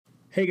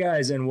Hey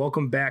guys, and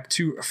welcome back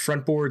to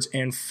Front Boards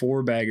and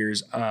Four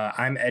Baggers.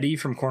 I'm Eddie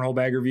from Cornhole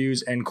Bag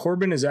Reviews, and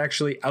Corbin is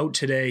actually out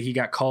today. He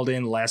got called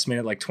in last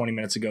minute, like 20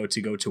 minutes ago,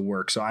 to go to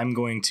work. So I'm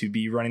going to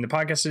be running the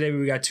podcast today.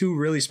 We got two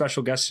really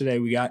special guests today.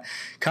 We got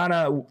kind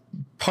of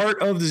part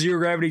of the Zero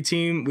Gravity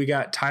team. We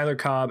got Tyler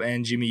Cobb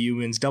and Jimmy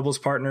Humans, doubles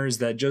partners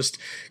that just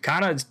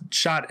kind of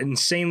shot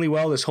insanely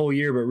well this whole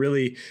year, but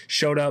really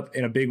showed up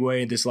in a big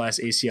way at this last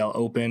ACL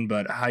Open.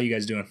 But how you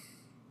guys doing?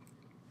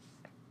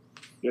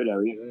 Good, how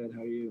are you? Good,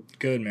 how are you?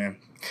 Good, man.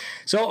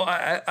 So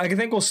I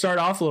think we'll start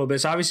off a little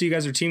bit. So obviously you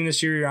guys are teaming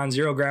this year. You're on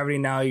Zero Gravity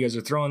now. You guys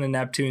are throwing the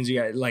Neptunes. You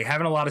got like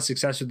having a lot of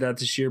success with that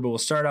this year. But we'll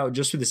start out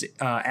just with this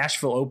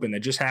Asheville Open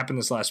that just happened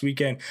this last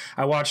weekend.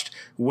 I watched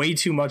way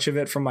too much of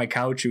it from my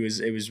couch.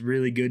 It was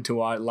really good to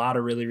watch. A lot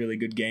of really, really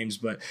good games.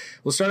 But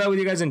we'll start out with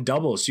you guys in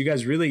doubles. So you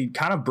guys really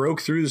kind of broke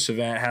through this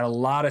event, had a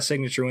lot of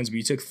signature wins, but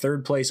you took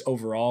third place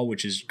overall,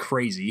 which is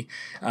crazy,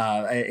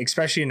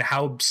 especially in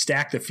how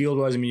stacked the field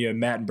was. I mean, you had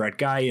Matt and Brett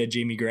Guy, you had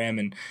Jamie Graham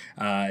and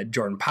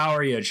Jordan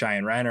Power, you had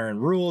Cheyenne Renner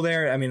and Rule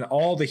there. I mean,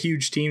 all the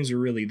huge teams were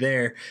really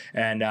there.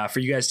 And for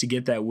you guys to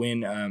get that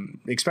win,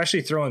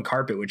 especially throwing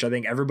carpet, which I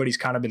think everybody's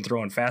kind of been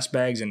throwing fast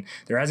bags, and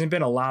there hasn't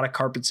been a lot of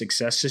carpet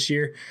success this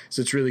year.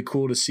 So it's really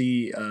cool to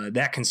see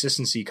that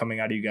consistency coming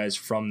out of you guys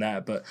from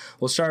that. But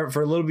we'll start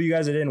for a little bit. You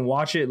guys that didn't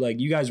watch it,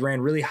 like you guys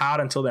ran really hot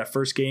until that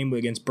first game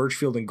against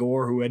Birchfield and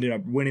Gore, who ended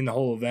up winning the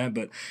whole event.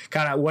 But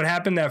kind of what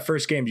happened that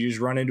first game? Did you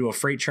just run into a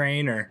freight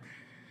train or?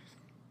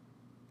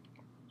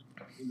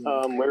 We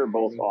were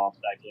both off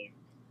that game.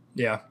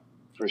 Yeah.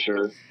 For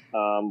sure.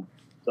 The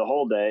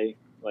whole day,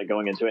 like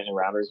going into it in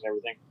rounders and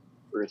everything,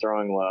 we were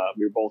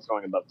both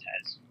throwing above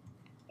 10s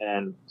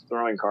and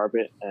throwing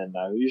carpet. And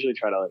we usually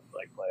try to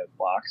like play a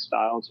block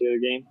style to the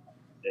game.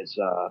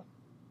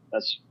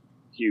 That's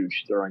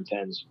huge, throwing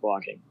 10s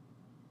blocking.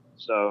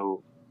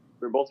 So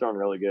we were both throwing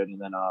really good.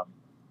 And then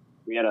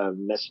we had a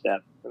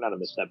misstep, or not a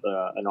misstep,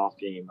 but an off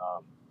game,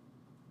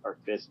 our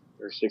fifth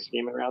or sixth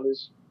game in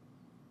rounders,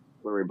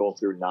 where we both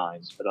threw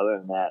 9s. But other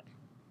than that,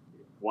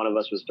 one of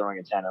us was throwing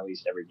a 10 at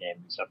least every game,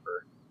 except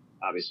for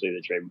obviously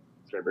the Trey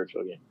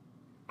Birchfield game.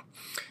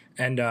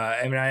 And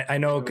I mean, I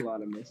know a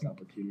lot of missed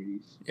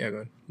opportunities. Yeah, go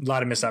ahead. A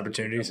lot of missed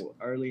opportunities.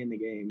 Early in the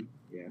game,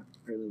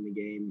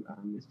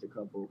 I missed a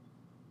couple,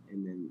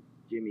 and then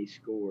Jimmy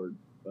scored.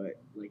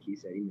 But like he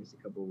said, he missed a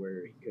couple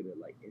where he could have,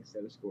 like,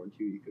 instead of scoring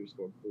 2, he could have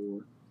scored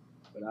 4.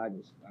 But I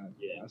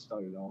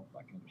started off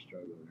by kind of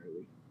struggling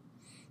early.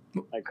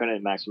 I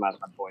couldn't maximize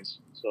my points.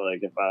 So,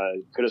 like, if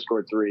I could have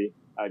scored 3,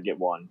 I'd get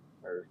 1,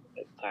 or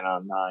 10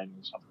 on 9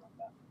 or something like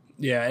that.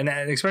 Yeah, and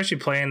especially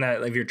playing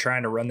that, if you're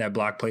trying to run that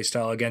block play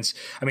style against,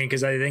 I mean,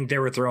 because I think they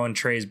were throwing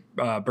Trey's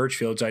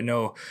Birchfields. I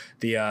know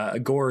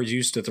the Gore is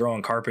used to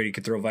throwing carpet. He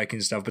could throw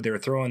Vikings stuff, but they were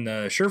throwing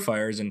the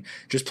Surefires and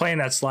just playing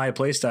that slide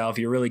play style. If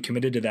you're really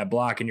committed to that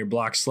block and your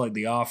block's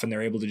slightly off and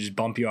they're able to just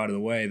bump you out of the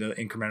way, the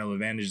incremental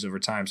advantages over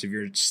time. So if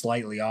you're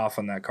slightly off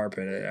on that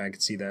carpet, I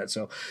could see that.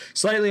 So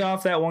slightly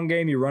off that one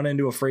game, you run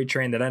into a freight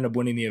train that ended up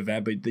winning the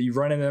event, but you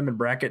run into them in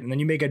bracket, and then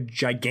you make a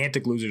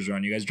gigantic losers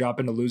run. You guys drop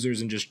into losers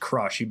and just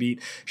crush. You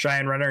beat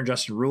Cheyenne Renner and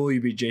Justin Rule.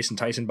 You beat Jason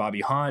Tyson,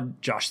 Bobby Hunt,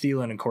 Josh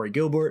Thielen, and Corey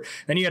Gilbert.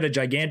 Then you had a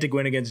gigantic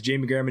win against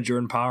Jamie Graham and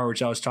Jordan Power,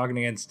 which I was talking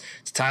against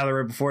to Tyler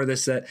right before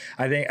this. That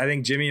I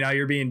think Jimmy, now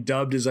you're being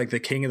dubbed as like the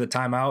king of the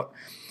timeout.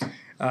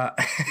 But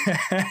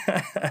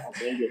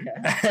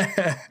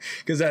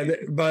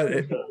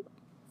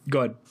go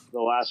ahead. The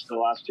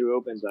last 2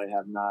 opens,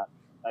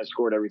 I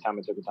scored every time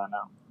I took a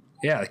timeout.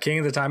 Yeah, the king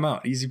of the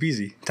timeout. Easy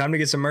peasy. Time to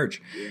get some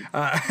merch.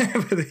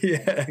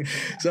 Yeah.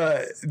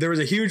 So there was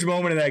a huge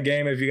moment in that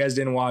game, if you guys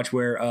didn't watch,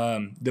 where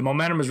the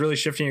momentum was really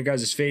shifting in your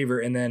guys' favor.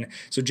 And then,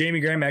 so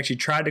Jamie Graham actually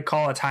tried to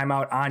call a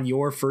timeout on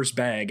your first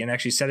bag and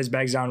actually set his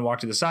bags down and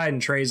walked to the side.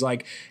 And Trey's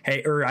like,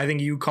 hey, or I think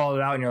you called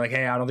it out and you're like,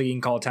 hey, I don't think you can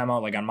call a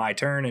timeout like on my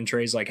turn. And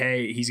Trey's like,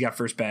 hey, he's got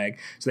first bag.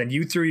 So then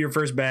you threw your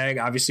first bag,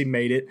 obviously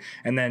made it.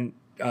 And then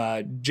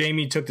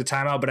Jamie took the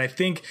timeout, but I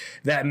think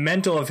that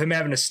mental of him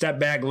having to step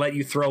back, let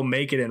you throw,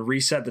 make it, and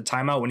reset the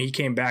timeout when he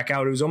came back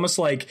out, it was almost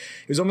like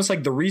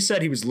the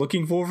reset he was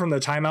looking for from the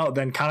timeout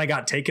then kind of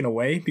got taken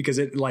away because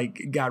it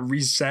like got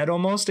reset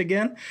almost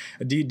again.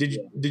 Did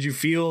you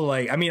feel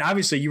like, I mean,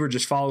 obviously you were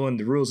just following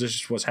the rules, this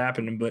is what's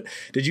happening, but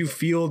did you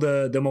feel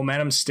the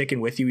momentum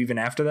sticking with you even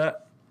after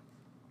that?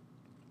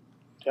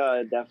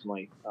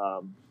 Definitely.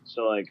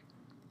 So like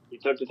he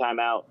took the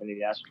timeout and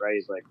he asked Trey,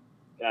 he's like,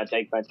 can I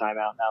take my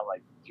timeout now?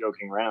 Like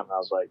joking around. And I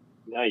was like,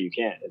 no, you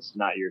can't. It's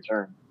not your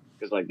turn.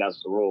 Because like,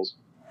 that's the rules.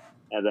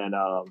 And then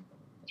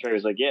Trey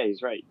was like, yeah,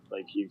 he's right.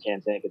 Like you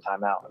can't take a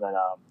timeout. And then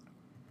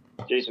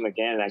Jason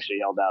McCann actually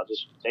yelled out,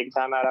 just take a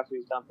timeout after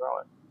he's done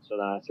throwing. So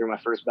then I threw my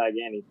first bag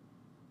in.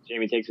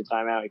 Jamie takes a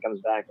timeout. He comes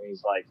back and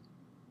he's like,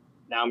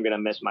 now I'm going to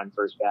miss my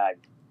first bag.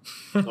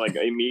 So like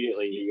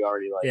immediately he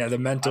already like, yeah, the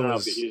mental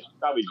was. He's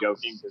probably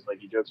joking because like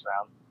he jokes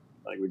around.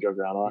 Like we joke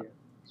around a lot. Yeah.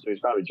 So he's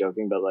probably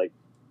joking, but like,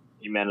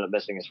 he ended up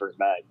missing his first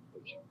bag,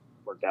 which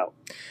worked out.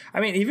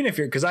 I mean, even if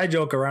you're, because I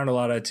joke around a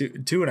lot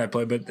too when I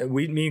play, but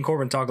me and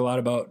Corbin talk a lot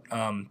about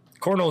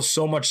cornhole is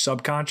so much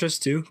subconscious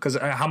too, because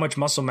how much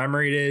muscle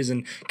memory it is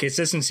and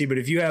consistency. But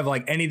if you have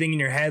like anything in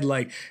your head,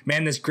 like,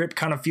 man, this grip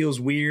kind of feels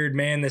weird,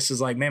 man, this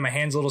is like, man, my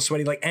hand's a little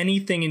sweaty, like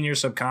anything in your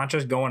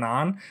subconscious going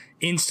on,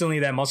 instantly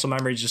that muscle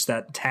memory is just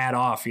that tad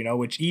off, you know,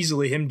 which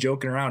easily him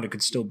joking around, it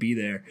could still be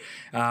there.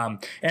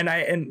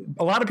 And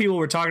a lot of people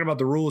were talking about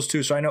the rules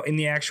too. So I know in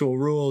the actual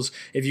rules,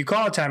 if you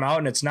call a timeout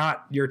and it's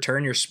not your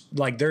turn, you're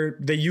like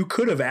you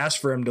could have asked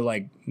for him to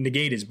like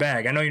negate his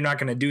bag. I know you're not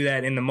going to do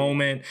that in the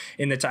moment,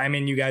 in the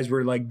timing. You guys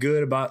were like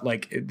good about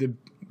like the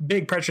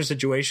big pressure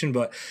situation,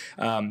 but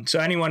so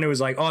anyone who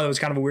was like, oh, that was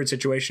kind of a weird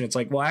situation, it's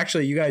like, well,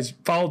 actually you guys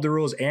followed the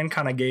rules and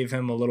kind of gave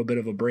him a little bit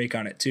of a break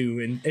on it too,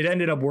 and it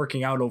ended up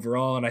working out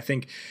overall. And I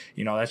think,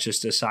 you know, that's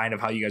just a sign of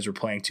how you guys were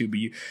playing too. But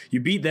you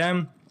beat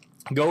them,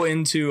 go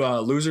into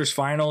losers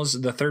finals,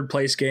 the third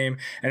place game,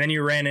 and then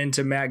you ran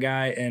into Matt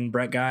Guy and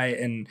Brett Guy,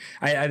 and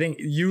I think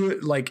you,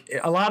 like,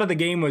 a lot of the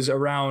game was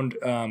around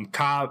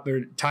Cobb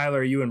or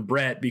Tyler, you and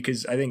Brett,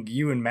 because I think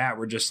you and Matt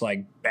were just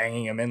like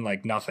banging them in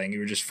like nothing. You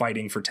were just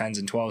fighting for 10s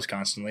and 12s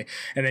constantly,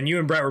 and then you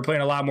and Brett were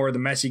playing a lot more of the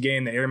messy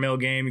game, the airmail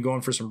game. You're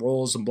going for some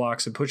rolls, some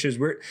blocks, and pushes.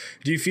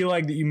 Do you feel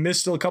like that you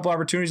missed a couple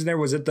opportunities in there?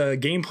 Was it the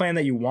game plan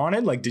that you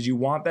wanted? Like, did you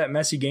want that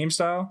messy game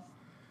style?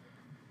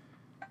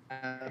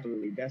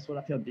 Absolutely. That's what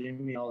I tell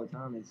Jimmy all the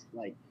time. It's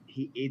like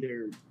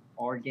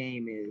our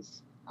game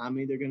is, I'm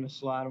either going to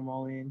slide them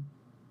all in,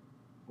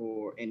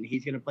 and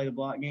he's going to play the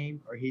block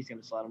game, or he's going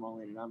to slide them all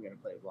in and I'm going to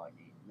play the block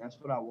game. And that's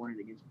what I wanted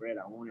against Brett.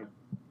 I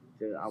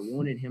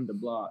wanted him to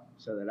block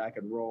so that I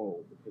could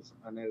roll, because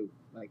I know,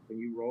 like, when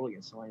you roll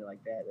against somebody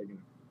like that, they're going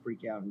to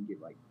freak out and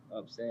get like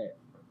upset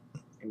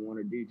and want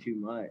to do too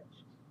much.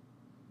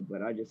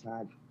 But I didn't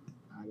have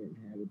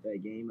it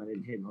that game. I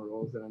didn't hit my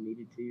rolls that I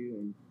needed to,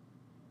 and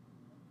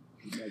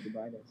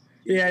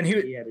yeah, and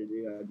he had to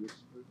do. I just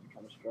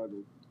kind of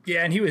struggled.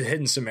 Yeah, and he was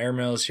hitting some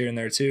airmails here and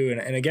there too.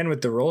 And again,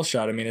 with the roll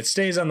shot, I mean, it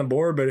stays on the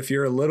board, but if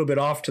you're a little bit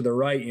off to the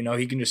right, you know,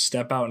 he can just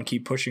step out and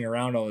keep pushing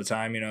around all the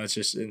time. You know, it's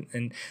just,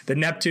 and the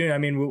Neptune, I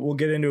mean, we'll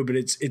get into it, but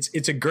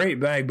it's a great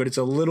bag, but it's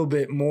a little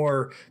bit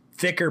more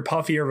thicker,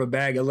 puffier of a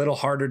bag, a little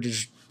harder to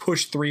just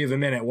push 3 of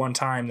them in at one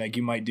time like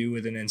you might do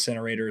with an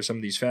incinerator or some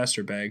of these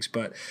faster bags.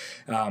 But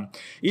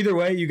either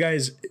way, you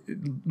guys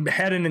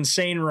had an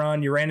insane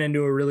run. You ran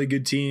into a really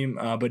good team,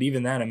 but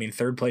even then, I mean,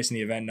 third place in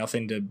the event,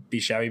 nothing to be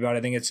shabby about.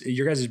 I think it's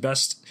your guys'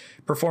 best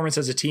performance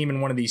as a team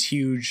in one of these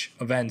huge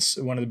events,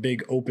 one of the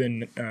big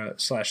open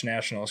 /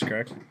 nationals,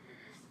 correct?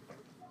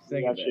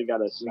 We actually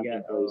got a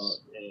second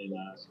place in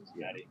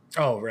Cincinnati.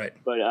 Oh, right.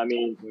 But I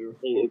mean,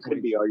 it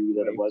could be argued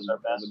that it was our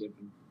best.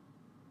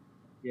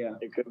 Yeah,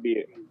 it could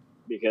be,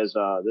 because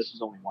this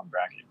is only one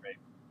bracket, right?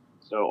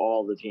 So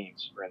all the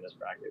teams were in this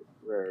bracket,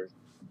 where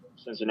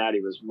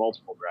Cincinnati was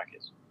multiple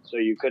brackets. So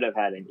you could have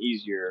had an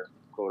easier,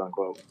 quote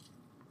unquote,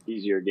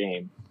 easier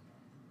game.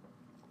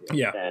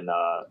 Yeah. Than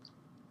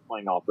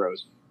playing all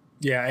pros.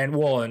 Yeah,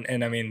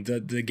 and I mean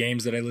the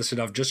games that I listed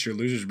off, just your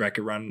losers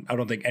bracket run, I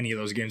don't think any of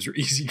those games were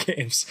easy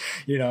games.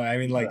 You know, I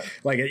mean, like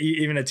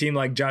even a team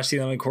like Josh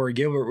Thielen and Corey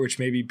Gilbert, which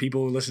maybe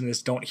people who listen to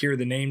this don't hear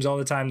the names all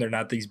the time. They're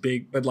not these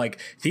big, but like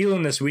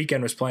Thielen this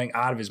weekend was playing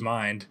out of his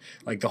mind,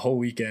 like the whole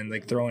weekend,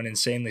 like throwing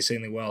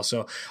insanely well.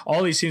 So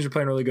all these teams are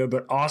playing really good,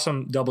 but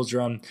awesome doubles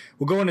run.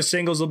 We'll go into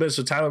singles a little bit.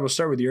 So Tyler, we'll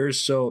start with yours.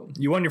 So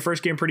you won your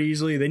first game pretty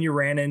easily. Then you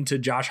ran into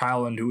Josh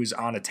Howland, who was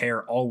on a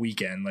tear all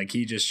weekend. Like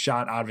he just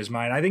shot out of his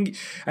mind.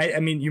 I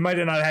mean, you might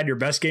have not had your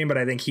best game, but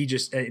I think he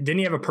just didn't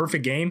he have a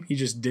perfect game? He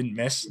just didn't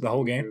miss the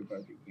whole game.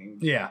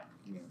 Yeah.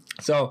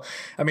 So,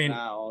 I mean,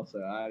 I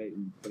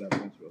didn't put up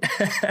much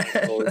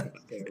of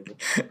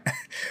it.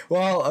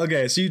 Well,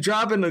 okay. So you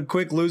drop into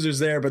quick losers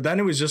there, but then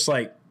it was just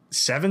like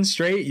 7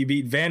 straight. You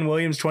beat Van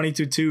Williams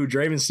 22-2,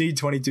 Draven Sneed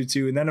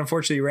 22-2, and then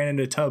unfortunately you ran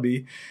into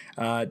Tubby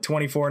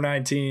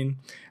 24-19.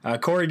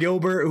 Corey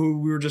Gilbert, who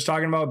we were just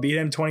talking about, beat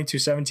him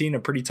 22-17, a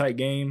pretty tight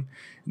game.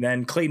 And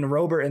then Clayton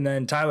Robert, and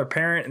then Tyler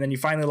Parent, and then you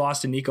finally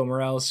lost to Nico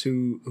Morales,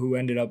 who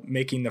ended up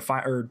making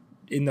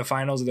in the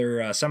finals of their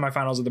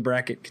semifinals of the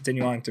bracket,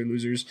 continue on through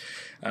losers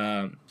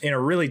in a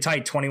really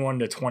tight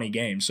 21-20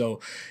 game.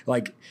 So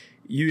like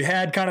you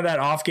had kind of that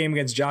off game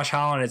against Josh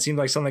Howland. It seemed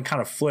like something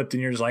kind of flipped,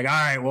 and you're just like, all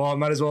right, well, I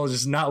might as well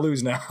just not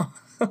lose now.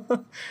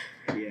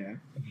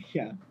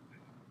 Yeah.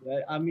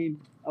 I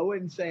mean, I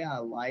wouldn't say I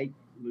like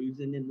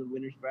losing in the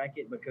winners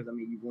bracket, because I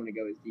mean, you want to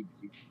go as deep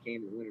as you can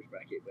in the winners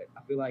bracket, but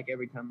I feel like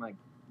every time I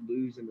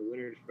lose in the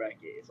winners bracket,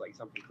 it's like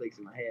something clicks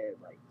in my head,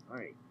 like, all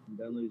right, I'm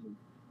done losing.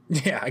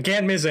 Yeah, I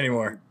can't miss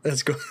anymore.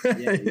 That's good. Yeah,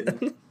 I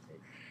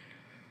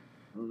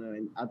don't know.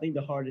 And I think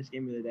the hardest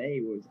game of the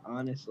day was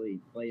honestly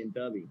playing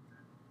Tubby.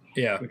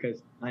 Yeah.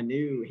 Because I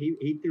knew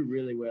he threw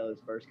really well his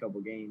first couple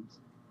games,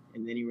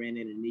 and then he ran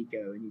into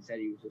Nico, and he said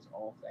he was just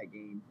off that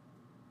game.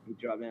 He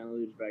dropped down the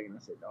losers bracket, and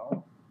I said, "Oh,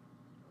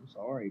 I'm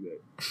sorry, but."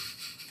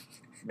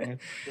 Man.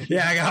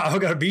 Yeah, I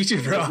gotta beat you,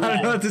 bro. I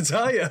don't know what to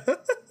tell you.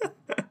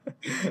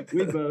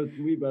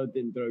 we both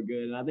didn't throw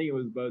good, and I think it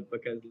was both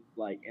because,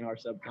 like, in our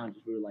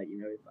subconscious, we were like, you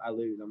know, if I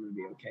lose, I'm gonna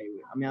be okay with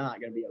it. I mean, I'm not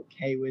gonna be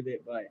okay with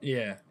it, but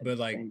yeah, but at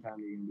the like, same time,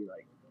 you're gonna be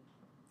like,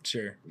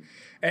 Sure.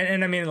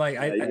 And I mean, like,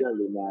 Yeah, you're gonna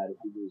be mad if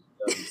you lose to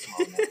W.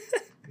 Come on,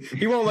 man.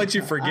 he won't let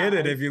you forget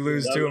it if you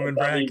lose to him in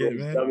bracket,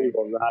 man. W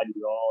will ride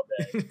you all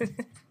day.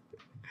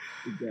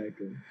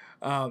 Exactly.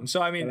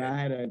 So I mean,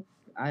 But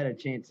I had a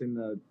chance in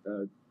the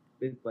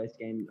fifth place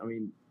game. I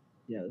mean,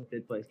 yeah, the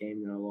fifth place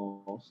game that I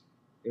lost.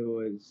 It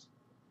was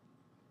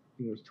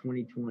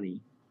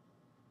 2020,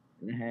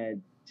 and I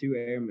had 2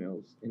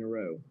 airmails in a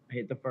row. I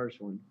hit the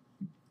first one,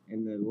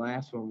 and the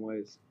last one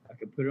was I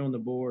could put it on the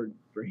board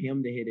for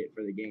him to hit it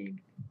for the game,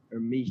 or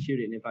me shoot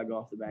it. And if I go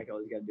off the back, all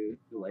he's got to do is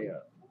lay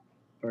up.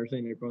 First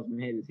thing that crossed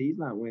my head is he's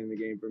not winning the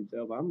game for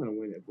himself. I'm going to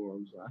win it for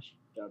him. So I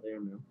shot the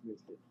airmail,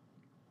 missed it.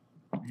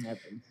 It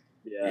happens.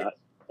 Yeah,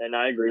 and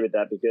I agree with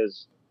that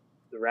because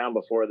the round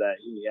before that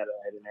he had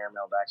an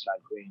airmail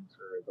backside queen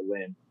for the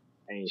win,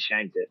 and he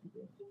shanked it.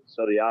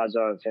 So the odds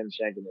of him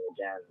shanking it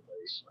again are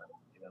very slim.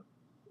 You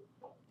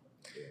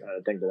know,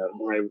 I think that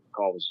the right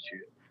call was to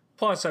shoot it.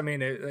 plus, I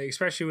mean,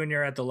 especially when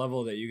you're at the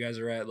level that you guys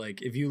are at,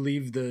 like if you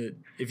leave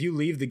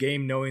the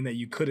game knowing that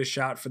you could have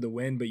shot for the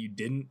win but you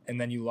didn't,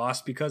 and then you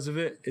lost because of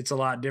it, it's a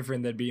lot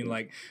different than being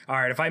like, all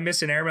right, if I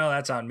miss an airmail,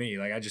 that's on me.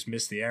 Like I just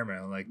missed the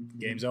airmail, like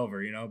game's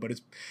over, you know. But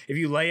it's if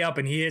you lay up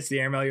and he hits the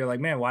airmail, you're like,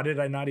 man, why did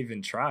I not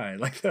even try?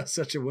 Like that's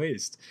such a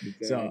waste.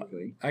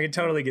 Exactly. So I can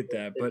totally get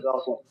that, but it's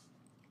also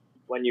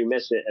when you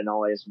miss it and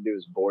all he has to do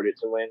is board it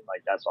to win,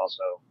 like that's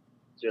also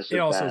just it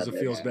also bad.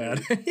 feels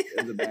bad. It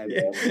was a bad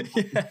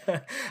Yeah.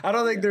 I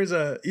don't think there's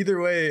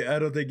either way. I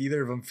don't think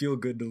either of them feel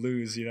good to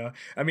lose. You know,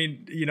 I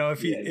mean, you know,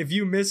 if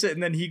you miss it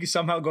and then he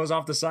somehow goes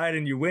off the side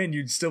and you win,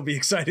 you'd still be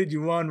excited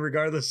you won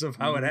regardless of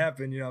how it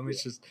happened. You know, I mean,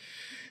 it's just,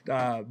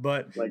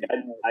 but like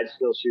I'd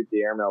still shoot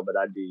the airmail, but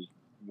I'd be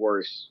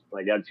worse.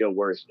 Like I'd feel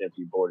worse if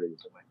you boarded it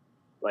to win.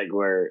 Like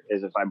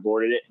whereas if I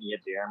boarded it and you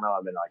hit the airmail,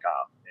 I've been like,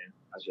 oh man,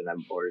 I shouldn't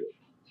have boarded it.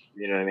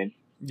 You know what I mean?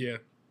 Yeah.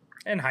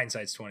 And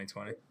hindsight's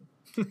 2020.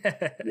 Yeah,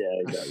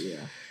 exactly.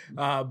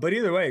 Yeah. But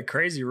either way,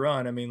 crazy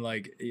run. I mean,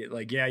 like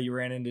yeah, you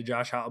ran into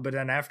Josh Howell, but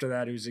then after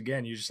that, it was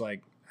again, you just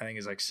like I think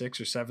it's like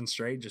 6 or 7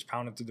 straight, just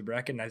pounding through the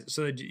bracket. And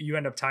so you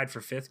end up tied for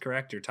 5th,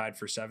 correct, or tied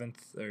for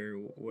 7th, or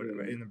what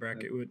in the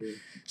bracket?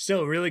 Still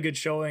a really good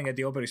showing at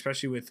the Open,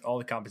 especially with all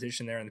the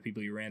competition there and the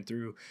people you ran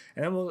through.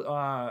 And then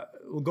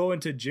we'll go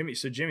into Jimmy.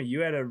 So Jimmy,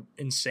 you had an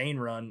insane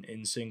run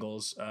in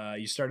singles.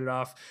 You started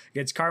off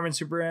against Carmen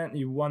Superant,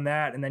 you won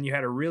that, and then you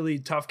had a really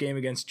tough game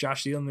against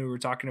Josh Thielen, we were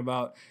talking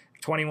about.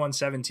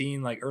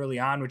 21-17 like early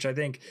on, which I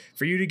think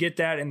for you to get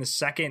that in the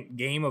second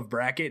game of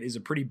bracket is a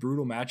pretty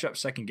brutal matchup.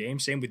 Second game,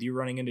 same with you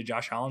running into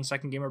Josh Holland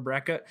second game of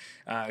bracket,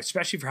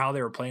 especially for how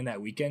they were playing that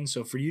weekend.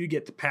 So for you to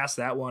get past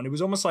that one, it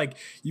was almost like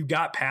you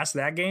got past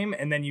that game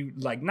and then you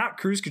like not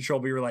cruise control,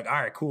 but you were like, all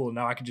right, cool,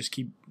 now I can just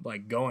keep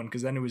like going,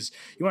 because then it was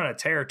you went on a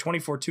tear.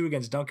 24-2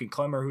 against Duncan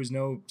Clemmer, who's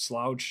no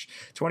slouch.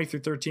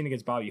 23-13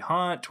 against Bobby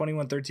Hunt.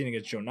 21-13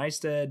 against Joe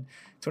Neisted.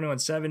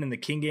 21-7 in the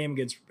King game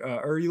against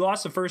or you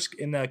lost the first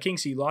in the King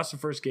seat. You lost the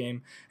first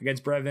game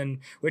against Brevin,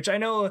 which I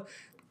know,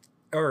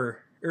 or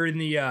in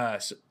the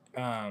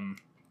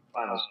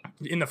Finals.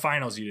 In the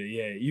finals, you did.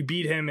 Yeah, you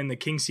beat him in the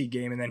King seat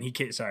game, and then he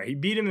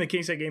beat him in the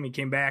King seat game. He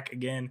came back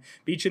again,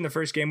 beat you in the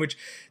first game, which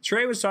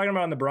Trey was talking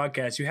about in the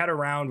broadcast. You had a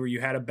round where you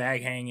had a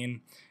bag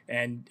hanging,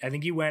 and I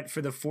think you went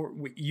for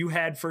you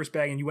had first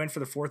bag, and you went for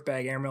the 4th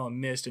bag airmail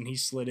and missed, and he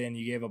slid in.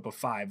 You gave up a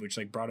 5, which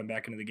like brought him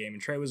back into the game.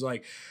 And Trey was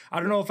like, I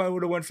don't know if I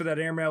would have went for that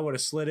airmail, would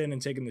have slid in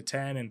and taken the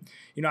 10. And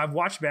you know, I've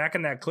watched back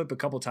on that clip a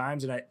couple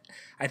times, and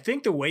I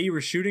think the way you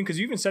were shooting, because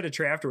you even said to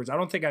Trey afterwards, I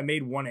don't think I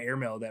made one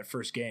airmail that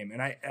first game,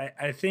 and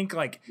I think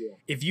like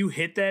if you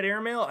hit that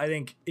airmail, I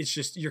think it's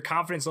just your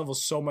confidence level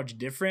is so much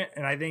different.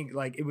 And I think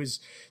like it was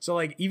so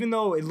like even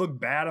though it looked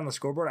bad on the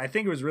scoreboard, I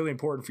think it was really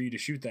important for you to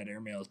shoot that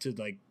airmail to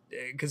like.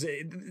 Because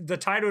the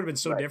tide would have been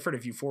so different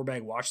if you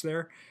 4-bag watch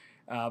there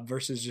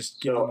versus just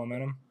giving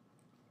momentum.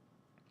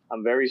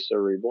 I'm very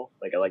cerebral.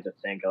 Like I like to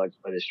think. I like to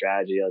play the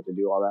strategy. I like to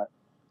do all that.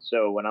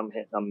 So when I'm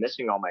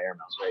missing all my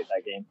airmails. Right,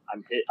 that game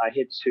I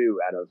hit 2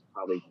 out of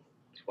probably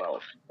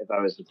 12 if I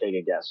was to take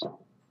a guess.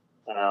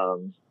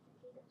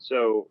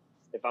 So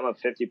if I'm a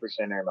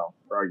 50% airmail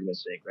for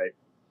argument's sake, right,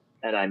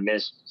 and I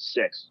missed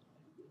 6,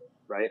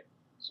 right,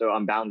 so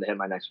I'm bound to hit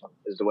my next one.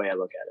 Is the way I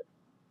look at it.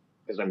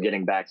 Because I'm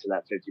getting back to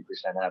that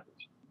 50%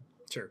 average.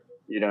 Sure.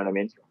 You know what I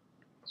mean?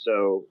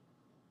 So,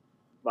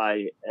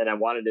 and I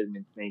wanted to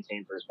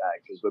maintain first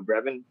bag, because with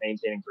Brevin,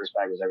 maintaining first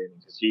bag was everything.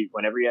 Because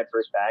whenever he had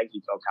first bag,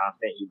 he felt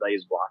confident. He'd lay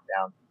his block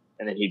down,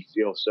 and then he'd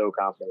feel so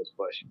confident with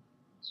push.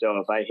 So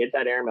if I hit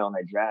that airmail and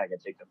I drag, I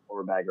take the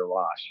 4-bagger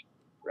wash,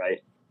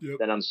 right? Yep.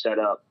 Then I'm set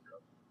up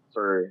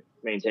for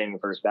maintaining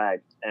first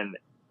bag. And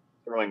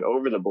throwing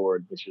over the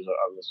board, which is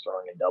I was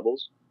throwing in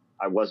doubles,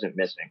 I wasn't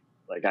missing.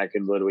 Like I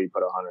could literally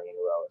put 100 in a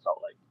row. It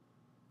felt like.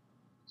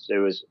 So it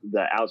was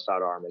the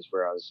outside arm is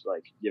where I was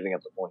like giving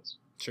up the points.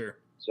 Sure.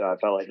 So I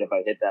felt like if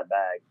I hit that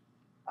bag,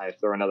 I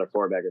throw another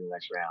 4-bagger in the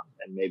next round,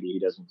 and maybe he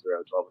doesn't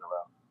throw 12 in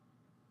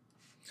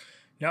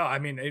a row. No, I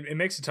mean it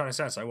makes a ton of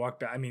sense. I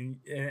walked back. I mean,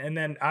 and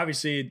then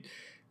obviously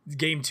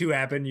game 2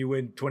 happened. You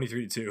win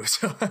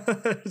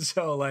 23-2.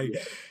 So like,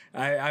 yeah.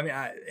 I mean,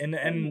 and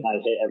I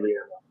hit every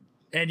airmail.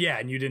 And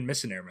you didn't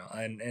miss an airmail.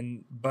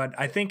 But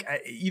I think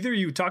either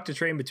you talked to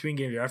Trey in between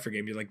games or after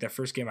game. You're like, that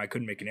first game I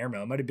couldn't make an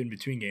airmail. It might have been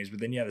between games, but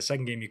then the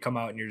second game you come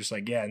out and you're just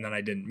like, yeah, and then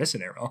I didn't miss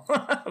an airmail.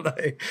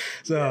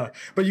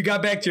 But you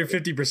got back to your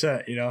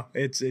 50%. You know,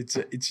 it's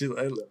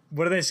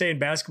what do they say in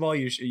basketball?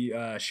 You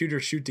shoot or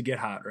shoot to get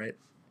hot, right?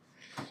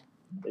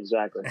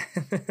 Exactly.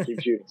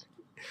 Keep shooting.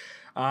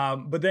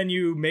 But then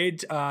you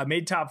made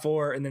top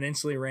 4 and then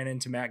instantly ran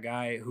into Matt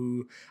Guy,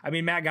 who, I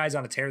mean, Matt Guy's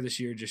on a tear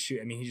this year.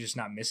 He's just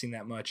not missing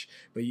that much.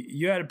 But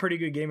you had a pretty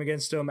good game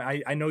against him.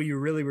 I know you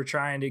really were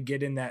trying to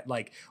get in that,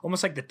 like,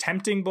 almost like the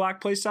tempting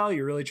block play style.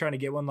 You're really trying to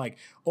get one, like,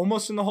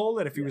 almost in the hole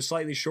that if he was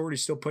slightly short,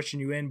 he's still pushing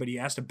you in, but he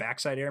has to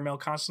backside airmail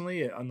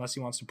constantly unless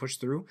he wants to push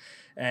through.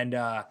 And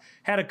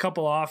had a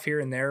couple off here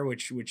and there,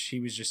 which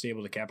he was just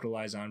able to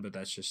capitalize on. But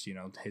that's just,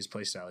 his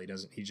play style.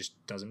 He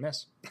just doesn't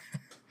miss.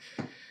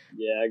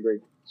 Yeah, I agree.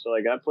 So,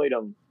 like, I played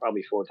him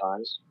probably 4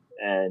 times,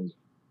 and,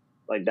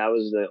 like, that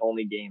was the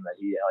only game that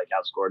he, like,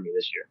 outscored me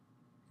this year.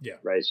 Yeah.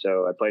 Right?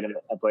 So, I played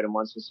him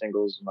once in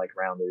singles and, like,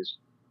 rounders,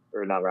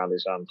 or not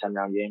rounders,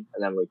 10-round game,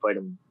 and then we played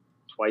him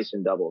twice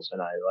in doubles, and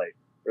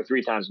or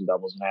 3 times in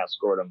doubles, and I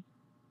outscored him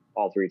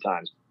all 3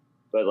 times.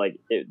 But, like,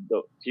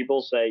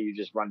 people say you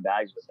just run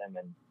bags with him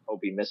and hope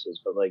he misses,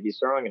 but, like, he's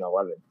throwing an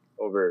 11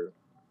 over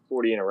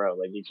 40 in a row.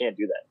 Like, you can't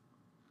do that.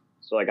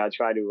 So, like, I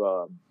try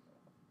to,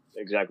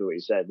 exactly what you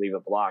said, leave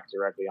a block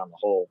directly on the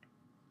hole,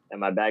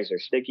 and my bags are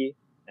sticky,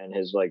 and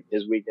his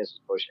weakness is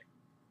pushing,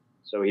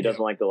 so he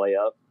doesn't like to lay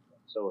up,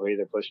 so he'll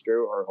either push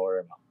through or he'll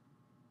him up,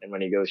 and when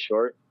he goes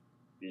short,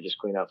 you just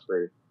clean up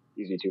for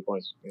easy 2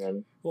 points. You know what I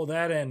mean? Well,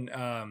 that, and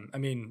I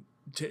mean,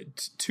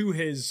 to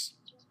his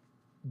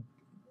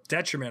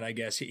detriment, I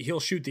guess,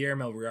 he'll shoot the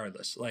airmail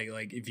regardless.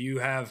 Like if you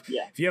have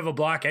a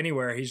block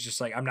anywhere, he's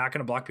just like, I'm not going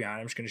to block behind,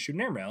 I'm just going to shoot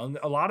an airmail. And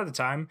a lot of the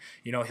time,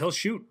 he'll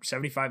shoot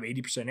 75-80%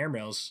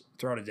 airmails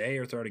throughout a day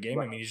or throughout a game.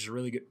 Right. I mean, he's just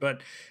really good.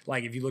 But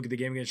like, if you look at the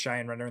game against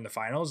Cheyenne Renner in the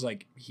finals,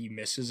 like, he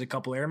misses a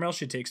couple airmails,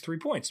 she takes 3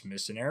 points.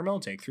 Miss an airmail,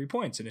 take 3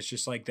 points. And it's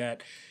just like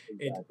that.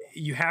 Exactly.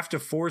 You have to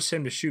force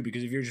him to shoot,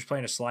 because if you're just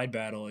playing a slide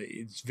battle,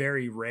 it's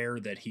very rare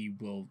that he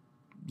will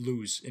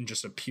lose in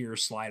just a pure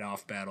slide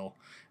off battle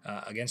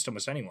against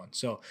almost anyone.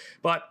 So,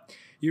 but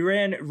you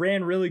ran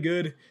really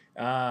good,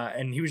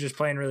 and he was just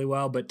playing really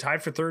well, but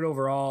tied for 3rd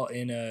overall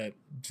in a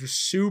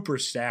super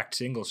stacked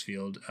singles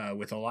field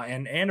with a lot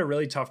and a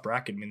really tough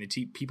bracket. I mean,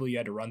 the people you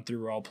had to run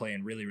through were all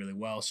playing really, really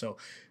well. So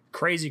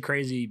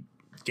crazy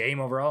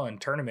game overall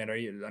and tournament. Are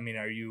you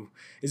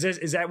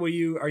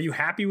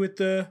happy with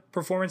the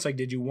performance? Like,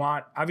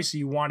 obviously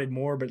you wanted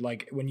more, but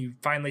like, when you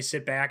finally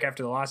sit back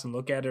after the loss and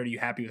look at it, are you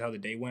happy with how the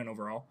day went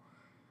overall?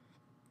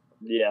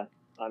 Yeah.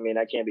 I mean,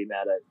 I can't be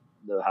mad at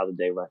how the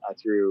day went. I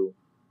threw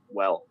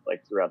well,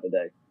 like, throughout the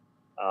day.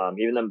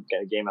 Even the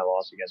game I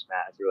lost against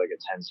Matt, I threw like a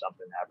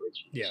 10-something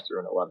average. He just threw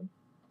an 11.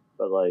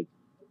 But, like,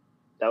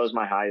 that was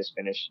my highest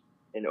finish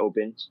in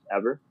Opens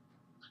ever.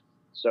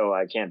 So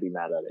I can't be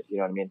mad at it. You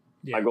know what I mean?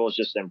 Yeah. My goal is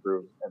just to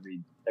improve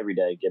every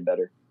day, get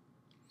better.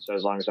 So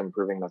as long as I'm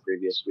improving my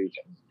previous week,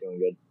 I'm doing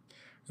good.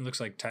 It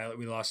looks like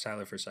we lost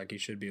Tyler for a sec. He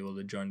should be able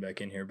to join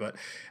back in here. But,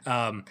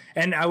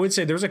 and I would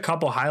say there's a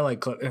couple highlight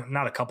clips,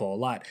 not a couple, a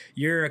lot.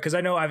 Because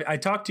I know I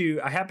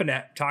happened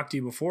to talk to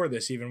you before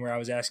this, even, where I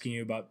was asking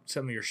you about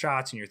some of your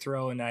shots and your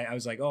throw. And I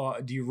was like, oh,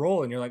 do you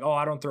roll? And you're like, oh,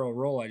 I don't throw a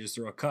roll, I just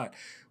throw a cut.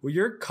 Well,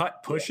 your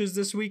cut pushes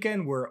this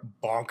weekend were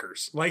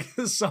bonkers. Like,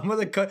 some of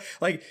the cut,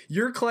 like,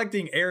 you're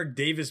collecting Eric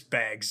Davis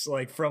bags,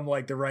 like, from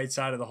like the right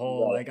side of the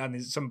hole, like on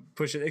some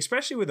pushes,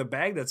 especially with a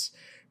bag that's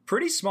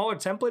pretty smaller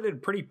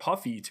templated, pretty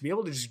puffy, to be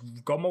able to just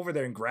come over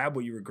there and grab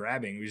what you were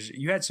grabbing.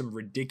 You had some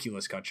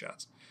ridiculous cut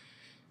shots.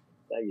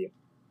 Thank you.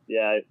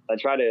 Yeah, I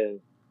try to.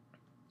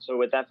 So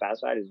with that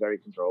fast side, it's very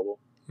controllable.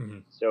 Mm-hmm.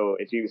 So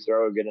if you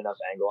throw a good enough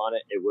angle on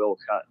it, it will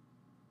cut.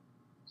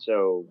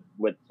 So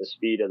with the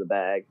speed of the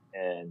bag,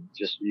 and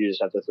you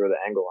just have to throw the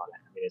angle on it.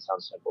 I mean, it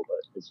sounds simple,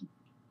 but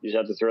you just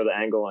have to throw the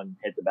angle and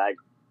hit the bag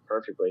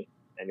perfectly,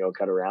 and you'll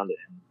cut around it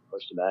and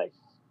push the bag.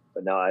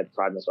 But no, I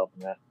pride myself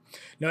in that.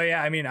 No,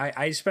 yeah. I mean,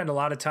 I spent a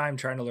lot of time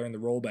trying to learn the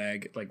roll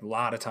bag, like a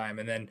lot of time.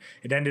 And then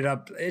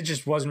it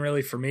just wasn't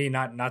really for me,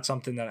 not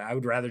something that I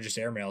would rather just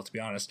airmail, to be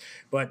honest.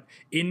 But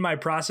in my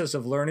process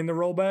of learning the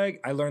roll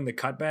bag, I learned the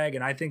cut bag.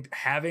 And I think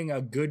having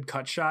a good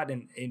cut shot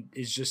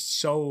is just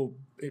so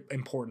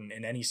important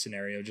in any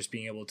scenario, just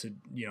being able to,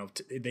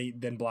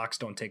 then blocks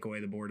don't take away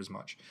the board as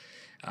much.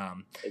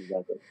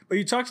 Exactly. But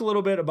you talked a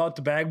little bit about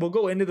the bag. We'll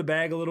go into the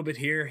bag a little bit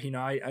here.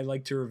 I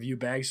like to review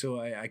bags, so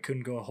I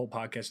couldn't go a whole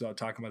podcast without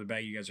talking about the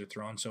bag you guys are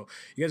throwing. So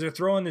you guys are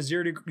throwing the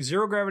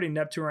zero gravity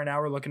Neptune right now.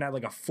 We're looking at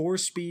like a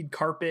 4-speed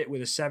carpet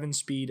with a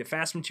 7-speed, a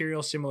fast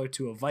material similar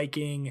to a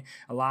Viking.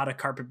 A lot of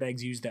carpet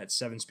bags use that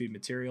 7-speed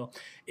material.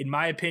 In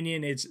my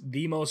opinion, it's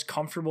the most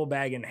comfortable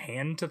bag in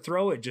hand to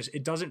throw.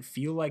 It doesn't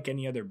feel like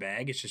any other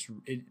bag. It's just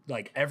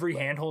like every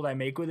handhold I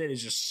make with it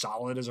is just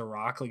solid as a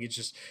rock. Like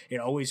it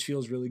always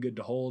feels really good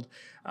to hold.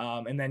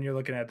 And then you're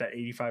looking at that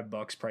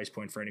 $85 price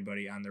point for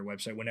anybody on their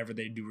website whenever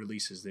they do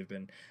releases. They've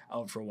been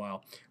out for a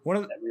while.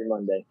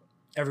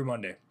 Every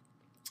Monday.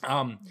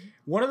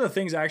 One of the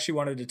things I actually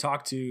wanted to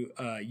talk to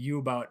you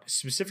about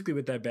specifically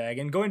with that bag,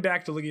 and going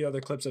back to look at other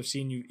clips I've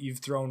seen, you've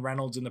thrown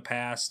Reynolds in the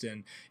past,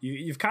 and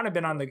you've kind of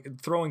been on the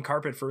throwing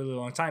carpet for a really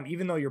long time.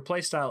 Even though your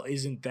play style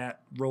isn't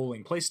that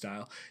rolling play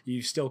style,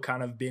 you've still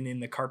kind of been in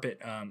the carpet,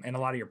 and a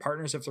lot of your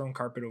partners have thrown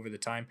carpet over the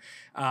time.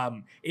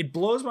 It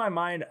blows my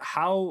mind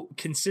how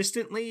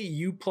consistently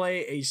you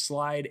play a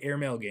slide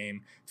airmail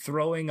game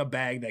throwing a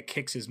bag that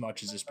kicks as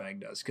much as this bag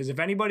does. Because if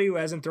anybody who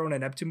hasn't thrown a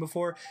Neptune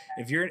before,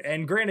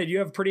 and granted, you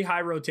have pretty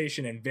high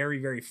rotation and very,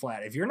 very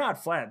flat. If you're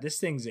not flat, this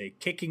thing's a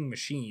kicking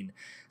machine.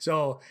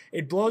 So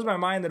it blows my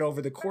mind that over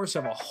the course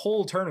of a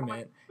whole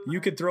tournament, you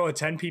could throw a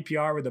 10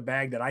 PPR with a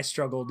bag that I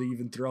struggled to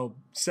even throw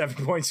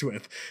 7 points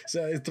with.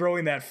 So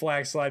throwing that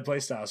flag slide play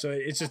style. So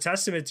it's a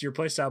testament to your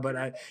play style.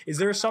 But is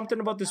there something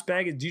about this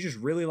bag? Do you just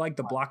really like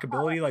the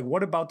blockability? Like,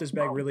 what about this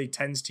bag really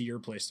tends to your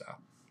play style?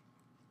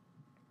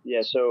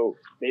 Yeah, so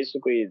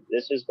basically,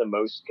 this is the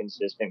most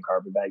consistent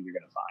carpet bag you're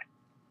going to find.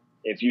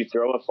 If you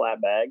throw a flat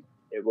bag,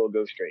 it will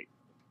go straight.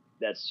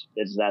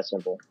 It's that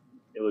simple.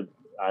 It would,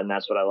 and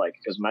that's what I like,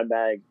 because my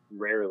bag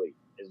rarely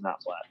is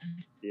not flat.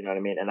 You know what I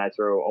mean? And I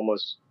throw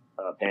almost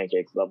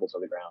pancakes level to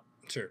the ground.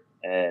 Sure.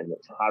 And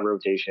high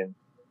rotation,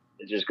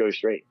 it just goes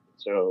straight.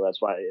 So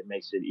that's why it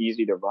makes it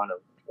easy to run.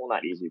 Well,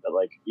 not easy, but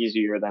like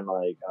easier than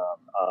like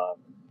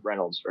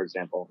Reynolds, for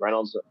example.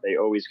 Reynolds, they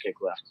always kick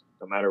left.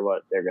 No matter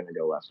what, they're going to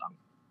go left on me.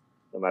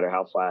 No matter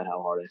how flat,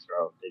 how hard I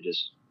throw, they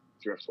just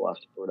drift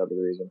left for whatever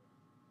the reason.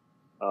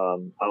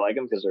 I like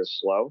them because they're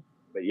slow,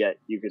 but yet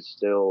they're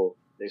still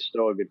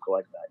a good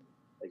collect bag.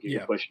 Like you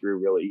can push through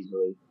really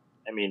easily.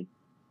 I mean,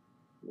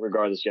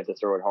 regardless, you have to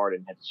throw it hard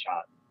and hit the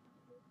shot.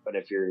 But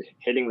if you're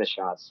hitting the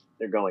shots,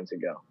 they're going to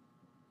go.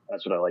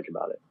 That's what I like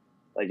about it.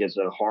 Like, it's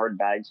a hard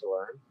bag to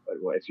learn, but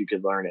if you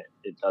could learn it,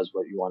 it does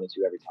what you want it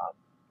to every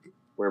time.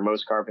 Where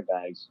most carpet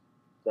bags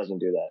doesn't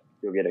do that.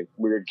 You'll get a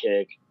weird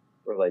kick,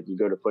 or like you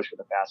go to push with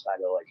a fast side,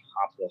 to like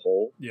hop the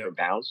hole or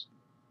bounce.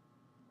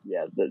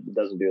 Yeah, that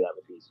doesn't do that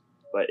with these.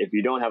 But if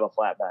you don't have a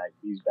flat bag,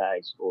 these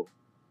bags will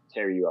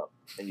tear you up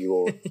and you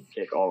will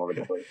kick all over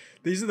the place.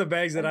 These are the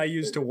bags that I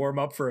use to warm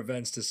up for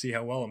events to see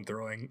how well I'm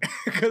throwing.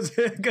 Because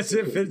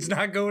if it's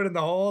not going in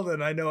the hole,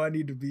 then I know I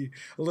need to be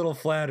a little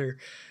flatter.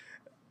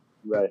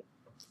 Right.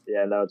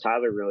 Yeah, no,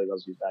 Tyler really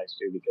loves these bags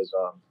too, because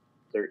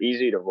they're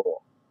easy to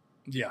roll.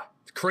 Yeah,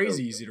 it's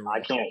crazy easy to roll.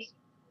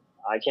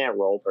 I can't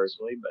roll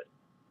personally, but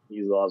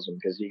he loves them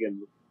because he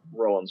can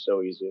roll them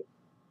so easy.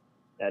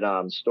 At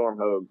Storm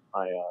Hogue,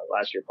 my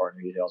last year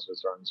partner, he's also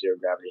throwing zero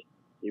gravity.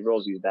 He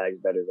rolls these bags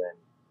better than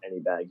any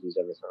bag he's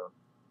ever thrown.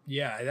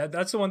 Yeah,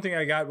 that's the one thing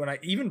I got when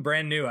even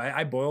brand new,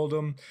 I boiled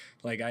them.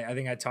 Like I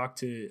think I talked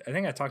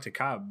to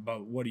Cobb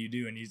about what do you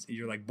do, and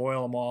you're like,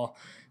 boil them all.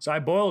 So I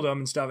boiled them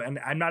and stuff, and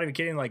I'm not even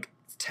kidding. Like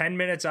 10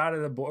 minutes out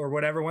of or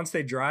whatever, once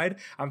they dried,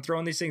 I'm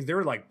throwing these things. They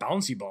were like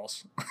bouncy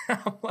balls.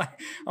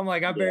 I'm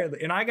like I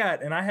barely, and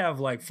I have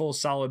like full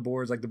solid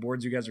boards, like the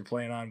boards you guys are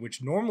playing on,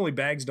 which normally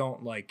bags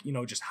don't like,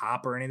 just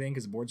hop or anything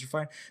because the boards are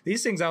fine.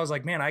 These things, I was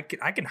like, man, I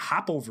can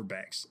hop over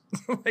bags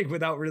like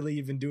without really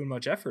even doing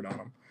much effort on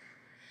them.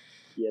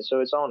 Yeah, so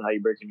it's all in how you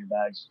break in your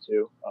bags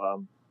too.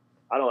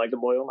 I don't like to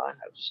boil mine.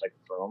 I just like to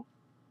throw them.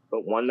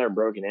 But when they're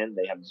broken in,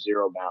 they have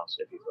zero bounce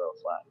if you throw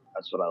it flat.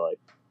 That's what I like.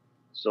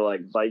 So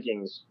like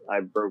Vikings, I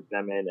broke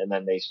them in, and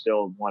then they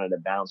still wanted to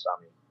bounce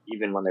on me,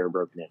 even when they were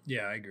broken in.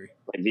 Yeah, I agree.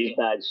 Like these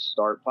bags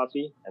start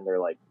puffy, and they're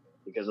like,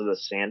 because of the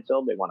sand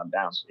fill, they want to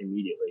bounce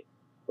immediately.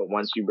 But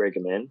once you break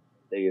them in,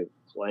 they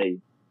play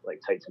like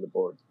tight to the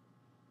board.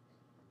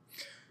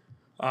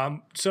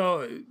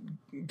 So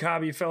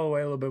Cobb, you fell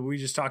away a little bit. We're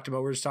just talking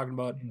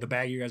about the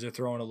bag you guys are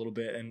throwing a little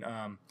bit, and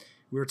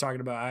we were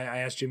talking about. I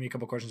asked Jimmy a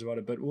couple questions about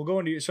it, but we'll go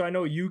into. So I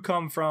know you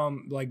come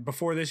from, like,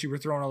 before this, you were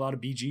throwing a lot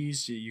of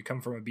BGs. You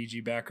come from a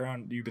BG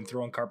background. You've been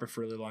throwing carpet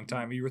for a really long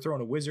time. You were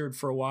throwing a Wizard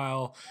for a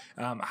while.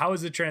 How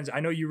is the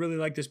I know you really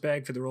like this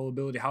bag for the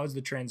rollability. How has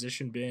the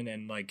transition been?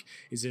 And like,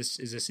 is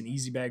this an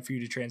easy bag for you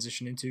to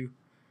transition into?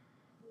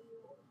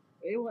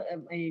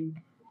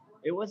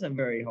 It wasn't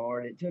very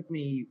hard. It took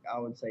me, I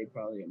would say,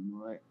 probably a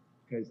month,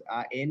 because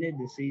I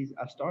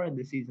started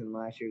the season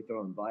last year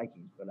throwing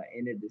Vikings, but I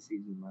ended the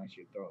season last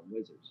year throwing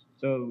Wizards.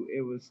 So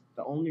it was,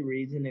 the only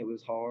reason it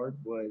was hard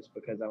was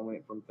because I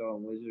went from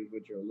throwing Wizards,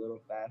 which are a little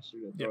faster,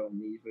 to throwing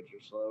these, which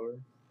are slower.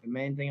 The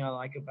main thing I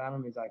like about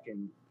them is I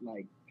can,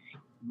 like,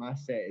 my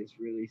set is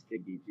really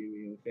sticky.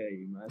 Jimmy will tell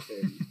you,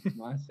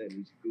 my set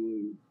is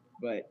glued.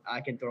 But I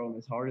can throw them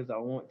as hard as I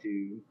want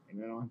to,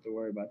 and I don't have to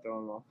worry about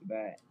throwing them off the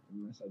bat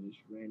unless I just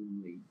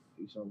randomly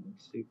do something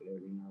stupid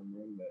every now and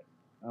then. But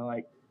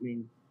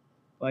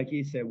like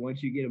he said,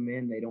 once you get them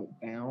in, they don't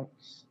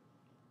bounce.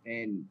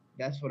 And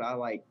that's what I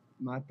like.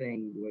 My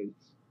thing was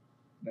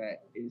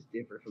that is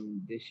different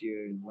from this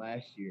year and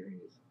last year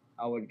is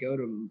I would go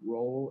to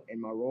roll, and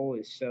my roll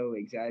is so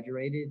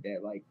exaggerated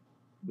that, like,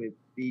 with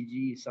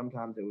BG,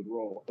 sometimes it would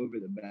roll over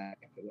the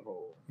back of the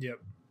hole.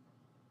 Yep.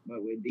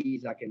 But with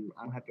these, I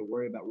don't have to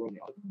worry about rolling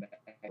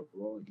back,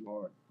 rolling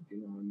hard. You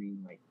know what I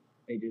mean? Like,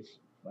 they just,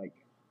 like,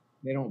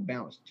 they don't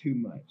bounce too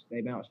much.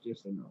 They bounce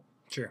just enough.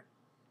 Sure.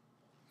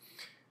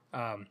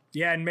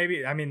 Yeah, and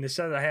maybe the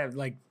set I have,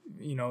 like,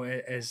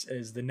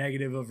 as the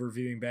negative of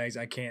reviewing bags,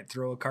 I can't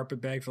throw a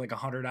carpet bag for like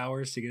 100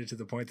 hours to get it to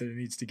the point that it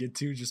needs to get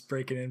to, just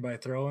breaking in by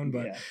throwing.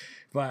 But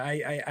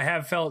I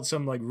have felt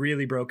some like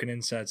really broken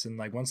in sets, and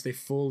like once they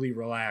fully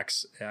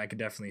relax, I could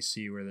definitely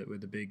see where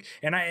the big,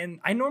 and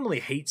I normally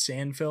hate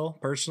sand fill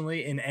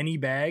personally in any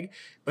bag,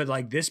 but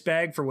like this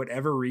bag, for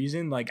whatever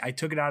reason, like I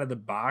took it out of the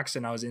box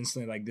and I was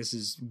instantly like, this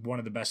is one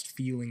of the best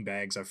feeling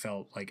bags I've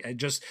felt. Like,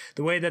 just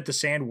the way that the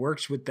sand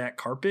works with that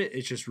carpet,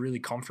 it's just really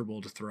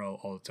comfortable to throw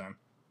all the time.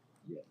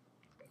 Yeah,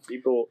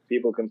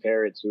 people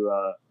compare it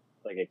to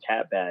like a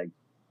cat bag,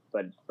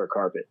 but for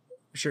carpet.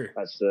 Sure,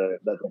 that's the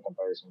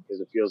comparison,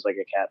 because it feels like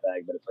a cat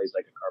bag, but it plays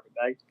like a carpet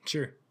bag.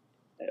 Sure.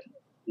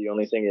 The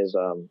only thing is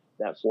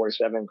that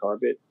 4.7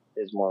 carpet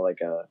is more like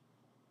a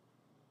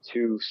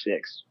 2.6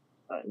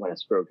 when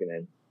it's broken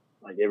in.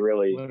 Like it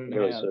really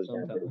slows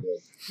down pretty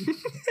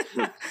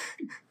good.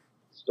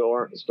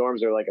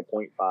 Storms are like a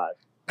 0.5.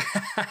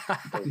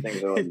 Those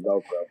things are like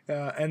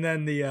GoPro. And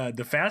then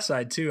the fast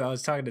side too. I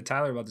was talking to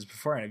Tyler about this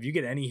before, and if you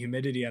get any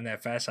humidity on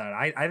that fast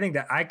side, I think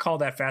that I call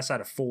that fast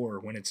side a 4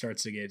 when it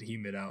starts to get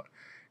humid out,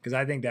 because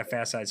I think that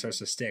fast side starts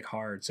to stick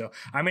hard. So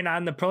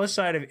on the pro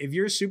side, if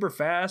you're super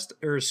fast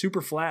or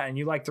super flat and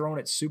you like throwing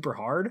it super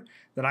hard,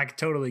 then I could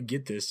totally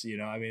get this.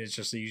 It's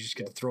just you just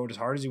get to throw it as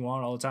hard as you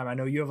want all the time. I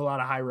know you have a lot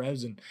of high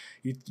revs, and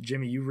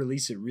Jimmy, you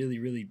release it really,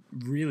 really,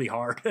 really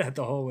hard at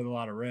the hole with a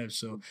lot of revs.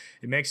 So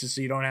it makes it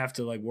so you don't have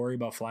to like worry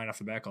about flying off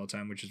the back all the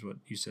time, which is what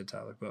you said,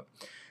 Tyler. But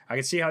I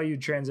can see how you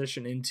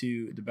transition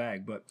into the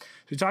bag. But so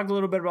we talked a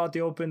little bit about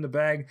the open, the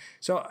bag.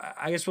 So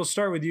I guess we'll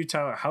start with you,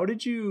 Tyler.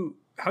 How'd you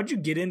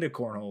get into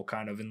cornhole,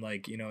 kind of, and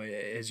like,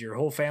 has your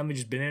whole family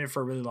just been in it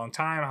for a really long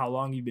time? How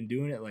long you been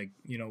doing it? Like,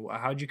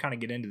 how'd you kind of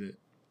get into it?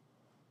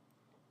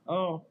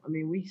 Oh,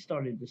 we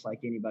started just like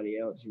anybody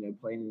else,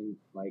 playing in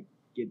like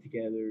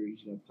get-togethers,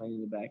 playing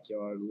in the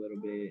backyard a little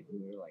bit, and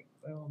we were like,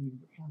 well,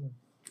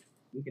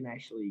 we can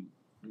actually,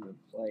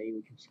 play,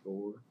 we can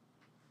score.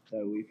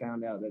 So we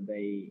found out that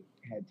they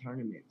had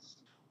tournaments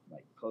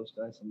like close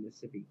to us in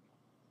Mississippi.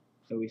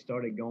 So we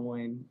started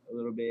going a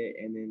little bit,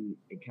 and then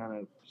it kind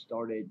of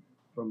started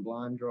from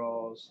blind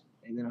draws,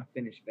 and then I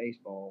finished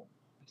baseball.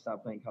 I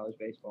stopped playing college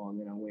baseball, and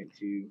then I went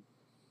to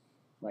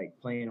like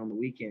playing on the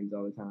weekends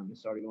all the time, and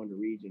started going to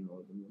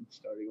regionals, and then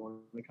started going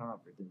to the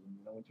conference, and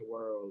then I went to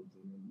worlds,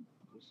 and then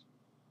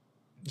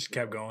just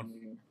kept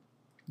going.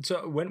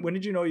 So when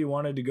did you know you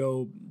wanted to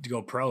go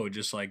pro?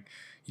 Just like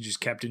you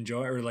just kept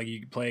enjoying, or like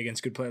you play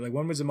against good players? Like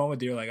when was the moment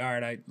that you're like, all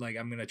right,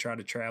 I'm gonna try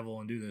to travel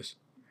and do this?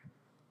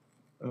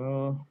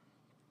 I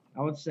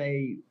would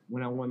say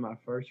when I won my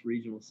first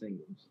regional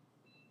singles.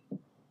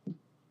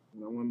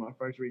 When I won my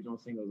first regional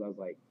singles, I was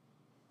like,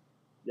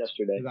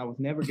 yesterday. Because I was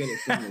never good at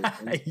singles.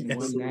 And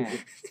won that.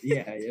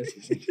 Yeah,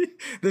 yesterday.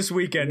 This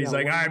weekend, he's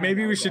like, all right,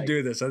 maybe we should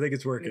do this. I think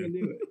it's working. I can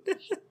do it.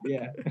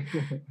 Yeah.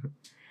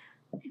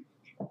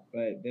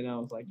 But then I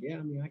was like, yeah,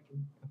 I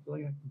feel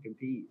like I can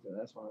compete. So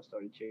that's when I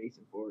started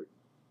chasing for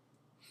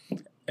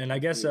it. And I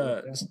guess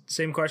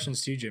same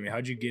questions to you, Jimmy.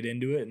 How'd you get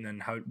into it? And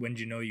then when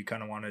did you know you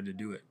kind of wanted to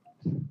do it?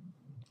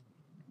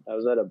 I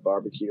was at a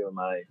barbecue, and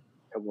a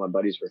couple of my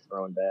buddies were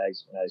throwing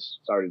bags, and I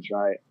started to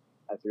try it.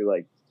 I threw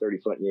like 30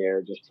 foot in the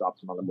air, just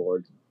dropped them on the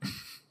board.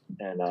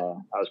 And I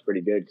was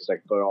pretty good because I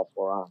could put all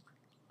 4 on.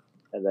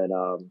 And then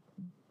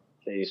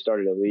they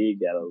started a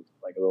league at a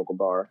local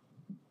bar.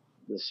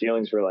 The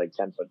ceilings were like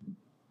 10 foot.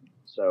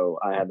 So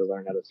I had to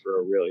learn how to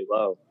throw really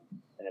low.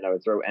 And I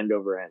would throw end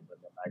over end. And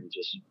then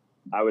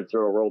I would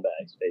throw roll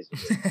bags,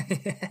 basically.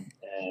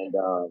 And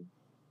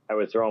I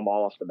would throw them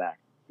all off the back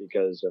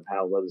because of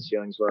how low the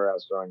ceilings were. I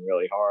was throwing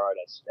really hard.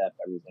 I'd step,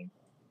 everything.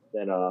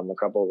 Then a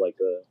couple of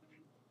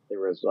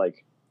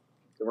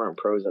they weren't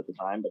pros at the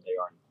time, but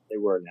they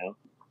were now.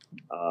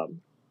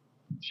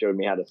 Showed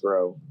me how to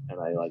throw, and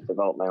I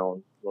developed my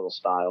own little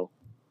style.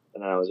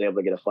 And then I was able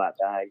to get a flat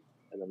bag.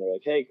 And then they're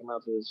like, hey, come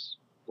out to this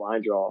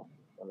blind draw.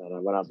 And then I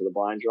went out to the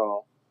blind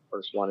draw,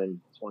 first one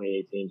in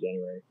 2018,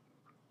 January.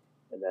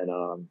 And then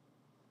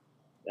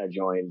I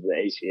joined the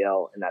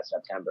ACL in that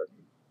September.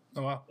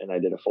 Oh, wow. And I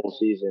did a full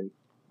season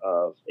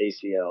of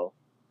ACL.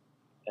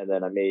 And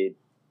then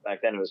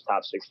back then it was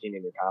top 16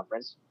 in your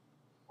conference,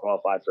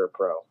 qualified for a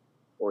pro,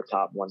 or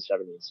top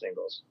 170 in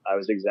singles. I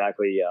was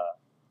exactly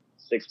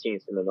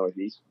 16th in the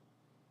Northeast.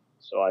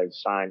 So I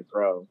signed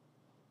pro,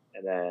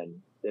 and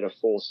then did a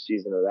full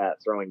season of that,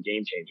 throwing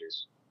Game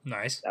Changers.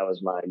 Nice. That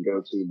was my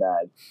go-to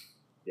bag.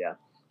 Yeah.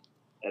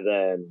 And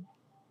then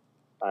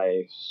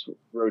I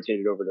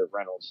rotated over to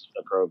Reynolds,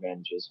 the pro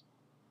advantages,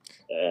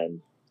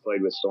 and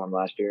played with Storm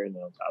last year, and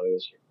then Tyler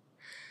this year.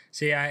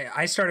 See,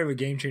 I started with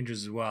Game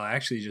Changers as well. I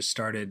actually just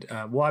started,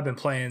 I've been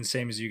playing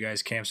same as you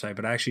guys, campsite,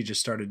 but I actually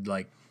just started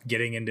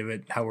getting into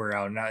it how we're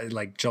out, not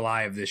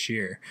July of this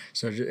year.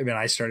 So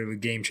I started with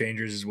Game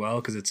Changers as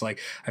well, because it's I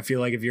feel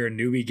like if you're a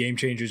newbie, Game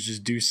Changers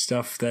just do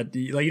stuff that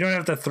you don't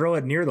have to throw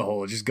it near the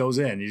hole; it just goes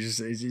in.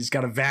 It's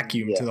got a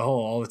vacuum to the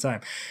hole all the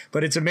time.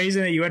 But it's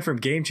amazing that you went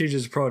from Game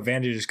Changers to Pro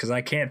Advantages, because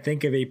I can't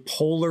think of a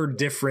polar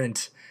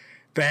different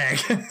bag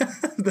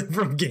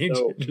from Game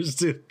Changers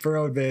to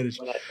Pro Advantage.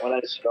 When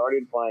I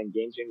started playing,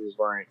 Game Changers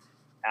weren't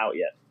out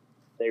yet.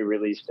 They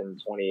released in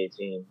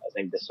 2018, I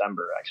think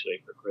December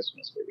actually for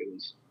Christmas. They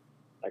released.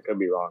 I could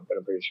be wrong, but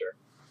I'm pretty sure.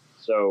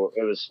 So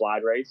it was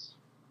slide rates.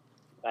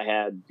 I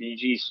had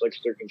BG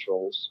Slickster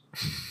controls,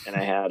 and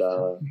I had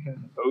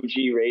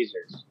OG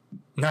razors.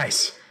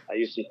 Nice. I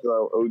used to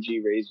throw OG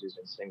razors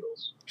in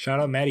singles. Shout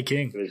out Matty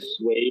King. It was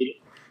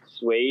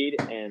Suede,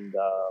 and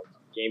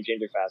Game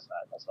Changer Fast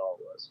Side. That's all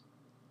it was.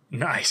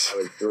 Nice. I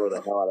would throw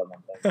the hell out of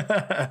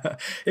them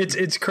things.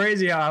 It's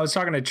crazy how I was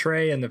talking to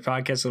Trey in the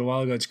podcast a little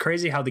while ago. It's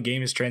crazy how the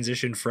game has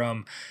transitioned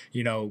from,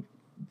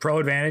 Pro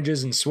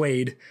Advantages and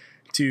Suede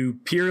to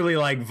purely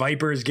like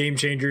Vipers, Game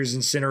Changers,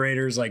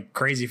 Incinerators, like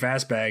crazy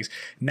fast bags.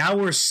 Now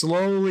we're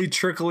slowly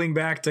trickling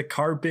back to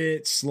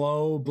carpet,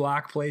 slow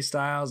block play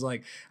styles.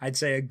 Like I'd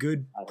say a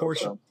good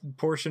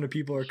portion of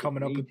people are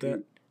coming up with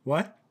that.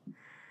 What?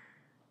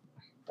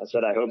 I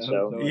said I hope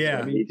so.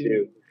 Yeah. Me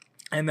too.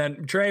 And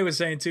then Trey was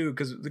saying too,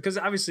 because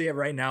obviously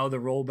right now the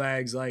roll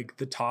bags, like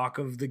the talk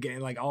of the game,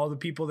 like all the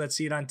people that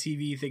see it on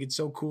TV think it's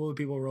so cool that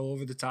people roll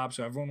over the top.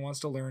 So everyone wants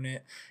to learn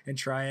it and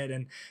try it.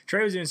 And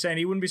Trey was even saying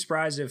he wouldn't be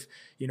surprised if,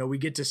 we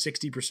get to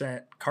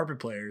 60% carpet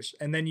players.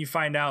 And then you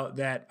find out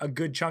that a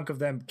good chunk of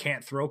them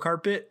can't throw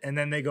carpet. And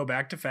then they go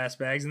back to fast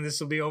bags. And this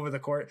will be over the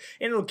course.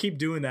 And it'll keep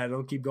doing that.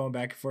 It'll keep going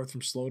back and forth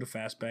from slow to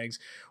fast bags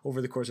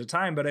over the course of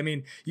time. But I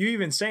mean, you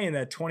even saying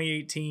that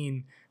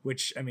 2018,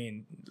 which, I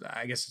mean,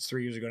 I guess it's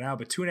 3 years ago now,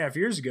 but 2.5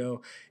 years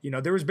ago,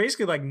 there was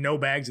basically like no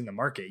bags in the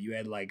market. You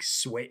had like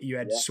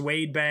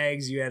suede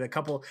bags, you had a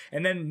couple.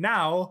 And then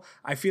now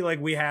I feel like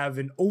we have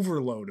an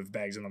overload of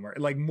bags in the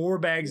market, like more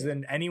bags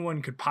than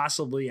anyone could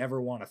possibly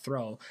ever want to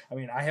throw. I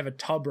mean, I have a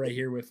tub right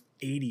here with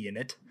 80 in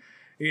it.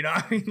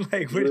 I mean,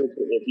 like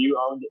if you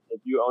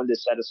owned a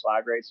set of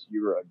slide rates,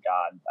 you were a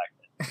god back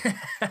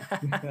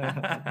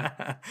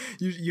then.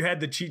 you had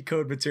the cheat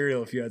code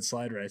material if you had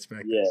slide rates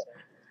back then. Yeah.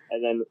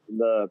 And then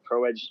the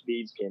Pro Edge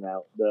Speeds came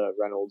out, the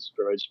Reynolds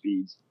Pro Edge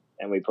Speeds,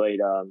 and we played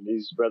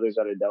these brothers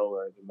out of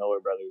Delaware, the Miller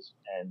brothers,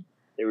 and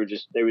they would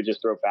just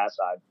throw fast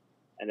side,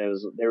 and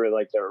they were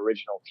like the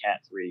original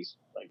Cat 3s,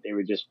 like they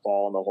would just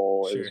fall in the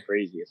hole. Sure. It was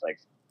crazy. It's like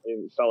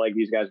it felt like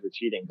these guys were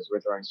cheating because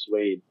we're throwing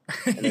suede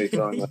and they're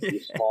throwing like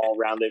these small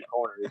rounded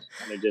corners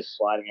and they're just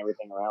sliding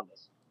everything around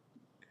us.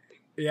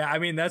 Yeah, I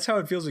mean, that's how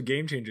it feels with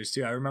Game Changers,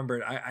 too. I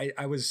remember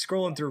I was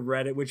scrolling through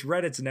Reddit, which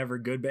Reddit's never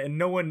good, and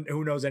no one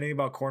who knows anything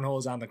about cornhole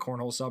is on the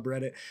cornhole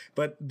subreddit.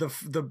 But the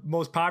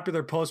most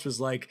popular post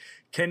was like,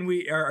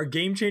 are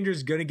Game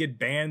Changers going to get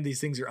banned? These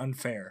things are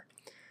unfair.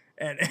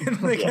 And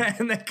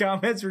the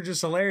comments were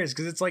just hilarious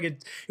because it's like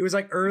it was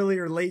like early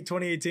or late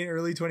 2018,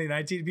 early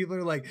 2019. People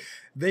are like,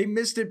 they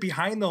missed it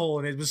behind the hole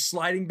and it was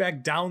sliding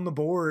back down the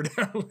board.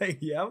 I'm like,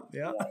 yeah.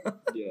 Now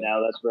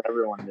that's where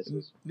everyone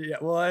misses. Yeah,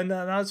 well, and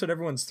now that's what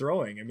everyone's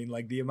throwing. I mean,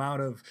 like the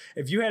amount of,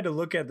 if you had to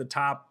look at the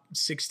top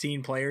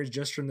 16 players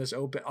just from this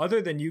open,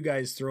 other than you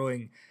guys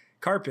throwing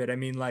carpet, I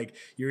mean, like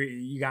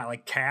you got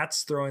like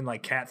Cats throwing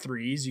like Cat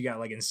 3s, you got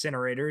like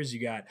Incinerators, you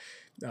got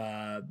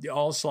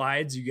all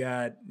slides, you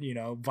got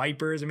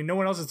Vipers. I mean, no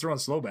one else is throwing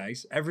slow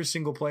bags. Every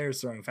single player is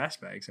throwing fast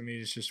bags. I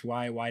mean, it's just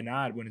why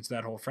not when it's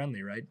that whole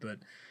friendly, right? But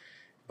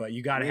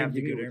you got to have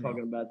the good air. We were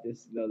talking about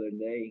this the other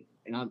day,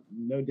 and I'm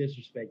no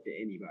disrespect to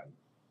anybody,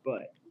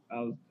 but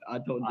I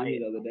told Jimmy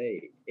the other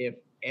day, if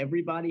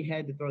everybody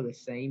had to throw the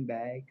same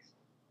bags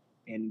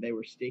and they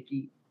were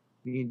sticky,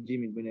 me and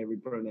Jimmy win every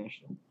pro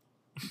national.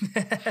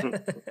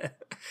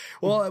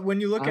 Well,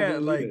 when you look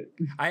at like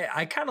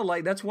I kind of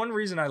like, that's one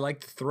reason I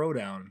like the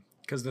throwdown,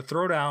 because the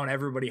throwdown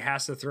everybody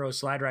has to throw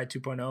slide ride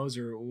 2.0s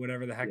or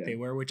whatever the heck they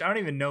were, which I don't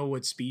even know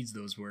what speeds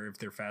those were, if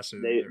they're faster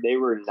than they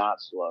were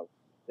not slow.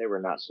 They were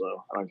not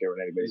slow. I don't care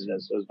what anybody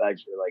says. Those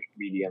bags were like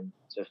medium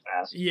to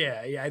fast.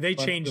 Yeah, they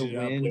changed it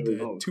up with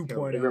the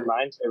 2.0.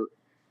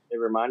 It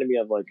reminded me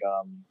of like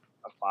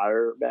a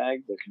fire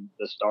bag,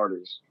 the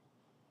starters.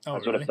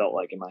 That's what it felt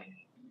like in my hand.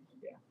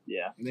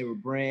 Yeah. And they were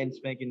brand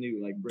spanking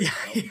new, like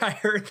yeah, I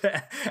heard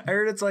that. I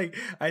heard it's like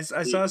I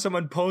saw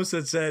someone post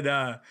that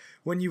said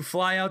when you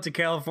fly out to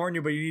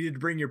California, but you needed to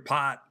bring your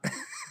pot.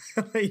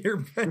 Like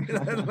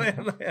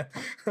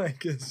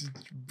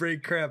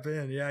break crap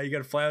in. Yeah, you got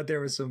to fly out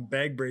there with some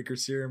bag breaker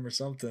serum or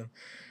something.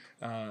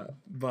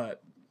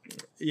 But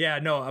yeah,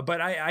 no, but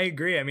I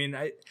agree. I mean,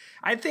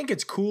 I think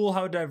it's cool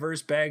how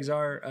diverse bags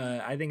are.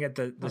 I think at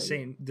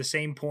the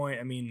same point,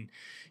 I mean,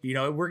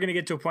 we're going to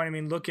get to a point. I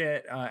mean, look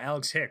at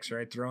Alex Hicks,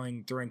 right?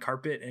 Throwing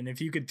carpet. And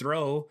if you could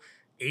throw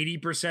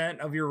 80%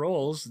 of your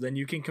rolls, then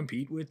you can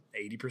compete with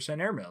 80%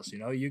 airmails.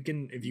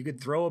 If you could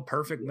throw a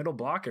perfect middle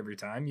block every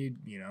time,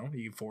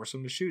 you force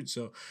them to shoot.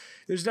 So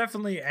there's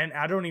definitely, and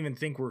I don't even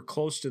think we're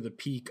close to the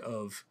peak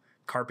of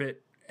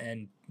carpet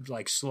and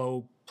like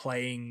slow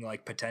playing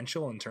like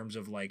potential in terms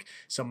of like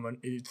someone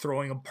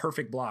throwing a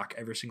perfect block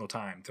every single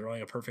time,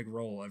 throwing a perfect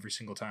roll every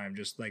single time,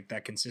 just like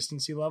that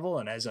consistency level.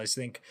 And as I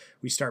think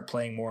we start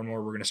playing more and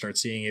more, we're going to start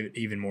seeing it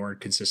even more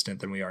consistent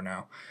than we are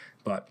now.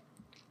 But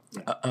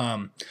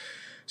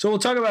So we'll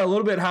talk about a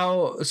little bit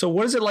so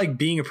what is it like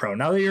being a pro?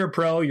 Now that you're a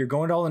pro, you're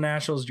going to all the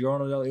nationals, you're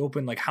going to the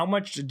Open. Like, how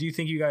much do you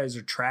think you guys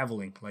are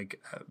traveling?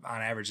 Like, on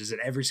average, is it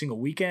every single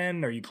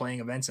weekend? Are you playing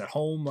events at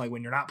home? Like,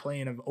 when you're not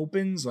playing of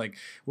Opens, like,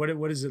 what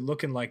is it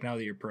looking like now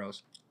that you're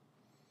pros?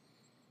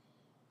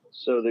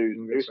 So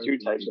there's two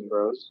types of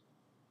pros.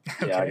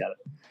 Okay. Yeah, I got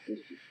it.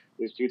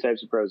 There's two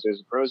types of pros. There's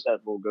the pros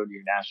that will go to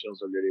your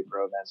nationals or go to your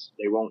pro events.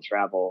 They won't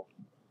travel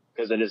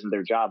because it isn't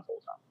their job full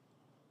time.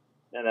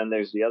 And then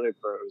there's the other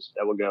pros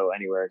that will go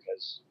anywhere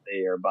because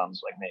they are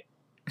bums like me.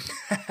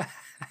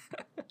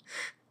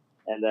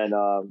 And then,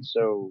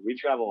 so we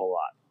travel a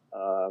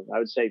lot. I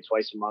would say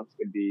twice a month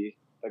would be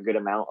a good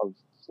amount of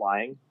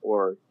flying,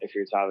 or if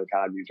you're Tyler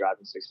Cobb, you're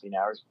driving 16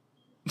 hours.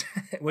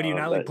 What do you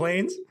not like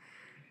planes?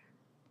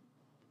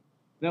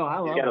 No, I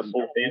love got a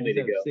full family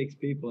to go. 6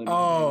 people in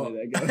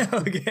that go.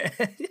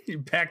 Okay.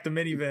 You packed the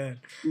minivan.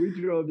 We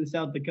drove to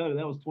South Dakota.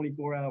 That was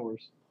 24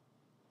 hours.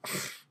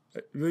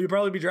 You'll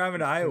probably be driving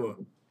to Iowa.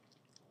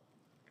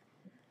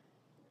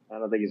 I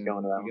don't think he's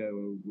going to that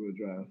one. We'll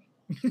drive.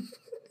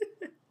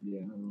 Yeah.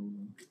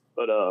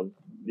 But,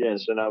 yeah,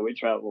 so now we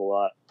travel a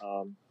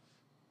lot.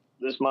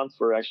 This month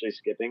we're actually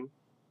skipping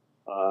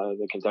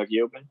the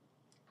Kentucky Open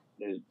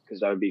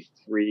because that would be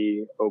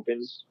 3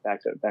 Opens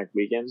back-to-back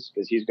weekends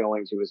because he's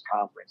going to his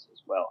conference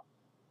as well.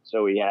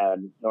 So we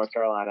had North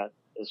Carolina.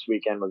 This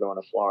weekend we're going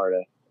to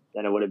Florida.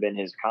 Then it would have been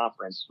his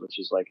conference, which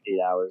is like 8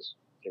 hours,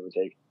 give or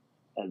take.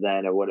 And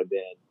then it would have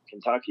been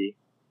Kentucky.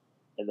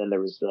 And then there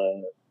was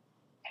the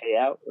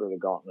payout or the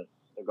gauntlet.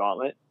 The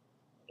gauntlet.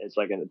 It's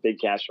like a big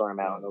cash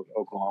tournament out in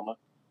Oklahoma.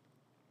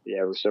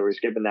 Yeah, so we're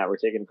skipping that. We're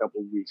taking a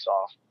couple of weeks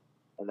off,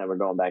 and then we're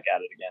going back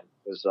at it again.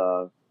 Because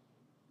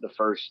the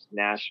first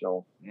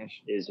national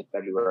is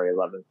February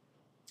 11th.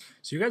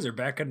 So you guys are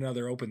back at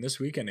another Open this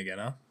weekend again,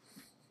 huh?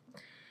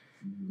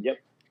 Yep.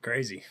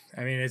 Crazy.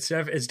 I mean, it's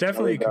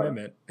definitely a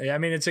commitment. I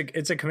mean, it's a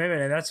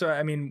commitment, and that's what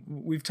I mean.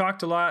 We've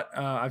talked a lot.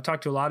 I've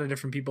talked to a lot of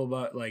different people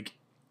about like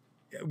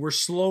we're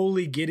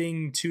slowly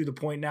getting to the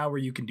point now where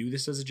you can do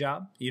this as a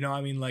job. You know,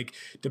 I mean, like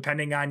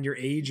depending on your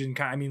age and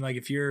I mean, like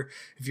if you're,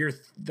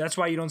 that's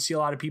why you don't see a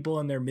lot of people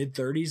in their mid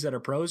 30s that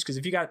are pros. Cause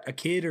if you got a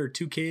kid or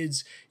 2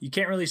 kids, you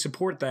can't really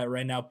support that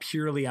right now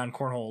purely on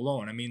cornhole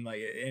alone. I mean,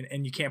 like,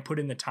 and you can't put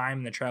in the time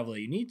and the travel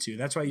that you need to.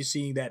 That's why you're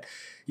seeing that,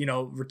 you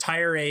know,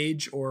 retire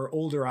age or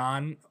older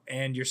on,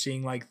 and you're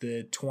seeing like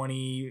the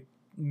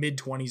mid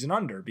 20s and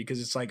under, because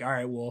it's like, all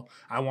right, well,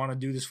 I want to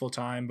do this full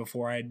time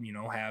before I, you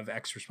know, have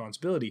X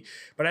responsibility.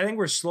 But I think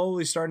we're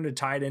slowly starting to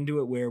tie it into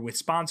it where with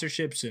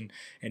sponsorships and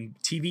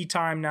TV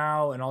time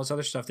now and all this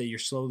other stuff that you're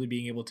slowly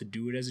being able to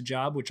do it as a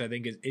job, which I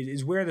think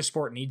is where the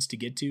sport needs to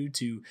get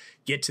to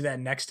that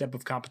next step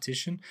of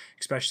competition,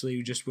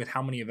 especially just with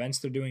how many events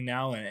they're doing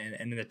now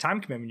and the time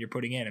commitment you're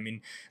putting in. I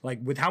mean, like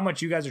with how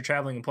much you guys are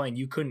traveling and playing,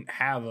 you couldn't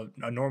have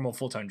a normal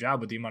full-time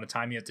job with the amount of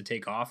time you have to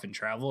take off and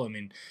travel. I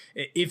mean,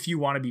 if you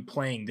want to be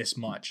playing this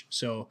much.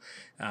 So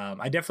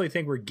I definitely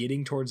think we're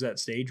getting towards that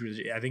stage, which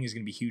I think is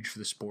going to be huge for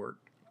the sport.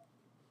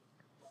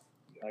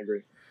 I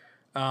agree.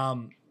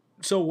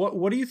 So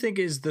what do you think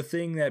is the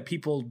thing that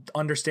people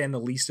understand the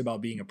least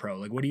about being a pro?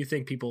 Like, what do you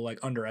think people like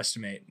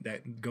underestimate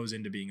that goes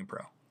into being a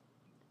pro?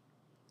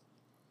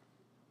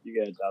 You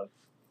got it, Tyler.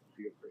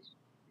 You go first.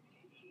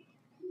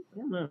 I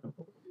don't know.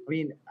 I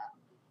mean,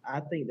 I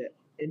think that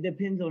it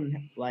depends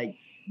on like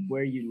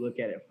where you look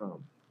at it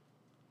from.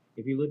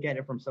 If you look at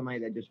it from somebody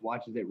that just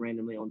watches it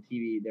randomly on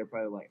TV, they're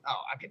probably like,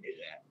 "Oh, I can do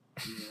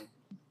that," you know?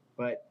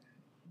 But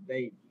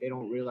they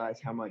don't realize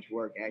how much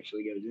work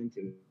actually goes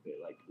into it.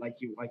 Like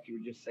you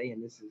were just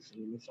saying, this is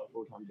a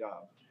full-time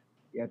job.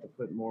 You have to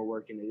put more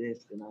work into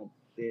this than I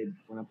did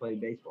when I played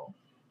baseball.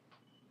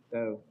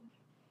 So,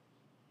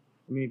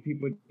 I mean,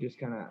 people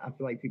just I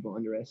feel like people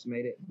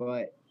underestimate it.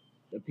 But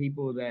the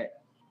people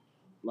that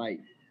like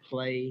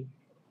play,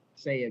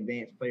 say,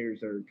 advanced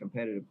players or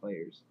competitive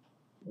players,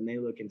 when they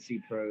look and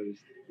see pros,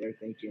 they're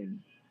thinking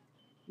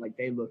like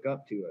they look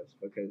up to us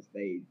because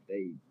they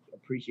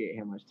appreciate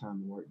how much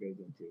time and work goes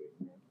into it.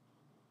 You know?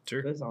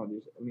 Sure. That's all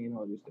it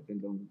all just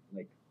depends on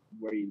like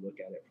where you look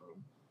at it from.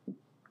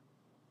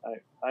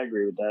 I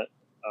agree with that.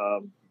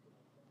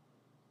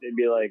 It'd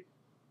be like,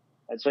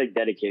 I'd say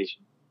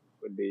dedication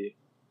would be,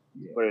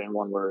 put it in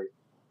one word.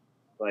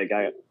 Like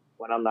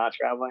when I'm not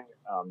traveling,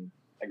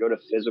 I go to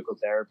physical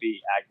therapy,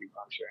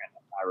 acupuncture, and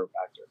a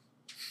chiropractor.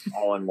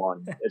 All in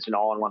one. It's an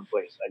all-in-one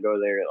place. I go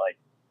there like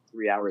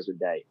 3 hours a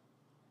day,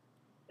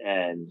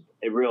 and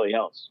it really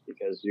helps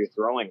because you're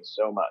throwing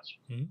so much,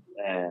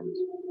 and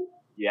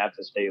you have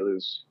to stay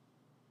loose.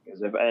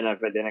 Because if I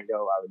didn't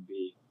go, I would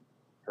be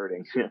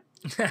hurting. He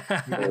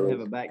doesn't have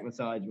a back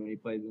massage when he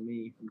plays with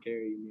me from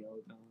carrying me all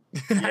the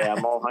time. Yeah,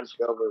 I'm all hunched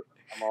over.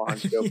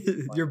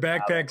 Your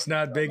backpack's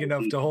not big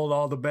enough to hold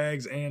all the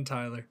bags and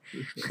Tyler.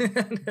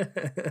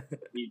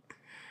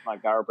 My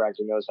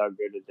chiropractor knows how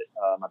good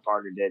my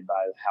partner did by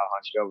how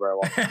hunched over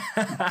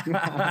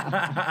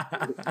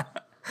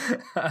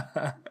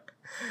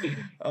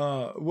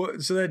I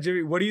was. So that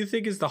Jimmy, what do you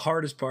think is the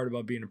hardest part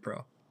about being a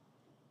pro?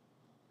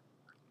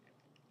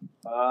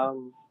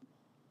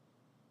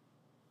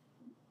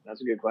 That's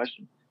a good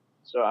question.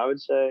 So I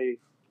would say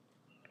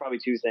probably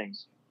two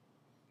things.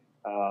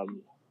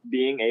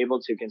 Being able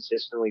to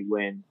consistently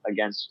win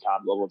against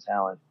top level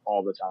talent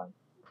all the time.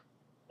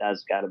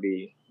 That's got to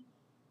be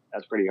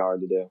that's pretty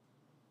hard to do.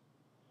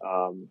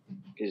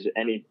 Because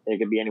it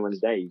could be anyone's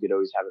day. You could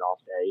always have an off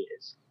day.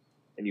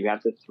 And you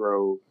have to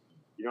throw.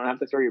 You don't have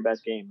to throw your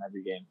best game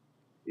every game.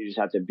 You just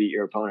have to beat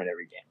your opponent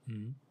every game.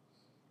 Mm-hmm.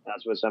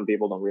 That's what some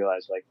people don't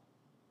realize. Like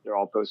they're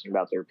all posting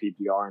about their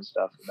PPR and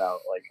stuff about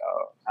like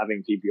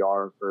having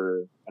PPR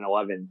for an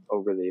 11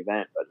 over the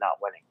event, but not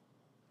winning.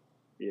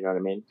 You know what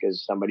I mean?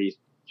 Because somebody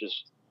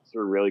just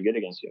threw really good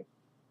against you.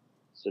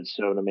 So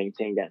to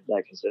maintain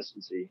that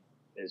consistency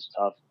is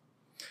tough.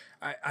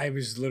 I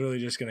was literally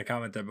just going to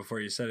comment that before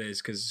you said it,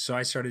 is because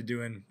I started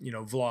doing,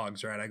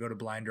 vlogs, right? I go to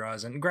blind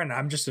draws, and granted,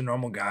 I'm just a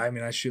normal guy. I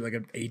mean, I shoot like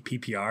an 8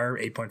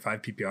 PPR, 8.5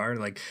 PPR,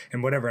 like,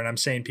 and whatever, and I'm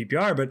saying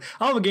PPR, but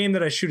I'll have a game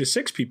that I shoot a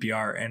 6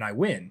 PPR and I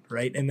win,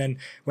 right? And then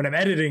when I'm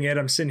editing it,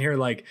 I'm sitting here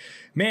like,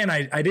 man,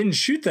 I didn't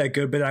shoot that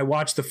good, but I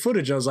watched the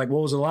footage. I was like, well,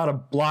 it was a lot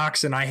of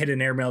blocks, and I hit an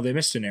airmail, they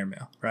missed an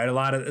airmail,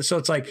 right? So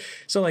it's like,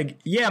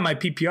 yeah, my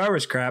PPR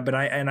was crap, but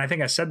I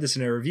think I said this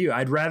in a review.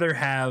 I'd rather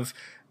have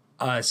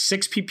a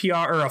 6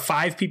 PPR or a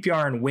 5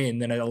 PPR and win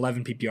than an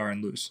 11 PPR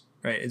and lose,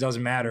 right? It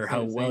doesn't matter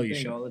how well you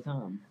shoot all the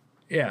time.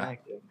 Yeah.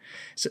 Exactly.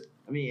 So,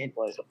 I mean,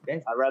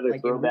 I'd rather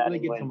throw that really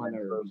and gets win on my than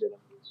throw nerves. good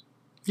and lose.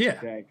 yeah.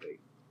 Exactly.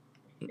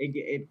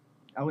 It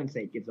I wouldn't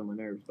say it gets on my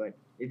nerves, but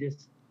it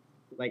just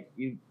like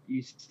you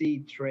see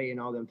Trey and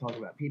all them talk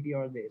about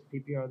PPR this,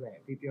 PPR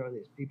that, PPR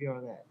this,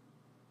 PPR that.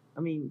 I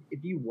mean,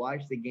 if you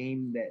watch the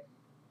game that,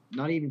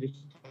 not even just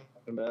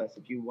talking about us,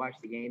 if you watch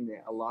the game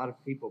that a lot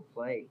of people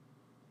play,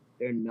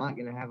 they're not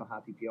going to have a high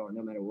PPR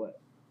no matter what.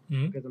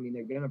 Mm-hmm. Because, I mean,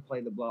 they're going to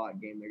play the block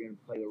game. They're going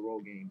to play the roll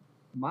game.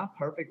 My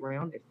perfect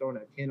round is throwing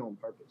a 10 on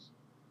purpose.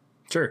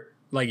 Sure.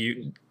 Like you.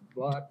 Just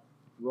block,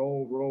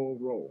 roll, roll,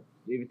 roll.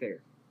 Leave it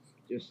there.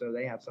 Just so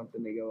they have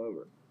something to go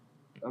over.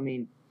 I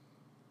mean,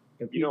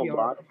 the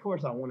PPR, of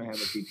course I want to have a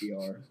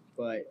PPR,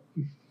 but...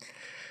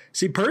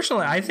 See,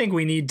 personally, I think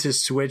we need to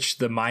switch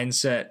the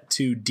mindset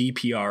to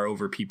DPR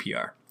over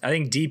PPR. I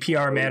think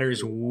DPR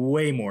matters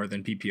way more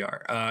than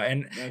PPR.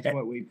 And that's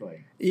what we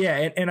play.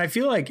 Yeah, and I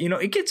feel like,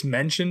 it gets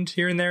mentioned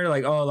here and there,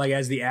 like, oh, like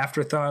as the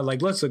afterthought,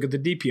 like, let's look at the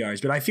DPRs.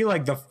 But I feel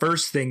like the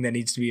first thing that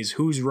needs to be is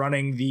who's over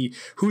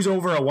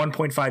a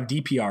 1.5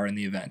 DPR in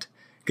the event.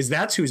 Because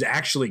that's who's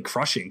actually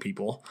crushing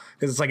people.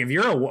 Because it's like, if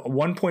you're a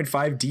 1.5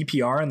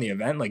 DPR in the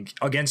event, like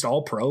against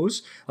all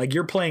pros, like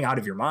you're playing out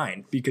of your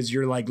mind because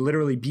you're like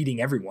literally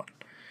beating everyone.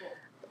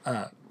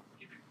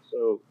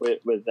 So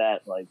with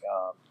that, like,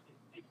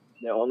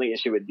 the only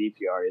issue with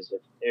DPR is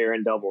if they're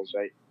in doubles,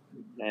 right?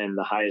 And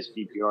the highest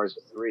DPR is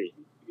a 3.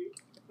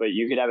 But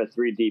you could have a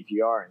 3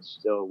 DPR and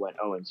still went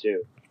 0-2.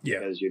 Yeah.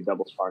 Because your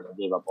doubles partner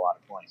gave up a lot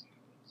of points.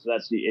 So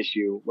that's the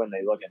issue when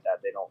they look at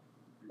that.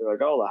 They're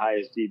like, oh, the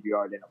highest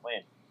DPR didn't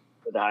win.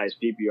 But the highest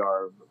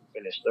PPR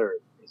finished third.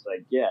 It's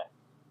like, yeah.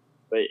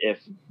 But if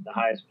the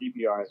highest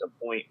PPR has a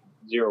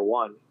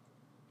 .01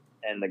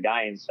 and the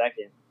guy in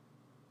second,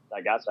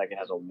 that got second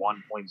has a 1.0,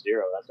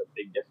 that's a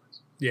big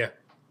difference. Yeah.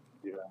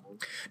 You know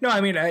what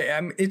I mean? No,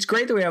 I mean, it's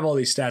great that we have all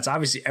these stats.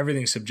 Obviously,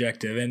 everything's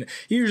subjective. And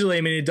usually,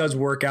 I mean, it does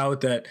work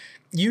out that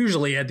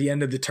usually at the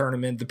end of the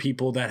tournament, the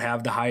people that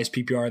have the highest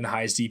PPR and the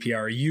highest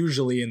DPR are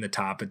usually in the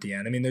top at the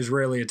end. I mean, there's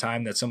rarely a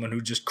time that someone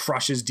who just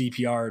crushes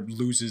DPR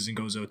loses and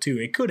goes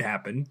 0-2. It could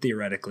happen,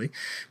 theoretically.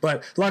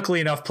 But luckily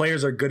enough,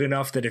 players are good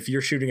enough that if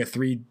you're shooting a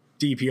 3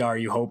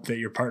 DPR, you hope that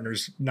your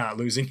partner's not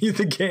losing you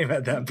the game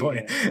at that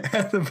point.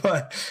 Yeah.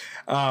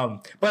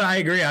 But I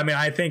agree. I mean,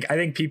 I think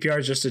PPR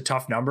is just a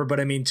tough number, but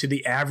I mean, to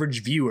the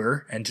average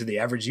viewer and to the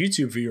average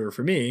YouTube viewer,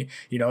 for me,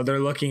 they're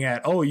looking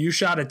at, oh, you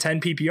shot a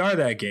 10 PPR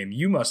that game.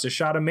 You must have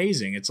shot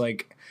amazing. It's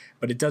like,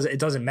 but it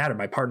doesn't matter.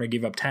 My partner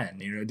gave up 10,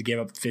 they gave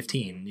up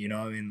 15,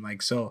 I mean,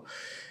 like, so,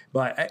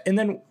 but, and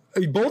then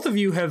both of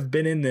you have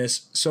been in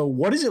this. So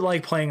what is it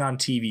like playing on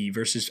TV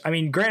versus, I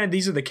mean, granted,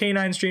 these are the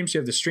K9 streams, you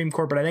have the stream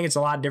court, but I think it's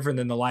a lot different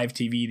than the live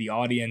TV, the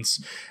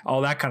audience,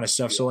 all that kind of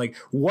stuff. So like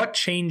what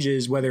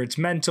changes, whether it's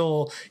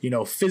mental,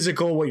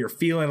 physical, what you're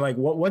feeling, like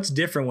what's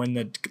different when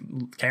the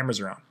cameras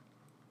are on?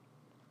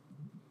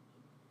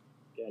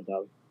 Yeah,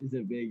 Doug. It's a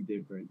big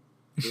difference.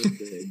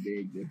 It's a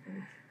big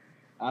difference.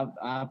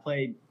 I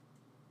played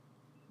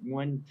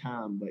one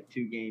time, but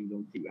 2 games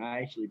on TV.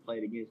 I actually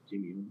played against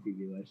Jimmy on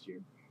TV last year.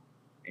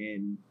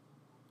 And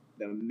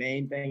the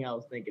main thing I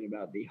was thinking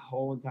about the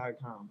whole entire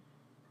time,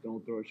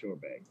 don't throw a short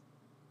bag.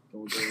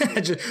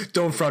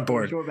 Don't front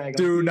board.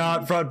 Do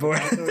not front board.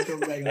 Don't throw a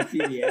short bag on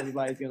TV.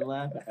 Everybody's going to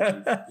laugh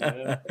at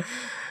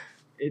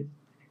me.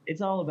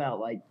 It's all about,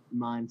 like,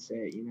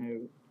 mindset,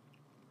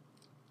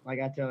 Like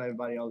I tell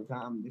everybody all the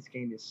time, this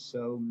game is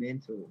so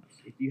mental.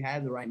 If you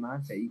have the right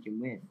mindset, you can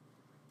win.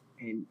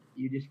 And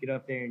you just get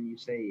up there and you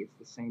say, it's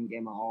the same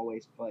game I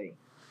always play.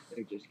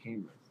 They're just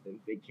cameras. There's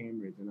big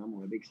cameras, and I'm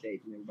on a big stage,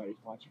 and everybody's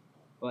watching.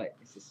 But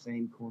it's the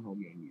same cornhole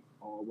game you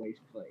always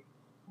play,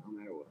 no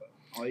matter what.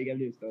 All you gotta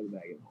do is throw the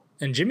bag in.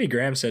 And Jimmy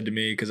Graham said to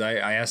me, because I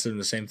asked him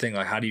the same thing,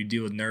 like, how do you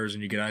deal with nerves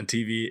when you get on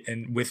TV?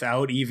 And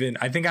without even,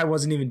 I think I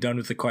wasn't even done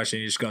with the question.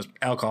 He just goes,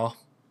 alcohol.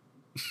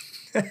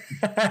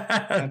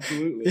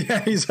 Absolutely.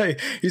 Yeah, he's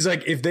like,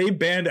 if they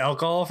banned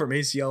alcohol from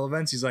ACL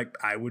events, he's like,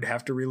 I would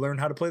have to relearn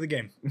how to play the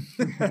game.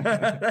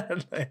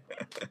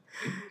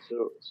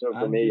 So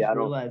for me, I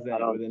don't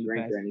within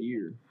drink the past or anything.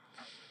 year.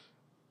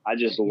 I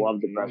just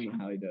love the pressure.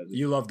 How he does it.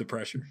 You love the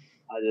pressure.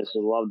 I just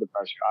love the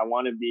pressure. I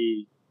want to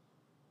be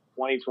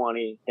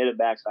 2020, hit a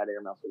backside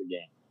airmail for the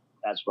game.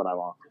 That's what I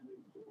want.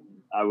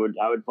 I would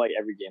play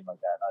every game like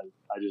that.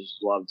 I just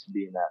love to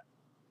be in that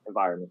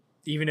environment.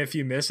 Even if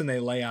you miss and they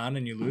lay on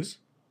and you lose?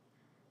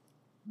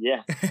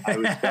 Yeah, I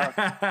would suck.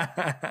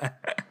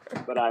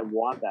 But I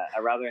want that.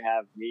 I'd rather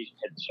have me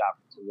hit the shot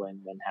to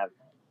win than have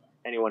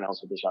anyone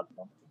else hit the shot to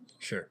win.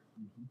 Sure.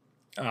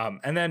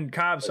 And then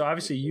Cobb, so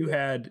obviously you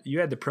had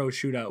the pro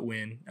shootout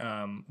win.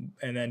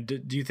 And then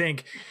do you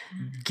think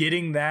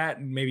getting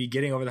that, maybe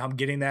getting over the hump,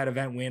 getting that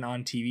event win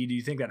on TV, do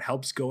you think that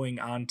helps going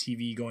on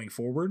TV going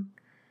forward?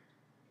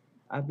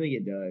 I think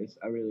it does.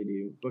 I really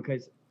do.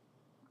 Because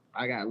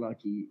I got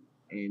lucky,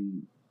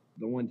 and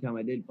the one time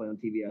I did play on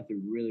TV, I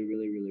threw really,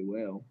 really, really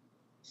well.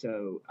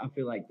 So I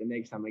feel like the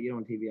next time I get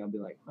on TV, I'll be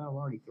like, well, I've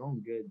already thrown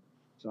good,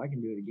 so I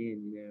can do it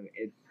again. You know,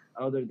 it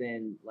other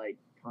than like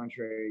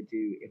contrary to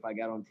if I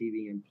got on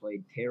TV and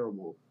played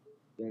terrible,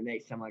 then the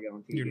next time I got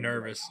on TV, you're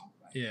nervous.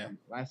 Yeah.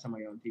 Last time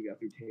I got on TV, I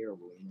threw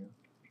terrible. You know,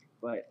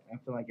 but I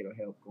feel like it'll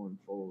help going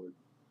forward,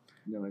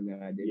 knowing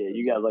that I did. Yeah,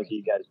 you got lucky.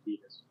 You guys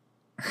beat us.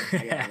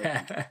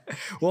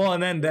 Well,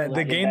 and then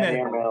the game that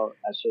airmail,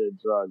 I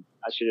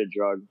should have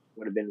drugged.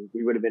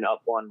 We would have been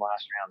up one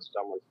last round,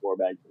 so I'm with 4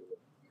 bags.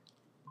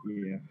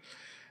 Yeah.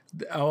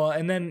 Oh,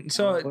 and then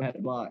so I had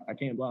to block. I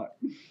can't block.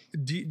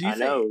 Do you I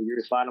know you're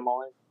just finding them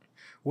all in.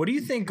 What do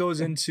you think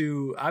goes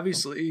into,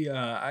 obviously,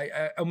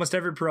 I almost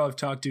every pro I've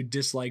talked to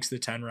dislikes the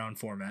 10-round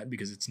format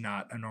because it's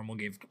not a normal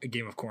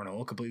game of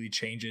cornhole. It completely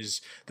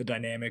changes the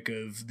dynamic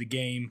of the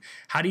game.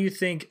 How do you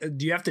think,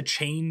 do you have to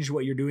change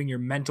what you're doing, your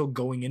mental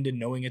going into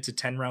knowing it's a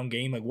 10-round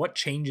game? Like, what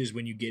changes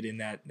when you get in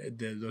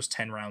those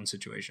 10-round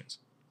situations?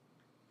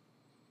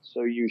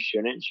 So you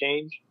shouldn't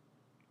change,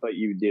 but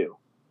you do.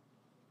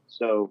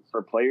 So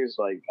for players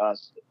like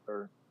us,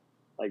 or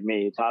like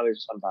me, Tyler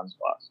sometimes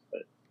blocks,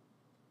 but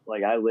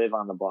like I live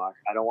on the block.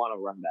 I don't want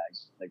to run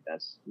bags. Like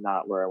that's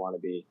not where I want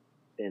to be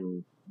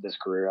in this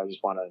career. I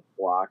just want to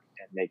block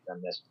and make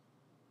them miss.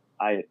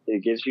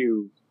 It gives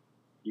you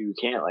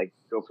can't like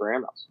go for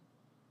airmails.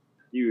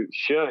 You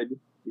should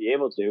be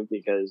able to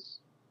because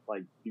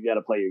like you got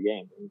to play your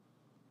game. And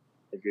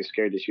if you're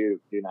scared to shoot,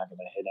 you're not going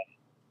to hit any.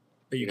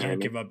 But you can't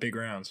give up big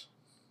rounds.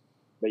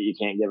 But you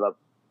can't give up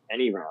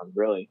any round,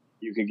 really.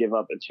 You could give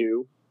up a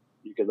 2.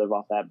 You could live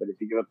off that. But if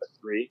you give up a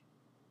 3,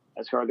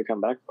 that's hard to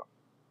come back from.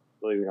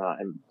 Believe it or not,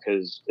 and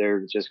because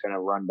they're just going to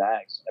run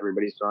bags.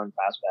 Everybody's throwing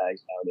fast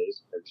bags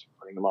nowadays. They're just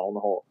putting them all in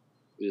the hole.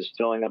 They're just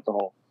filling up the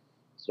hole.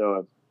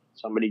 So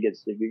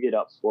if you get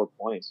up 4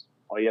 points,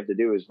 all you have to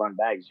do is run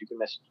bags. You can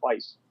miss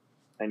twice,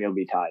 and you'll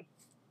be tied.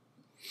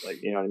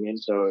 Like, you know what I mean?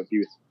 So if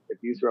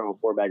you throw a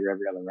 4-bagger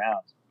every other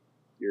round,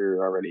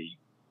 you're already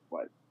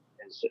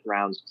in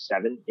rounds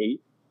 7,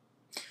 8.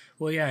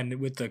 Well, yeah,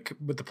 and with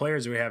the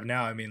players we have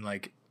now, I mean,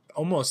 like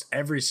almost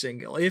every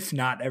single, if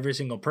not every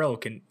single pro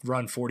can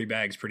run 40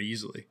 bags pretty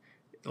easily.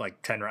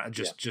 Like 10 rounds,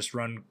 just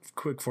run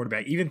quick 40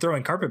 bags. Even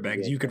throwing carpet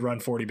bags, you could run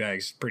 40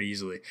 bags pretty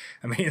easily.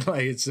 I mean,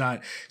 like it's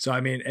not. So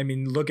I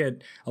mean, look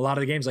at a lot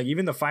of the games. Like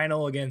even the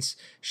final against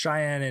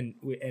Cheyenne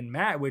and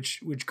Matt,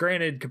 which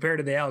granted compared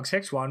to the Alex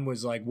Hicks one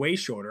was like way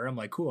shorter. I'm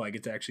like, cool, I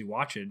get to actually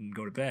watch it and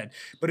go to bed.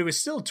 But it was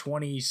still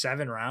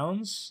 27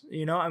 rounds.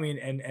 You know, I mean,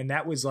 and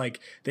that was like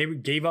they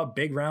gave up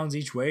big rounds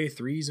each way,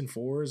 3s and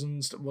 4s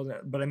and stuff.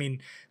 But I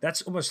mean,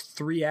 that's almost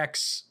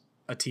 3x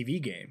a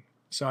TV game.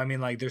 So, I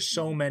mean, like, there's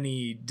so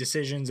many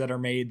decisions that are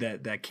made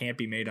that can't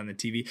be made on the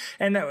TV.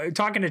 And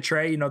talking to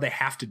Trey, you know, they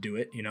have to do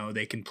it. You know,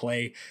 they can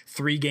play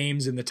 3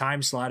 games in the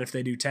time slot if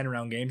they do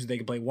 10-round games. They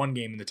can play 1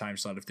 game in the time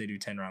slot if they do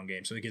 10-round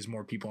games. So it gives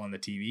more people on the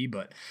TV.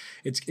 But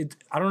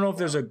I don't know if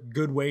there's a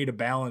good way to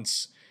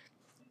balance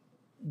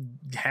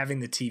having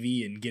the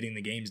TV and getting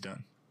the games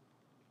done.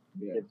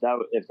 Yeah. If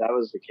that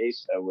was the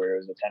case, though, where it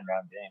was a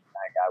 10-round game,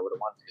 that guy would have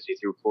won because he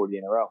threw 40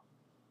 in a row.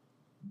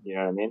 You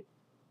know what I mean?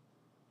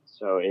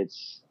 So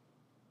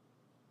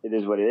it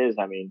is what it is.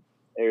 I mean,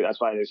 that's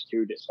why there's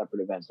 2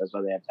 separate events. That's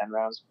why they have 10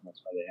 rounds, and that's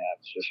why they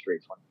have just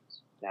straight 20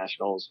 rounds.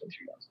 Nationals and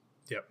shootouts.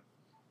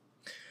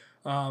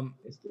 Yep.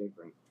 It's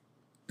different.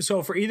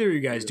 So for either of you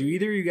guys, do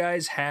either of you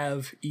guys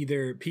have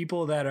either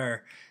people that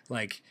are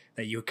like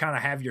that you kind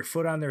of have your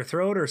foot on their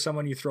throat, or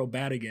someone you throw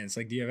bad against?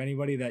 Like, do you have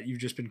anybody that you've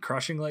just been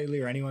crushing lately,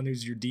 or anyone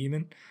who's your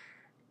demon?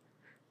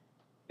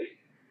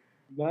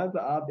 Mine's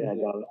the opposite.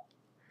 Yeah,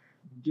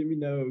 Jimmy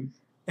knows.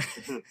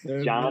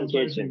 There's John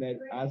Kitchen. That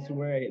I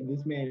swear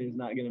this man is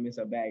not going to miss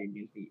a bag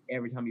against me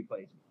every time he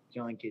plays me.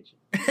 John Kitchen.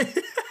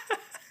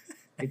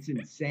 It's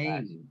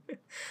insane.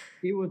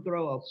 He will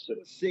throw a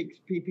 6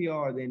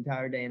 PPR the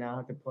entire day, and I'll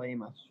have to play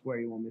him. I swear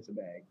he won't miss a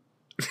bag.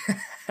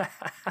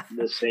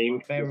 The same,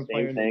 My favorite the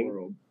player same in the thing.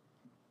 world.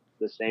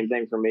 The same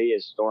thing for me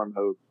is Storm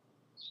Hope.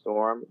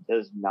 Storm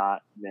does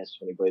not miss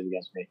when he plays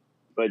against me.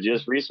 But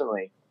just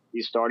recently,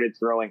 he started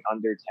throwing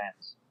under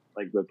 10s.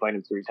 Like, we played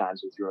him 3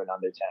 times, he threw an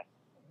under 10,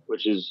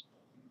 which is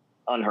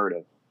unheard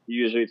of. He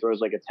usually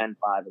throws like a 10-5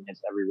 and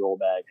hits every roll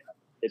bag.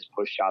 Hits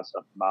push shots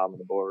up the bottom of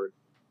the board.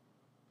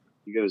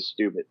 He goes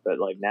stupid. But,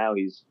 like, now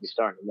he's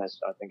starting to miss,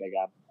 so I think I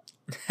got him.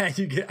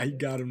 You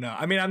got him now.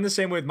 I mean, I'm the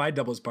same way with my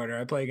doubles partner.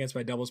 I play against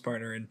my doubles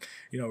partner in,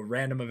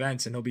 random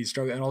events, and he'll be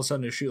struggling, and all of a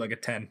sudden he'll shoot like a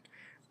 10-5.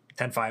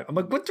 I'm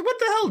like, what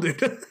the hell,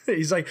 dude?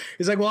 he's like,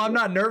 well, I'm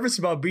not nervous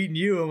about beating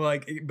you. I'm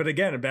like, but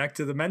again, back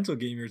to the mental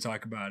game you were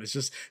talking about. It's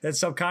just that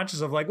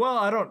subconscious of like, well,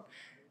 I don't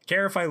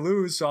care if I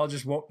lose, so I'll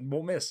just won't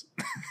miss.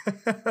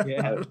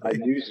 Yeah, I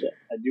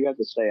do have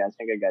to say, I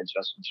think I got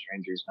Justin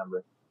Stranger's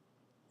number.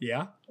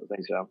 Yeah? I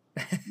think so.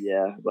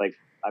 Yeah, like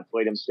I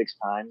played him 6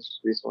 times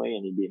recently,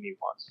 and he beat me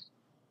once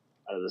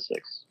out of the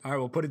 6. All right,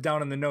 we'll put it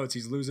down in the notes.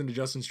 He's losing to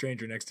Justin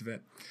Stranger next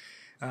event.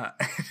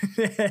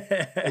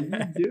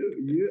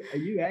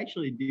 You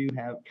actually do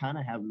have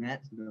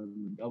Matt's number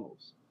in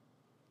doubles.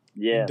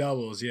 Yeah. In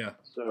doubles, yeah.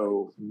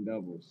 So In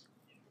doubles.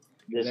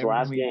 this Every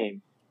last week-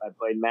 game, I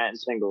played Matt in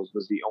singles,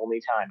 was the only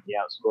time he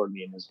outscored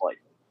me in his life.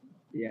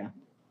 Yeah.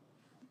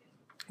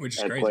 Which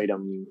is I crazy. played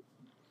him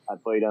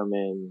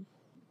in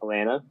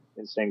Atlanta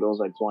in singles.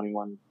 I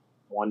 21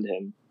 won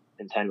him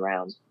in 10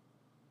 rounds.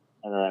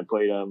 And then I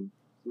played him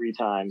 3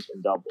 times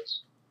in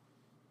doubles.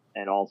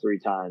 And all 3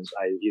 times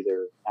I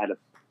either had a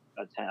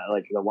 10,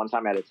 like the one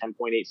time I had a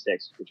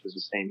 10.86, which was the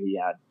same he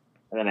had.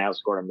 And then I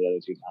outscored him the other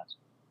 2 times.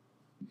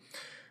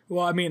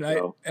 Well, I mean,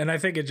 So- I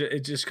think it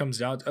just comes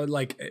down to,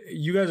 like,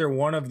 you guys are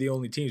one of the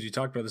only teams, we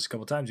talked about this a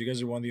couple of times, you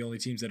guys are one of the only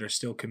teams that are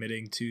still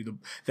committing to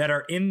that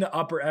are in the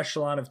upper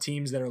echelon of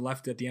teams that are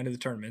left at the end of the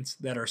tournaments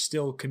that are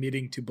still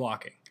committing to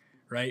blocking,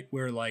 right?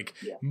 Where like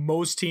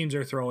most teams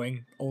are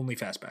throwing only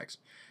fastbacks.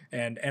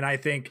 And I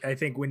think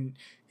when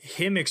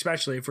him,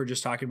 especially if we're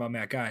just talking about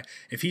Matt Guy,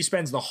 if he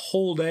spends the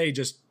whole day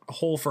just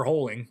hole for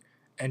holing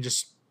and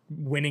just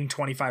winning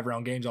 25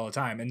 round games all the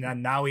time, and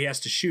then now he has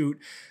to shoot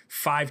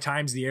 5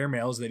 times the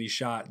airmails that he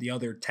shot the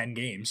other 10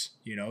 games,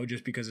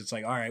 just because it's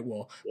like, all right,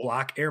 well,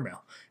 block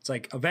airmail. It's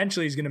like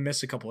eventually he's going to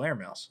miss a couple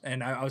airmails.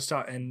 And I was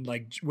talking, and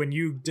like when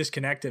you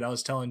disconnected, I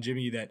was telling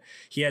Jimmy that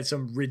he had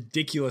some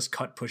ridiculous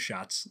cut push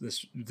shots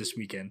this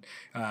weekend.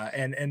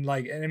 And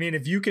I mean,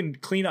 if you can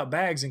clean up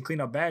bags and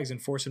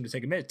force him to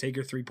take a mitt, take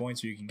your 3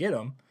 points so you can get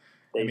them.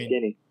 Stay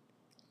skinny.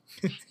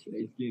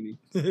 Stay skinny.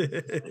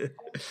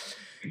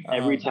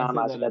 Every time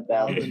I said stepped that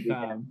out 1,000 this weekend,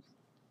 times.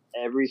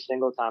 every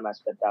single time I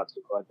stepped out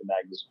to collect the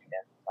bag this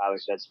weekend, Tyler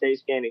said, stay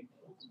skinny,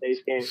 stay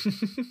skinny.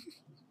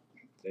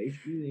 Stay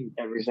skinny.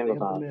 Every Stay single in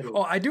the time. middle.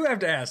 Oh, I do have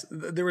to ask.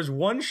 There was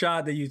one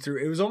shot that you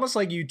threw. It was almost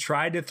like you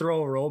tried to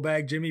throw a roll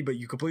bag, Jimmy, but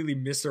you completely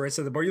missed the rest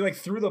of the board. You like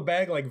threw the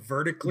bag like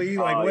vertically.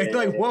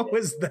 What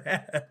was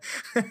that?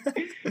 And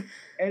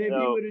if he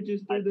So, would have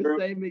just I did the threw-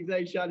 same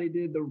exact shot he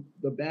did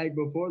the bag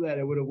before that,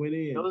 it would have went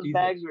in. Those He's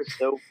bags were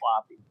so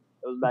floppy.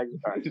 Those bags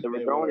are hard. So we're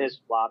They throwing were.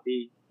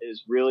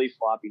 his really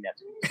floppy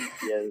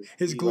Neptune.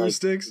 His glue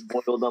sticks?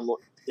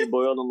 He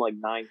boiled them like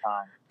 9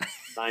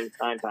 times.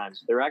 Nine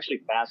times. They're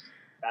actually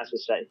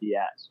fastest set he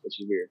has, which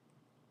is weird.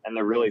 And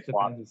they're really That's the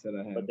floppy. fastest that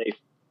I have. But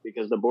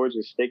because the boards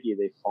are sticky,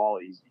 they fall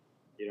easy.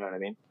 You know what I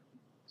mean?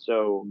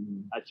 So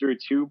Mhm. I threw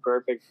 2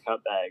 perfect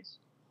cut bags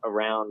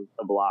around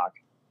the block,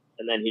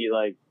 and then he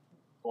like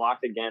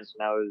blocked against,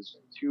 and I was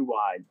too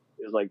wide.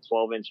 It was like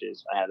 12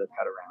 inches. I had to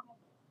cut around,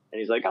 and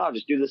he's like, "Oh,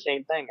 just do the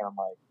same thing." And I'm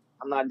like,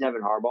 "I'm not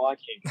Devin Harbaugh. I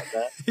can't cut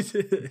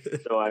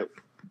that." So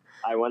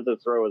I went to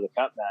throw with a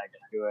cut bag,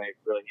 and I knew I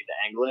really need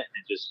to angle it,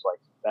 and it just like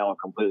fell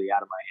completely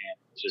out of my hand.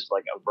 It's just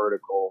like a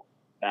vertical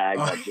bag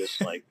that just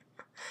like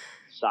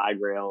side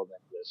railed, and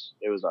just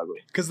it was ugly.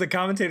 Because the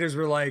commentators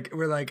were like,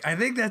 I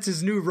think that's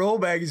his new roll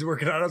bag he's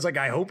working on. I was like,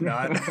 I hope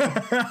not. Yeah,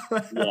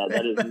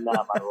 that is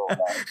not my roll bag.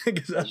 'Cause I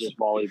That's was- just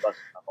Wally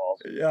busting my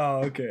balls.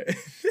 Oh, okay.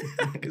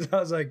 Because I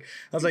was like,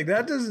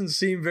 that doesn't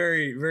seem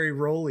very, very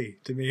rolly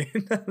to me.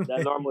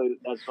 That's normally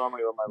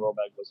what my roll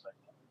bag looks like.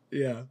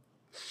 Yeah.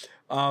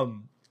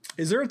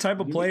 Is there a type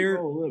of You can player?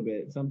 roll a little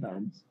bit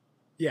sometimes.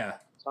 Yeah.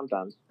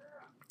 Sometimes.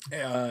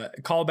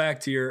 Call back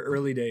to your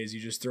early days. You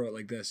just throw it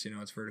like this.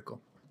 It's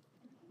vertical.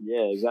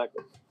 Yeah,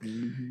 exactly.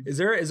 Mhm. Is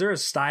there a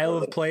style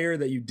of player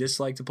that you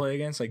dislike to play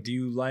against? Like, do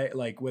you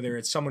like whether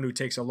it's someone who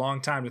takes a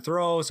long time to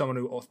throw, someone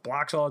who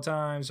blocks all the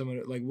time, someone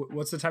who, like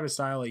what's the type of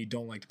style that you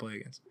don't like to play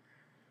against?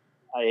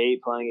 I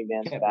hate playing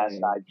against Cat fast bags.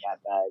 side cat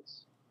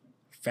bags.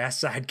 Fast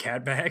side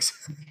cat bags.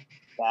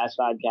 Fast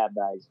side cat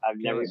bags. I've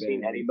never Cat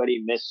seen bags.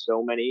 anybody miss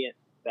so many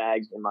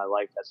bags in my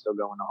life that still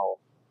go in the hole.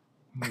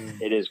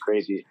 Mhm. It is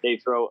crazy. They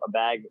throw a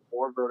bag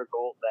more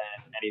vertical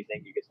than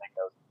anything you could think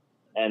of.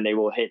 And they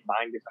will hit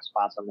 9 different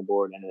spots on the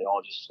board, and it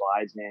all just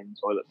slides in,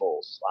 toilet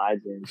bowls,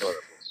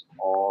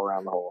 all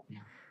around the hole.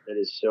 It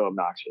is so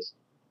obnoxious.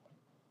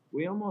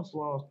 We almost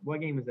lost.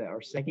 What game is that?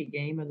 Our second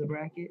game of the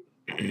bracket?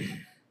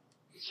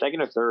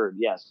 Second or third,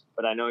 yes,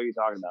 but I know what you're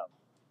talking about.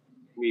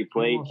 We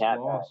played Almost cat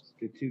lost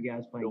bags. to 2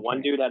 guys playing The one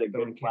cat- dude had a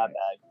throwing good flat cat.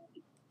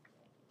 bag.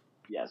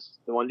 Yes,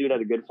 the one dude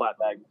had a good flat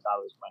bag that I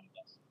was playing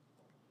against.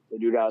 The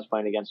dude I was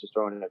playing against was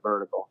throwing it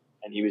vertical,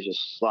 and he was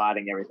just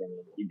sliding everything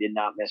in. He did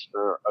not miss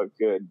for a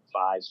good 5-6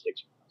 rounds.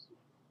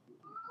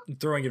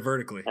 Throwing it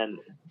vertically. And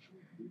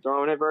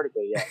throwing it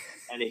vertically, yeah.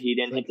 And he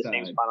didn't hit the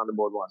same spot on the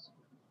board once.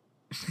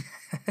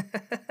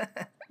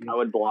 I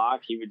would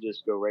block. He would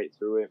just go right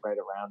through it, right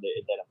around it.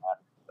 It didn't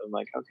matter. I'm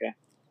like, okay.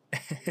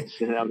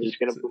 I'm just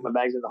going to put my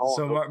bags in the hole.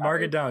 So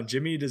mark it down.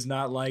 Jimmy does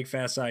not like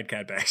fast side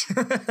cat bags.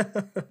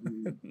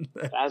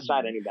 Fast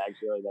side any bags,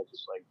 really. That's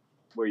just like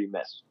where you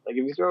miss. Like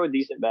if you throw a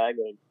decent bag,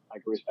 like I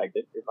can respect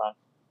it. You're fine.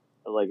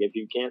 But like if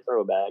you can't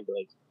throw a bag,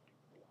 like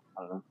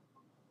I don't know.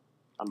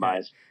 I'm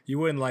biased. You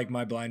wouldn't like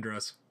my blind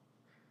dress.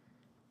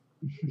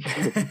 I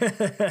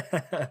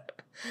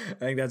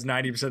think that's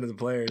 90% of the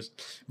players.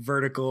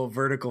 Vertical,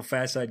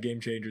 fast side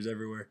game changers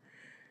everywhere.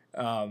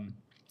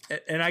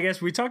 And I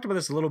guess we talked about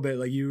this a little bit.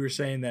 Like you were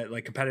saying that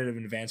like competitive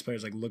and advanced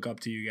players like look up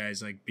to you guys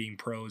like being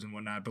pros and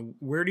whatnot. But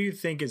where do you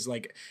think is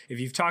like if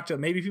you've talked to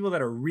maybe people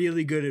that are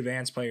really good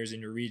advanced players in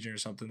your region or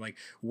something, like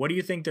what do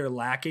you think they're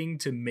lacking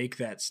to make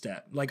that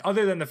step? Like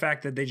other than the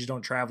fact that they just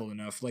don't travel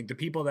enough, like the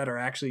people that are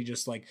actually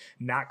just like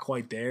not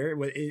quite there.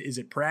 Is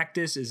it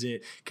practice? Is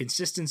it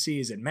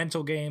consistency? Is it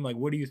mental game? Like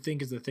what do you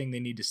think is the thing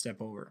they need to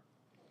step over?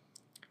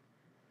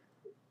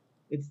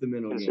 It's the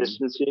mental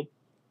consistency. Game.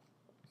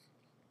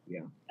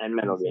 Yeah, and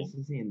mental game.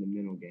 Consistency in the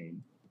mental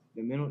game.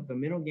 The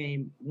mental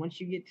game. Once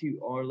you get to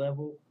our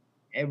level,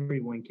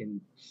 everyone can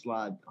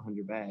slide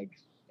 100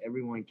 bags.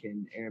 Everyone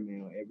can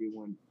airmail.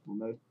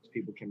 Most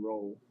people can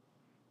roll.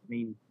 I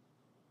mean,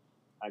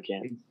 I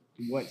can't.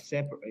 What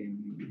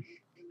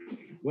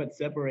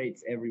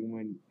separates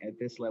everyone at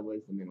this level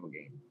is the mental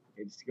game.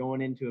 It's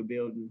going into a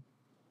building,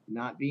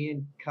 not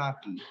being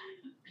cocky,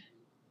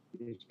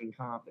 just being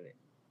confident.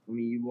 I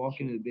mean, you walk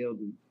into the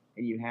building.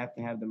 And you have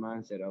to have the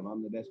mindset of,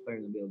 I'm the best player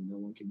in the building. No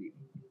one can beat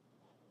me.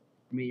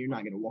 I mean, you're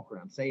not going to walk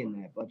around saying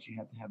that, but you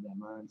have to have that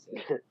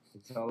mindset.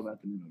 It's all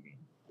about the mental game.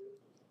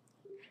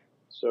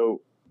 So,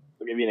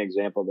 I'll give you an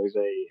example. There's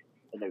an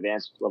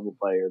advanced level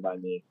player by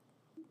me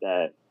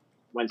that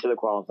went to the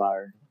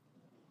qualifier,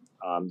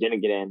 didn't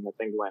get in. I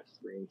think went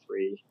 3-3.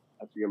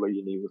 I forget what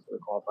you need for the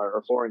qualifier,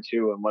 or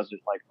 4-2, and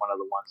wasn't like one of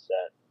the ones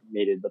that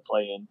made it the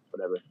play-in,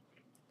 whatever.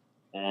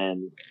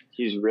 And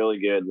he's really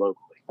good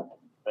locally.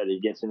 But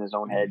he gets in his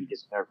own head. He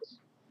gets nervous.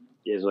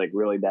 He has like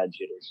really bad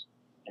jitters,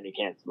 and he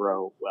can't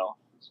throw well.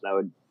 So that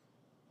would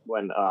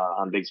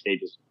on big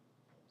stages.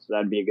 So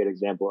that'd be a good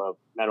example of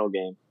mental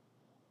game.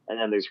 And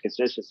then there's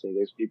consistency.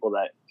 There's people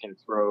that can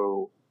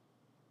throw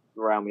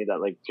around me that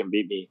like can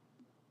beat me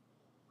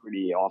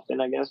pretty often,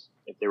 I guess,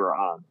 if they were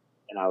on,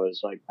 and I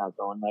was like not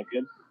throwing that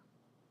good.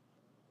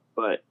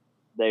 But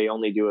they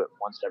only do it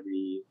once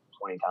every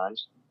 20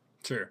 times.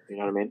 Sure. You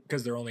know what I mean?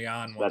 Because they're only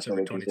on once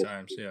every 20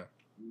 times. Yeah.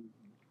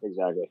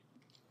 Exactly.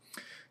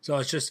 So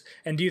it's just,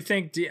 and do you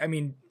think,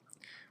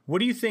 what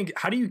do you think,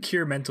 how do you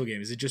cure mental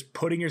game? Is it just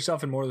putting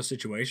yourself in more of those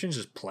situations,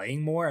 just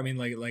playing more? I mean,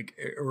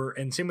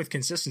 and same with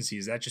consistency.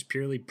 Is that just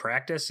purely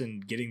practice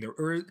and getting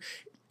or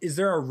is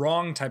there a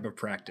wrong type of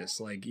practice?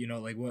 Like,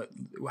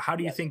 how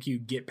do you think you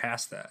get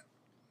past that?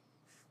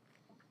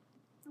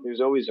 There's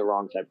always a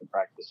wrong type of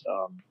practice.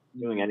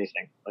 Doing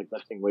anything like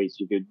lifting weights,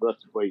 you could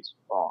lift weights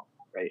wrong,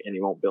 right? And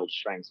you won't build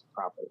strength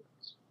properly.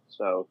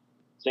 So,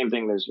 same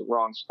thing. There's a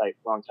wrong type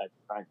of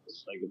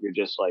practice. Like if you're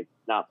just like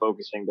not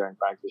focusing during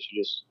practice,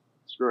 you're just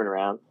screwing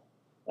around.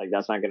 Like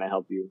that's not going to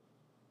help you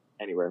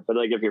anywhere. But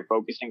like if you're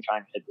focusing,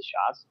 trying to hit the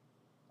shots,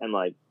 and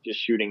like just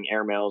shooting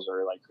airmails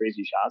or like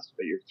crazy shots,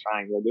 but you're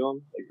trying to do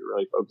them, like you're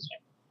really focusing.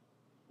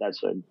 That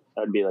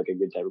would be like a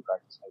good type of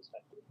practice, I'd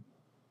say.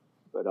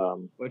 But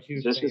what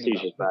you consistency is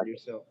just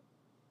practice. Oh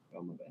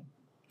my bad.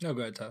 No,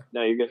 go ahead, Tyler.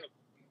 No, you're good.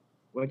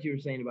 What you were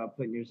saying about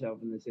putting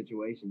yourself in the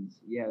situations,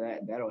 yeah,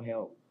 that'll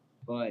help.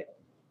 But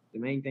the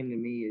main thing to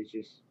me is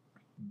just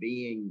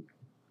being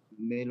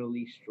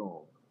mentally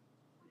strong.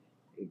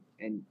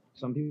 And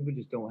some people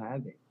just don't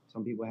have it.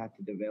 Some people have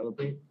to develop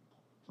it.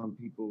 Some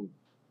people,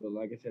 well,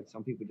 like I said,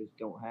 some people just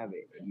don't have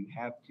it. You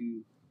have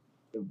to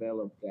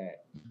develop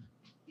that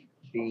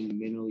being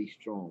mentally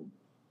strong.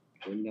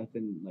 Or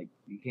nothing, like,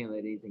 you can't let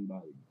anything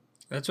bother you.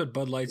 That's what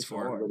Bud Light's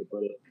for.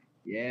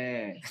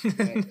 Yeah.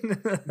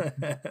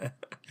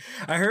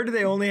 I heard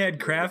they only had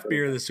craft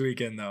beer this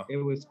weekend, though. It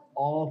was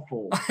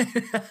awful.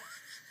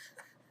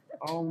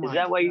 Oh my! Is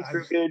that why you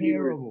threw good?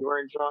 You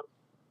weren't drunk?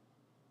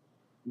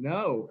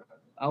 No,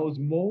 I was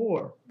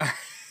more.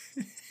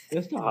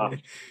 This time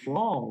it's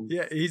wrong.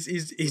 Yeah,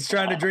 he's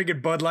trying to drink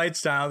it Bud Light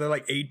style. They're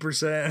like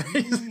 8%.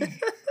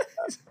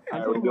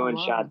 We're doing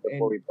shots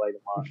before we play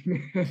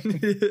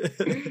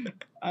tomorrow.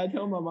 I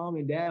told my mom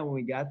and dad when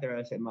we got there,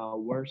 I said my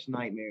worst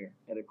nightmare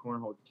at a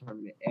cornhole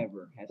tournament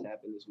ever has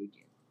happened this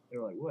weekend. They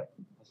were like, "What?"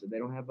 I said, "They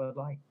don't have Bud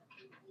Light."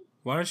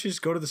 Why don't you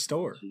just go to the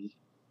store?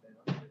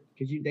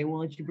 Because they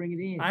won't let you bring it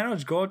in. I know.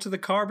 Just go out to the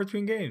car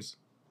between games.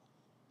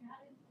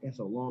 That's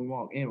a long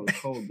walk, and it was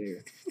cold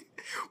there.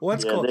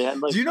 What's cold?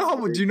 Do you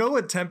know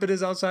what temp it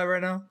is outside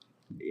right now?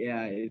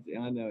 Yeah, I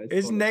know.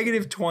 It's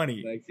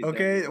 -20.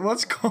 Okay,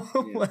 what's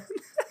cold? Yeah.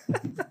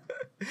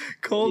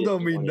 Cold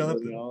don't mean -20.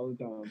 nothing. All the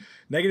time.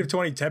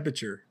 -20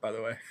 temperature, by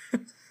the way.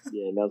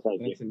 Yeah, no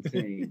thank you. That's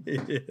insane.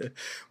 Yeah.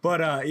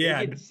 But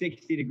yeah, It gets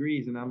 60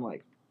 degrees, and I'm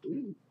like,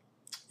 ooh.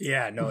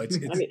 yeah, no, it's I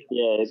mean,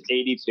 yeah, it's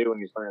 82 when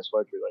you're wearing a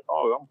sweater. You're like,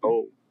 oh, I'm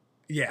cold.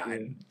 yeah,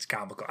 it's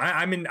comical.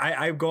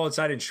 I go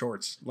outside in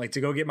shorts, like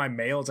to go get my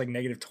mail. It's like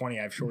 -20.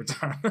 I have shorts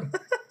on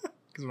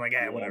because I'm like,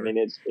 yeah, whatever. I mean,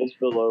 it's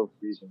below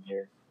freezing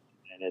here,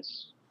 and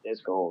it's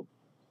cold.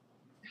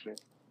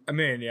 I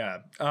mean,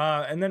 yeah.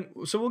 And then,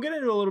 so we'll get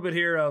into a little bit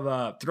here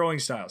of throwing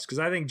styles, because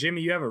I think,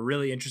 Jimmy, you have a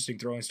really interesting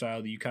throwing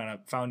style that you kind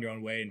of found your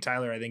own way. And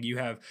Tyler, I think you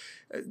have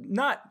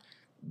not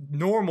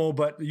normal,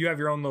 but you have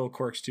your own little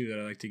quirks too that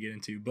I like to get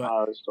into.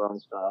 But His throwing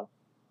style.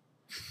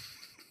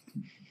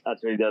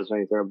 That's what he does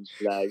when he throws his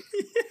flag.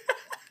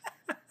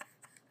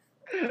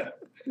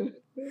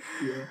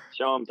 Yeah.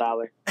 Show him,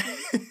 Tyler.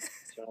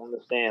 Show him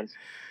the stands.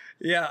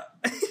 yeah,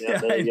 Yeah,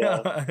 there you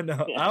go. I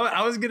know. Yeah.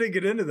 I was gonna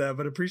get into that,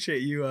 but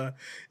appreciate you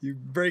you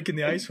breaking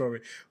the ice for me.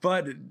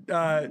 But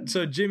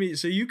so Jimmy,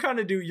 so you kind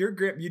of do your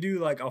grip. You do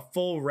like a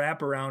full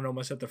wrap around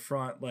almost at the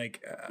front,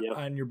 like Yep.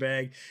 on your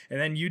bag, and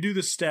then you do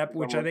the step,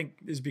 which I think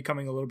is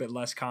becoming a little bit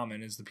less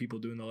common, is the people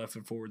doing the left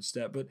and forward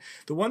step. But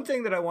the one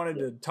thing that I wanted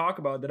to talk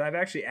about that I've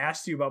actually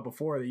asked you about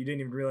before that you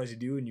didn't even realize you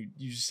do, and you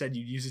just said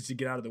you use it to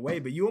get out of the way,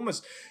 but you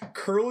almost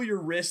curl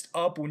your wrist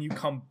up when you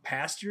come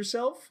past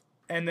yourself,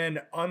 and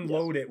then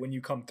unload it when you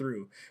come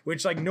through,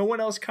 which like no one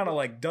else kind of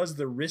like does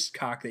the wrist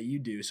cock that you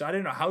do. So I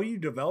didn't know how you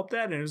developed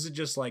that. And was it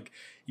just like,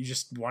 you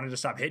just wanted to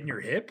stop hitting your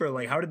hip, or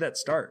like, how did that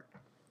start?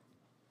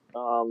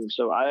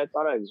 So I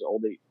thought I was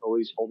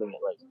always holding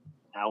it like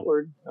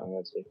outward.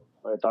 Let's see.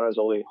 But I thought I was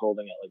only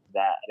holding it like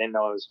that. I didn't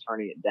know I was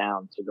turning it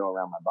down to go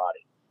around my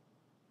body.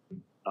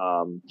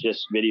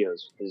 Just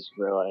videos is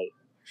really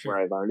where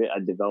I learned it. I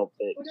developed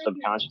it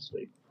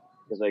subconsciously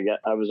because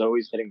I was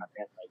always hitting my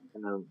pant leg,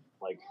 and then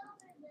like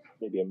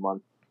maybe a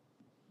month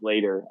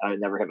later, I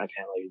never hit my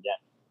pant leg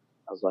again.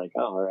 I was like,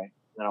 oh, all right.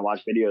 Then I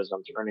watched videos.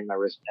 I'm turning my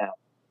wrist down,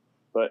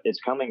 but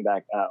it's coming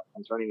back out.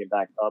 I'm turning it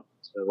back up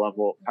to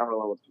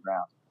parallel with the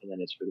ground, and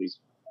then it's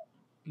releasing.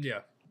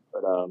 Yeah.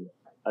 But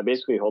I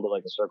basically hold it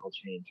like a circle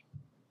change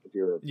if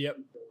you're Yep.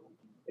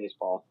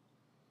 baseball.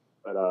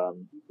 But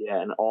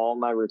yeah, and all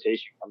my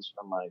rotation comes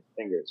from my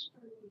fingers.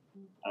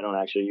 I don't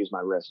actually use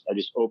my wrist. I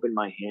just open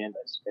my hand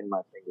and spin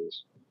my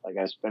fingers. Like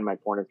I spin my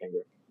pointer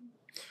finger.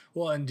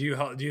 Well, and do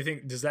you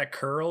think, does that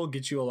curl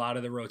get you a lot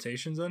of the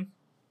rotations then?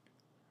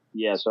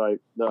 Yeah, so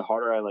the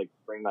harder I like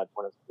bring my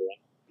pointer finger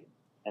in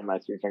and my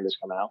three fingers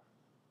come out,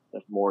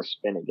 the more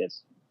spin it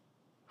gets.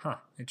 Huh.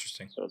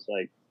 Interesting. So it's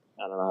like,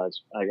 I don't know how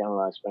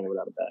to explain it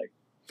without a bag.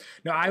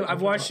 No,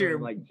 I've watched your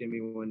like Jimmy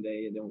one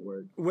day. It don't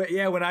work.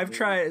 Yeah, when I've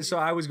tried, so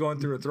I was going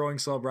through a throwing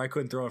slump where I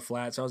couldn't throw it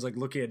flat, so I was like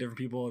looking at different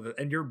people,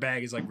 and your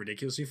bag is like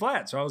ridiculously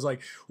flat. So I was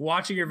like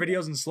watching your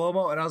videos in slow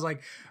mo, and I was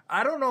like,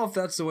 I don't know if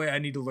that's the way I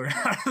need to learn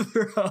how to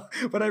throw.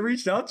 But I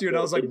reached out to you, and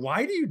I was like,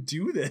 why do you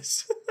do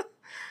this?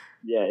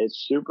 Yeah, it's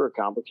super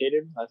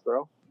complicated. I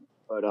throw,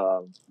 but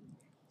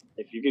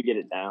if you could get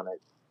it down,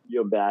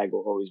 your bag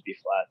will always be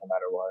flat no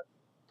matter what.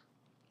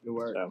 It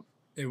works. So,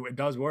 It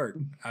does work.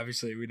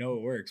 Obviously, we know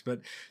it works.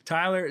 But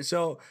Tyler,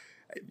 so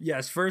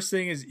yes, first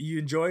thing is you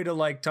enjoy to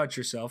like touch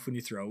yourself when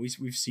you throw.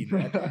 We've seen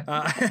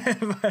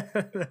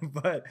that.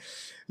 But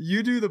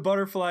you do the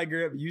butterfly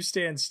grip. You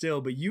stand still,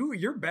 but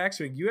your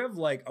backswing, you have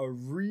like a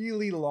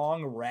really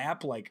long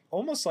wrap, like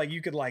almost like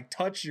you could like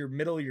touch your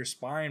middle of your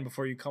spine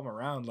before you come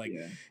around. Like,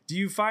 do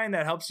you find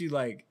that helps you?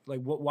 Like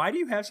why do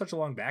you have such a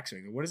long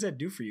backswing? What does that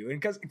do for you? And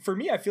because for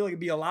me, I feel like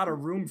it'd be a lot of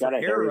room for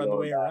error on the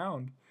way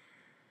around.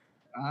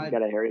 I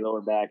got a hairy lower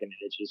back and it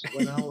itches.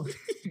 When I was,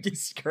 get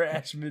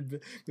scratched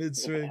mid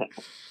swing.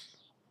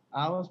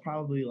 I was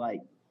probably like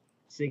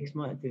 6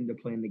 months into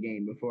playing the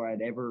game before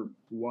I'd ever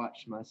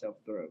watched myself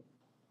throw.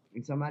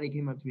 And somebody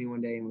came up to me one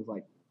day and was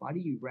like, "Why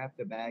do you wrap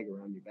the bag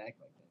around your back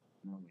like that?"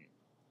 And I went,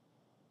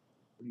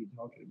 "What are you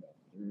talking about?"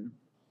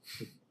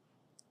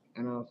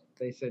 And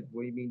they said,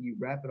 "What do you mean you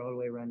wrap it all the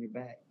way around your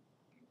back?"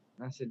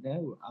 And I said,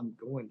 "No, I'm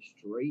going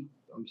straight.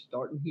 I'm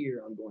starting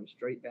here. I'm going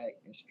straight back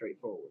and straight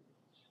forward."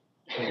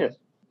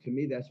 To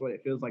me, that's what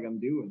it feels like I'm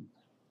doing.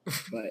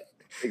 But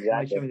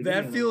exactly,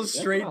 that feels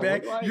straight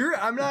back. Like.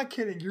 I'm not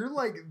kidding. You're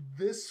like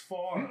this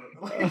far,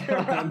 like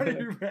around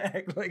your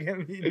back. Like I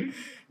mean,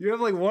 you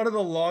have like one of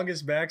the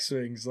longest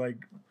backswings. Like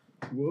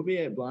we'll be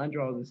at blind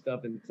draws and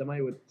stuff, and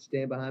somebody would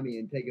stand behind me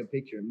and take a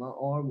picture, and my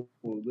arm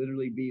will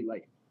literally be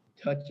like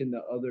touching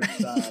the other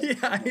side.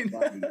 Yeah, of my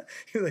body.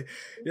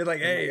 You're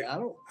like, hey,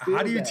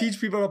 how do you teach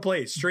people to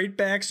play straight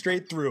back,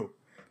 straight through?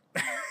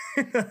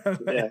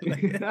 Yeah.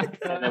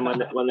 And then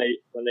when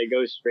they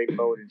go straight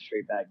forward and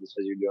straight back, he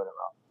says you're doing it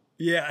wrong.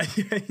 Yeah.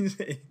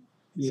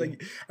 It's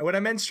like when I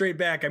meant straight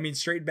back, I mean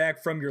straight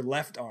back from your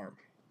left arm.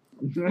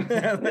 You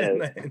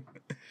gotta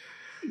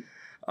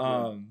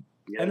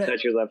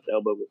touch your left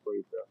elbow before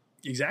you throw.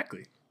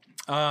 Exactly.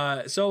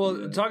 So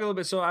we'll talk a little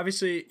bit. So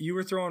obviously you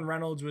were throwing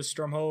Reynolds with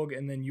Stromhogue,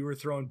 and then you were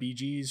throwing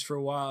BGs for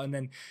a while, and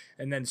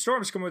then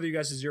Storm's come with you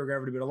guys to Zero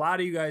Gravity. But a lot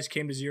of you guys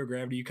came to Zero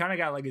Gravity. You kind of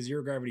got like a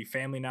Zero Gravity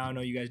family now. I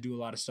know you guys do a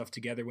lot of stuff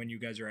together when you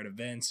guys are at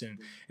events, and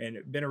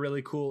been a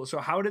really cool. So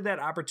how did that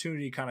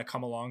opportunity kind of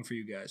come along for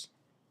you guys?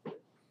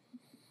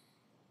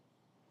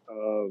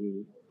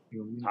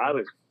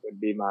 Tyler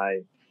would be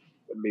my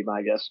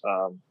guess.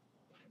 I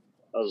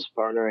was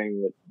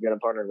gonna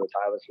partner with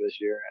Tyler for this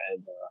year,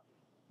 and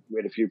we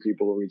had a few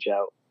people reach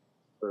out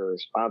for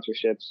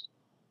sponsorships.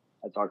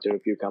 I talked to a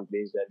few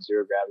companies that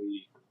Zero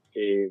Gravity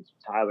gave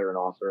Tyler an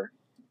offer,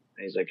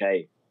 and he's like,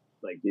 "Hey,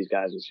 like these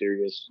guys are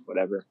serious,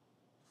 whatever.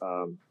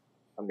 I'm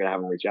gonna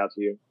have them reach out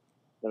to you."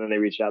 And then they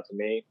reached out to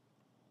me,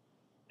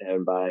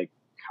 and by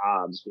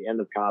Cobbs, the end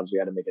of Cobbs, we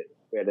had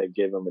to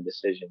give them a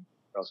decision,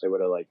 or else they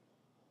would have like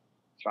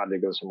tried to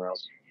go somewhere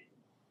else.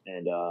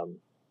 And I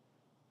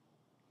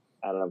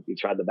don't know if you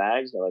tried the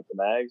bags. I like the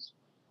bags.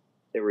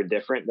 They were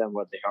different than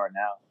what they are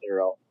now.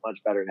 They're all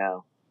much better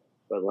now,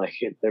 but like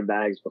their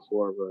bags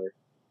before were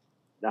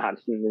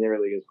not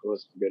nearly as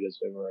close to good as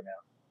they were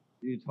now.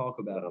 You talk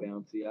about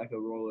bouncy. I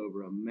could roll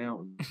over a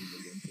mountain.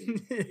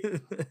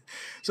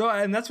 So,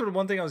 and that's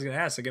one thing I was going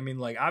to ask. Like, I mean,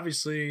 like,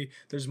 obviously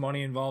there's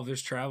money involved,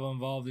 there's travel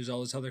involved, there's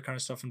all this other kind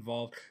of stuff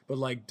involved. But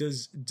like, did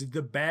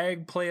the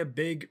bag play a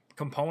big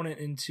component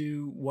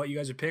into what you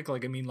guys would pick?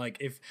 Like, I mean, like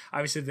if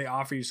they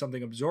offer you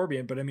something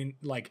absorbent, but I mean,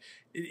 like,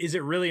 is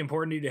it really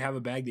important to you to have a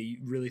bag that you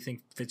really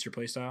think fits your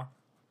play style?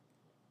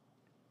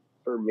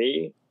 For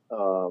me,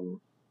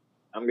 I'm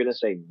going to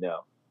say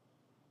no.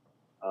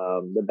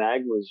 The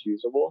bag was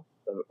usable.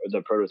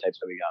 The prototypes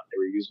that we got, they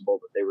were usable,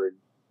 but they were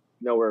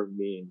nowhere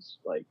means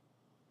like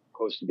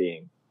close to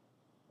being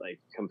like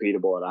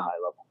competable at a high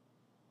level.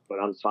 But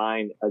I'm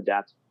fine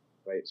adapting,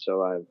 right?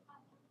 So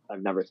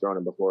I've never thrown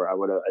it before. I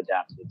would have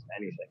adapted to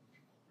anything.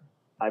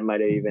 I might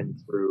have even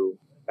threw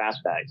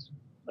fast bags.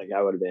 Like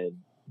I would have been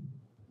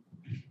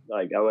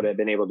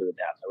able to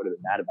adapt. I would have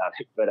been mad about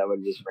it, but I would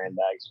have just ran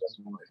bags just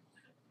more.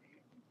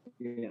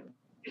 Yeah.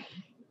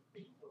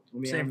 I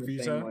mean, Same I'm the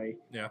same way.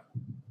 Yeah.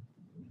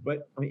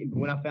 But I mean,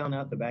 when I found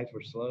out the bags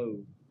were slow,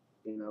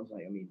 then I was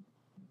like, I mean,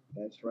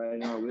 that's right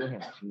in our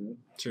wheelhouse, you know.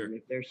 Sure. And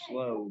if they're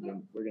slow,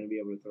 then we're gonna be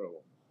able to throw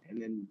them.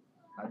 And then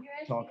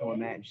I talked with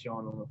Matt and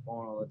Sean on the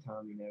phone all the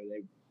time. You know,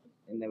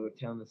 they were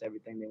telling us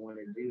everything they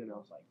wanted to do, and I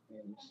was like,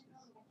 man, this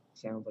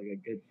sounds like a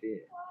good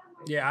fit.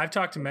 Yeah, I've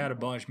talked to Matt a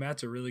bunch.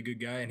 Matt's a really good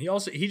guy, and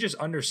he just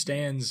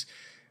understands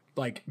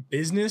like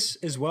business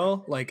as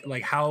well, like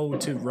how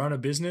to run a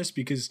business,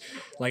 because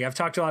like I've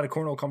talked to a lot of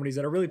cornhole companies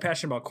that are really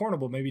passionate about cornhole,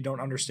 but maybe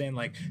don't understand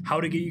like how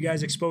to get you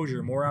guys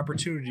exposure, more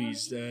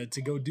opportunities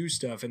to go do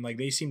stuff, and like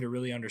they seem to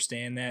really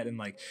understand that, and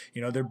like,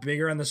 you know, they're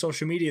bigger on the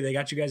social media. They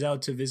got you guys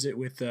out to visit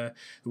with the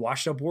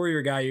Washed Up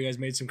Warrior guy. You guys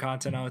made some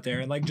content out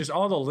there, and like just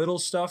all the little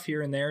stuff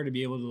here and there to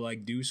be able to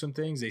like do some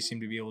things they seem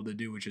to be able to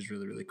do, which is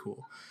really, really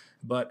cool.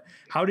 But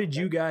how did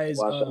you guys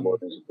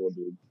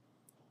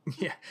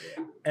Yeah.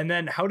 And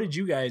then how did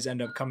you guys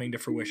end up coming to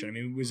fruition? I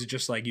mean, was it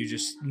just like you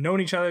just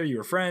known each other, you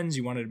were friends,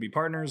 you wanted to be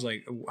partners?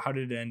 Like, how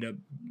did it end up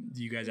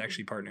you guys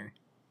actually partnering?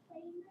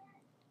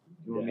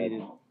 You want me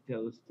to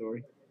tell the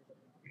story?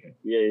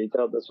 Yeah, you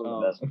tell this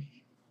one the best.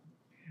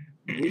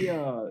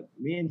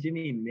 Me and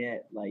Jimmy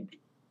met like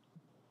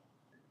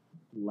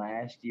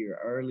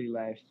early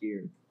last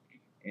year.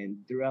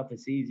 And throughout the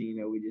season, you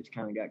know, we just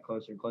kind of got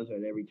closer and closer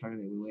at every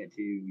tournament we went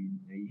to. You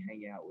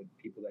hang out with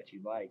people that you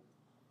like.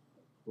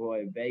 Well,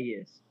 in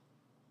Vegas,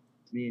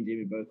 me and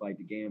Jimmy both like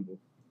to gamble.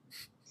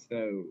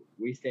 So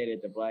we stayed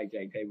at the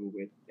blackjack table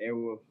with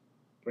Airwolf,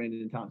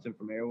 Brendan Thompson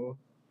from Airwolf.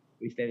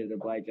 We stayed at the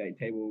blackjack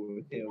table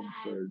with him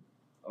for,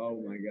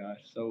 oh my gosh,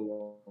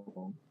 so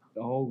long.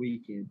 The whole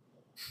weekend.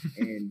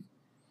 And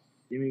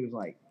Jimmy was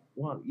like,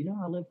 well, you know,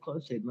 I live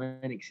close to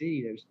Atlantic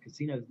City. There's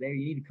casinos there.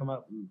 You need to come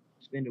up and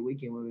spend a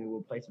weekend with me.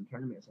 We'll play some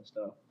tournaments and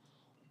stuff.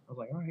 I was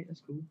like, all right,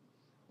 that's cool.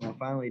 When I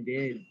finally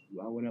did,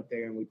 I went up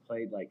there and we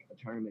played like a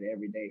tournament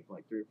every day for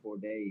like 3 or 4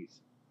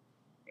 days.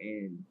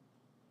 And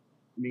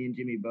me and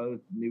Jimmy both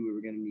knew we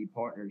were going to need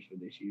partners for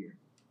this year.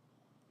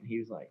 And he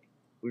was like,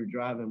 we were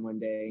driving one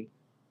day,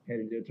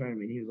 headed to a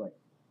tournament. And he was like,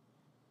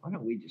 why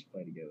don't we just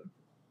play together?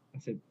 I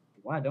said,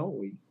 why don't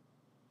we?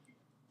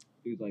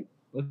 He was like,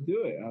 let's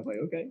do it. I was like,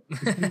 okay.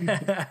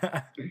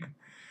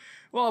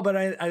 Well, but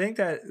I think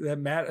that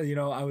Matt, you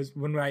know,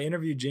 when I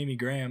interviewed Jamie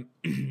Graham,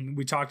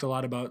 we talked a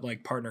lot about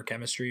like partner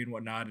chemistry and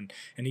whatnot, and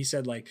he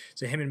said like,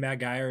 so him and Matt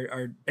Guy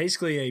are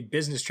basically a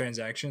business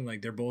transaction.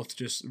 Like they're both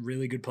just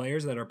really good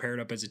players that are paired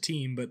up as a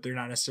team, but they're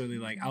not necessarily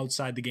like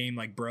outside the game,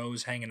 like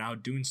bros hanging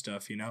out doing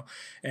stuff, you know.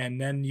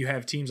 And then you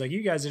have teams like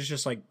you guys. It's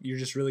just like you're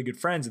just really good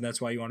friends, and that's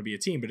why you want to be a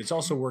team. But it's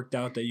also worked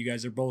out that you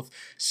guys are both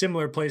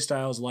similar play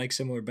styles, like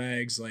similar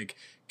bags, like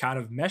kind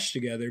of mesh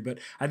together. But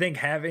I think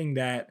having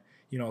that,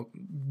 you know,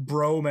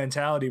 bro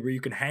mentality where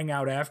you can hang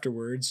out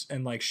afterwards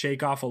and like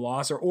shake off a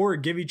loss or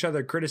give each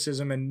other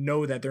criticism and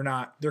know that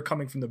they're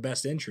coming from the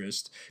best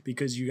interest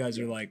because you guys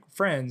are like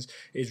friends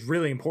is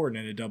really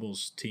important in a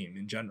doubles team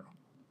in general.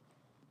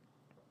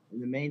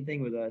 And the main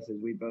thing with us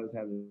is we both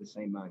have the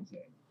same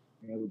mindset.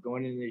 We're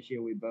going into this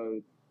year, we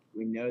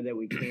know that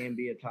we can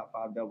be a top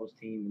 5 doubles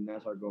team, and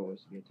that's our goal,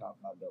 is to be a top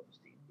 5 doubles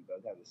team. We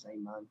both have the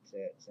same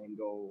mindset, same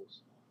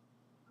goals,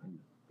 and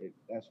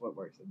that's what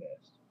works the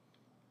best.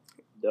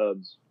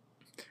 Dubs.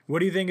 What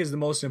do you think is the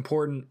most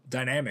important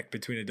dynamic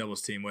between a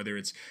doubles team, whether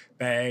it's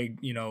bag,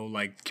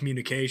 like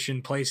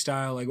communication, play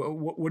style? Like,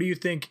 what do you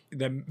think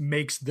that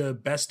makes the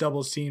best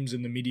doubles teams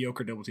and the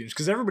mediocre double teams?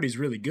 Because everybody's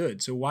really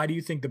good. So why do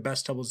you think the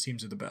best doubles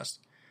teams are the best?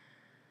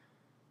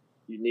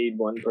 You need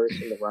one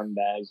person to run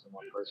bags and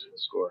one person to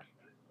score.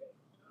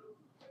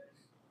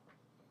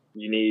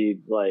 You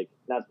need, like,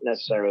 not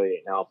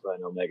necessarily an alpha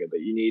and omega,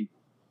 but you need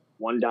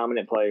one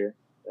dominant player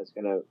that's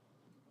going to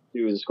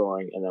do the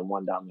scoring, and then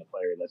one dominant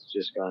player that's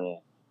just going to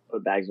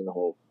put bags in the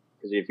hole.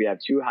 Because if you have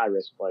 2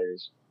 high-risk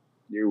players,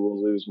 you will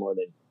lose a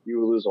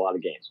lot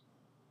of games.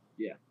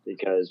 Yeah.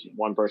 Because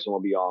one person will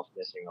be off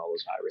missing all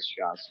those high-risk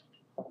shots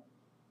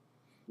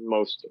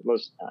most of the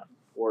time.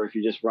 Or if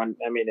you just want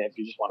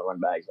to run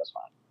bags, that's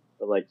fine.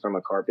 But, like, from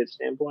a carpet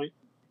standpoint,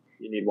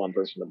 you need one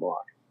person to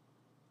block.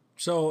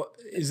 So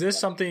is this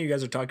something you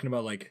guys are talking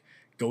about, like,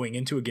 going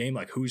into a game,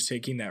 like who's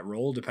taking that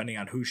role depending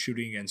on who's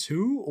shooting against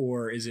who?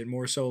 Or is it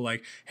more so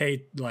like,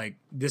 hey, like,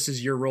 this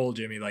is your role,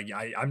 Jimmy, like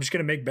I'm just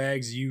gonna make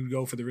bags, you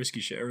go for the risky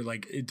shit? Or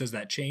like, does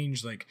that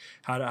change? Like,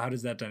 how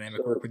does that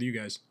dynamic work with you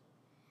guys?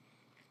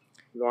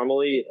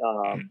 Normally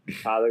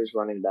Tyler's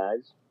running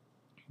bags,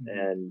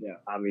 and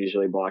I'm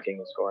usually blocking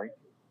and scoring,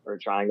 or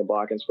trying to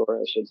block and score,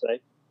 I should say.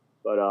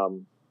 But a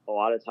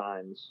lot of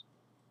times,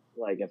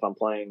 like, if I'm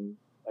playing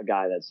a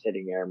guy that's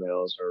hitting air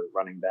mills or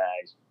running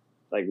bags,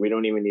 like, we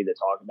don't even need to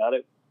talk about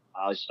it.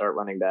 I'll start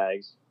running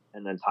bags,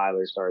 and then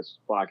Tyler starts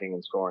blocking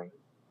and scoring.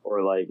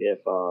 Or, like, if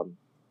I'm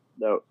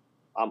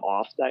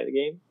off that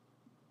game,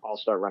 I'll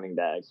start running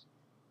bags,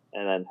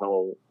 and then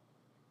he'll,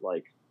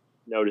 like,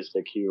 notice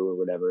the cue or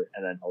whatever,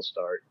 and then he'll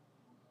start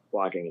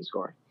blocking and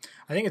scoring.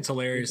 I think it's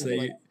hilarious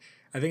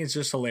I think it's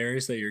just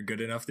hilarious that you're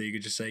good enough that you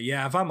could just say,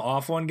 yeah, if I'm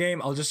off one game,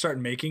 I'll just start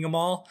making them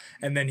all,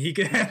 and then he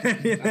can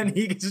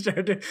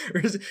start to,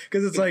 because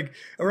it's like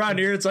around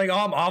here, it's like, oh,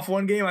 I'm off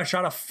one game, I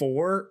shot a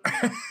 4,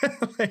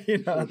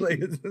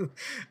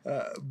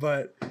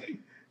 but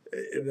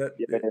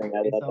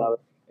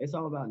it's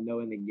all about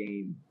knowing the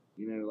game.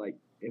 Like,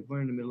 if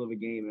we're in the middle of a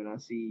game and I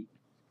see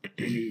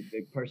Jimmy,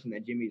 the person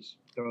that Jimmy's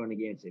throwing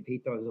against, if he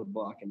throws a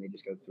block and they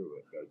just go through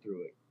it,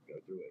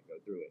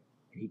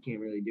 and he can't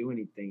really do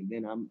anything,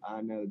 then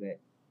I know that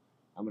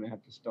I'm gonna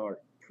have to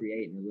start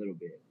creating a little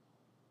bit.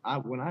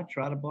 When I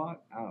try to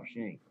block, I'll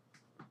shank.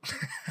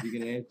 You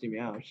can ask me,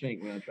 I'll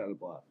shank when I try to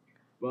block,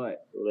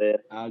 but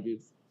I'll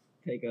just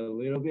take a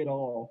little bit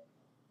off,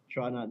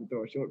 try not to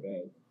throw a short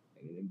bag,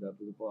 and it ends up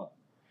as a block.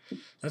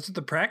 That's what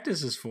the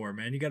practice is for,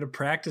 man. You got to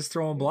practice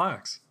throwing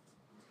blocks.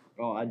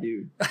 Oh, I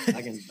do.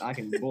 I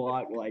can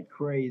block like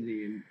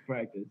crazy in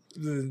practice.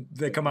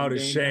 They come out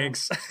as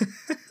shanks.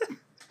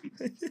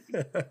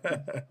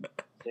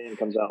 Sand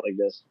comes out like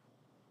this.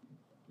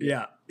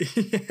 Yeah.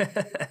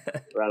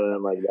 Rather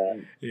than like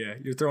that. Yeah,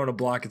 you're throwing a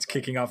block, it's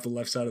kicking off the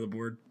left side of the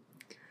board.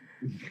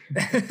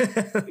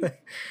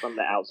 From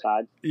the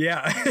outside.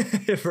 Yeah,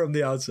 from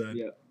the outside.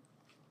 Yeah.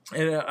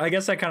 And I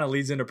guess that kind of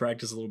leads into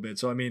practice a little bit.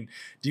 So, I mean,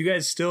 do you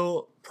guys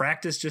still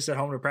practice just at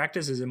home to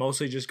practice? Is it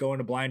mostly just going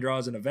to blind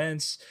draws and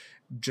events,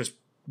 just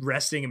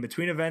resting in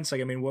between events?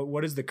 Like, I mean,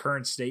 what is the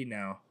current state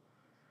now?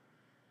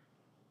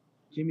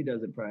 Jimmy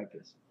doesn't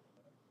practice.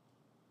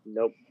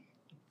 Nope.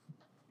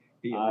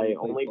 I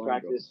only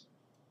practice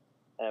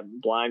at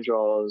blind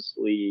draws,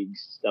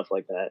 leagues, stuff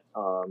like that.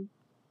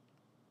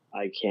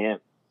 I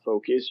can't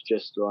focus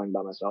just throwing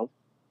by myself,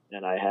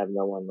 and I have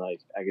no one like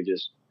I could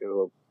just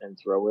go and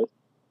throw with.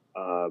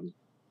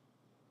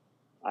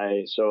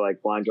 So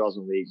like blind draws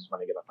and leagues is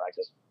when I get my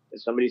practice.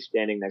 If somebody's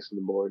standing next to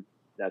the board,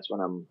 that's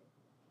when I'm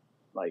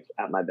like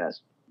at my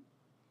best.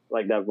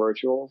 Like that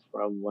virtual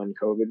from when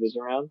COVID was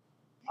around,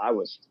 I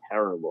was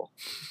terrible.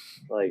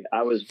 Like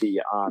I was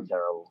beyond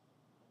terrible.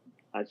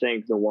 I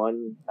think the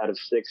one out of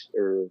 6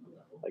 or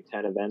like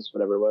 10 events,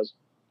 whatever it was,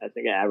 I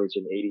think I averaged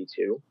an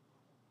 82,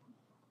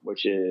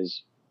 which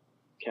is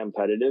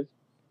competitive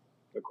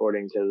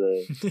according to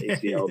the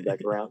ACL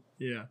deck around.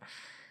 Yeah.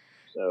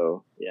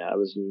 So yeah, I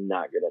was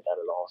not good at that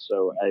at all.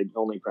 So I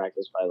only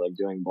practice by like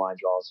doing blind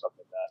draws, stuff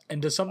like that.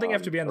 And does something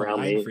have to be on the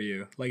line for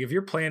you? Like if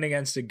you're playing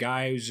against a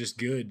guy who's just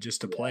good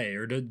just to play,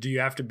 or do you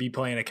have to be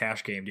playing a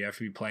cash game? Do you have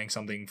to be playing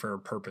something for a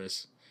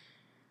purpose?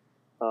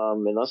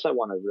 Unless I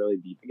want to really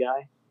beat the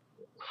guy,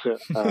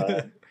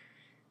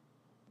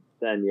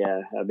 then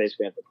yeah, I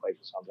basically have to play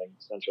for something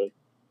essentially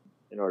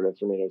in order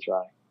for me to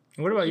try.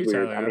 And what about you,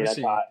 Tyler? I mean,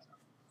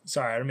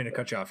 sorry, I don't mean to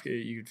cut you off.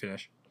 You can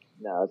finish.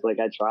 No, it's like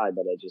I tried,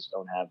 but I just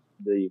don't have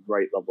the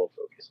right level of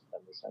focus, if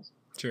that makes sense.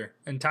 Sure.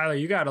 And Tyler,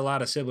 you got a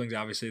lot of siblings,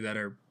 obviously, that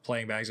are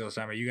playing bags all the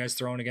time. Are you guys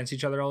throwing against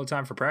each other all the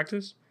time for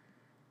practice?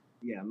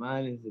 Yeah,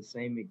 mine is the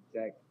same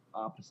exact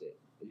opposite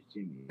as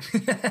Jimmy.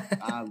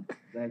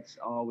 That's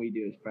all we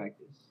do is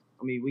practice.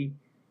 I mean,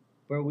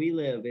 where we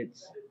live,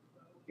 it's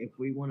if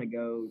we want to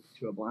go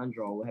to a blind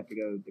draw, we'll have to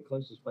go. The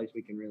closest place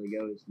we can really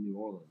go is New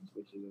Orleans,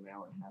 which is an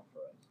hour and a half for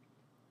us.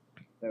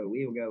 So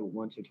we will go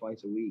once or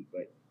twice a week,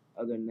 but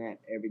other than that,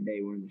 every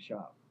day we're in the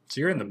shop.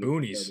 So you're in the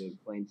boonies.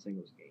 Playing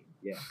singles game.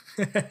 Yeah.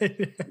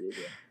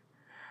 Yeah.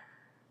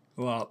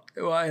 Well,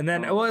 and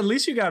then at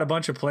least you got a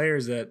bunch of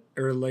players that,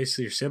 or at least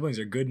your siblings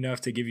are good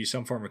enough to give you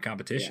some form of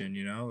competition.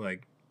 You know,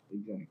 like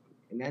exactly.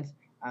 And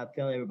I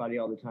tell everybody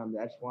all the time.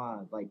 That's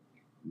why, like,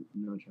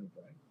 no, I'm trying to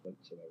brag,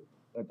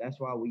 but that's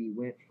why we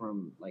went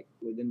from, like,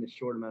 within this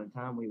short amount of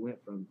time, we went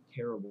from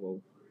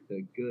terrible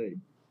to good,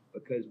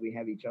 because we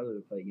have each other to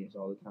play against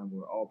all the time.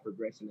 We're all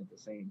progressing at the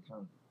same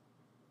time.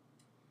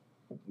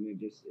 I mean,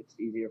 it's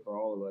easier for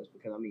all of us,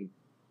 because, I mean,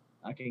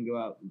 I can go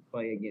out and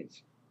play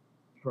against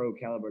pro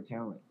caliber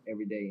talent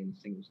every day in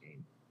a singles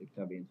game. If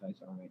Tubby and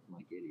Tyson aren't acting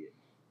like idiots.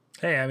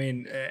 Hey, I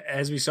mean,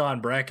 as we saw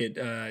in bracket,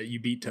 you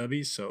beat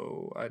Tubby,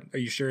 so are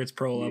you sure it's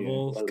pro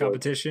level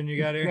competition you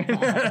got here?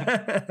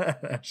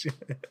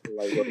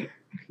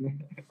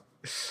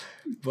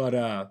 But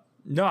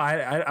no,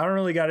 I don't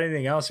really got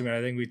anything else. I mean,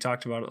 I think we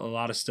talked about a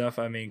lot of stuff.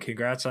 I mean,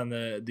 congrats on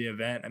the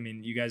event. I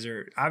mean, you guys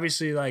are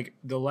obviously, like,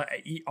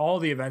 all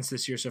the events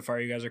this year so far,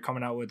 you guys are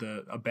coming out with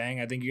a bang.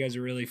 I think you guys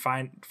are really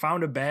found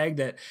a bag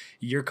that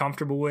you're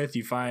comfortable with.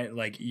 You find,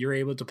 like, you're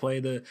able to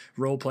play the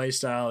role play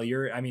style.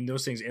 I mean,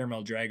 those things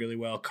airmail drag really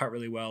well, cut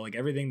really well. Like,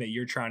 everything that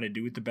you're trying to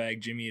do with the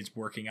bag, Jimmy, it's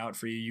working out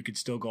for you. You could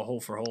still go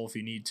hole for hole if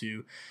you need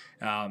to.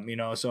 You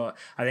know, so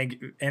I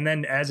think, and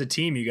then as a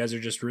team, you guys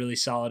are just really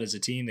solid as a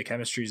team. The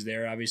chemistry's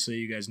there. Obviously,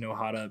 you guys know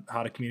how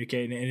to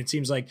communicate, and it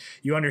seems like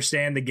you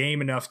understand the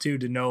game enough too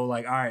to know,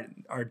 like, all right,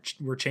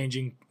 we're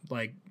changing,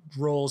 like,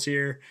 roles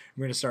here.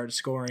 We're going to start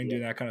scoring, do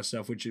that kind of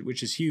stuff,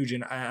 which is huge.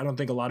 And I don't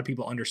think a lot of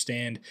people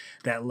understand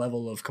that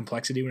level of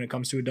complexity when it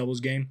comes to a doubles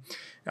game.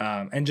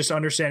 And just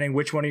understanding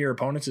which one of your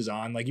opponents is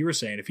on, like you were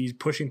saying, if he's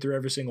pushing through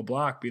every single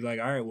block, be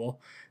like, all right, well,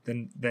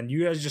 then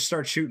you guys just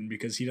start shooting,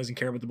 because he doesn't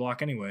care about the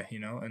block anyway, you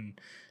know? And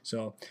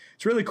so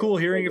it's really cool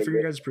hearing it from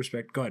your guys'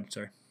 perspective. Go ahead.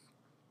 Sorry.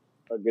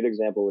 A good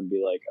example would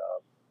be like,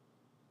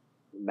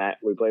 Matt,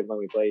 when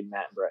we played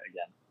Matt and Brett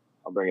again.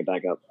 I'll bring it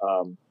back up.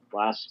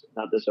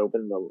 Not this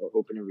open, the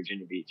open in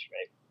Virginia Beach,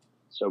 right?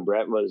 So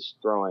Brett was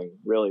throwing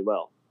really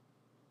well,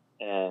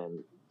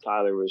 and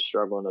Tyler was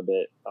struggling a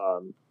bit,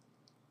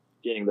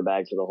 getting the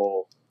bag to the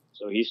hole.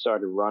 So he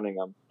started running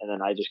them, and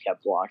then I just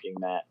kept blocking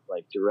Matt,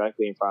 like,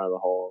 directly in front of the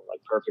hole, like,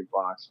 perfect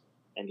blocks.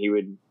 And he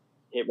would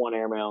hit one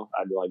airmail,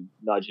 I'd, like,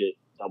 nudge it,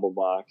 double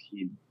block.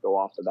 He'd go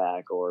off the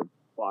back or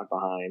block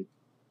behind,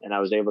 and I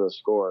was able to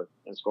score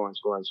and score and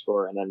score and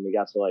score. And then we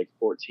got to, like,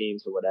 14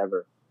 to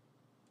whatever,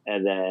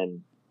 and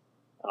then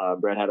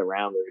Brett had a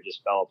round where it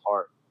just fell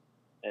apart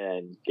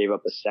and gave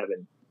up a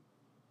 7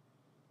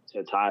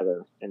 to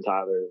Tyler, and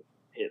Tyler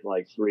hit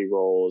like 3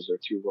 rolls or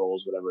 2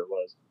 rolls, whatever it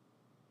was,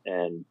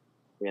 and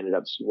we ended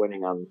up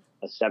winning on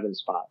a 7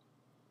 spot.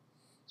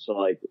 So,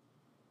 like,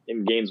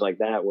 in games like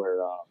that where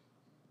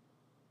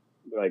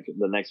like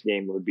the next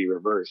game would be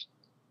reversed,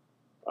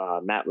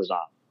 Matt was on,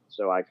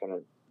 so I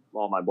couldn't.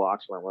 All my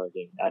blocks weren't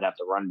working. I'd have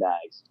to run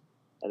bags,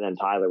 and then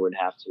Tyler would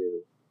have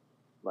to,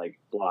 like,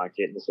 block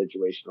it in the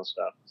situational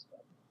stuff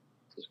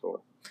to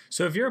score.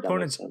 So if your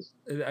opponent's,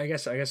 I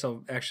guess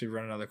I'll actually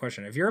run another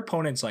question. If your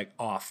opponent's, like,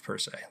 off per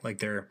se, like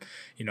they're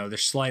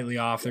slightly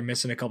off, they're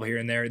missing a couple here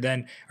and there,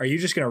 then are you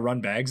just going to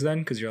run bags then?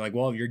 Because you're like,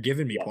 well, you're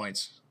giving me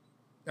points.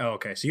 Oh,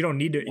 okay. So you don't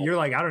need to, you're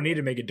like, I don't need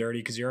to make it dirty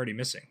because you're already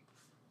missing.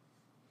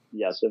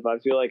 Yes. If I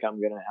feel like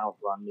I'm going to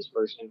outrun this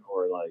person,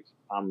 or like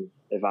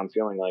if I'm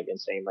feeling like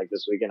insane, like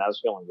this weekend, I was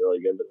feeling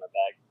really good with my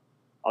bag,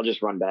 I'll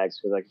just run bags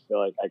because I feel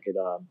like I could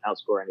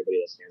outscore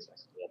anybody that stands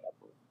next to me at that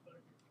point.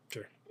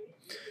 Sure.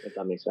 If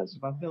that makes sense.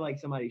 If I feel like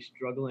somebody's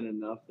struggling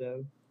enough,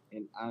 though,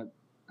 and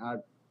I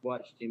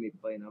watched Jimmy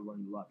play, and I've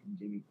learned a lot from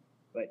Jimmy,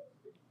 but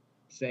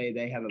say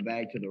they have a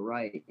bag to the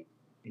right,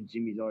 and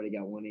Jimmy's already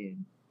got one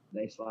in.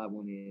 They slide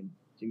one in.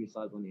 Jimmy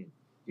slides one in.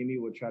 Jimmy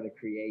will try to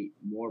create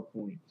more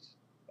points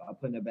by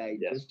putting a bag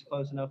just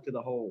close enough to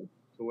the hole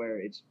to where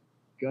it's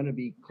going to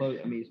be close.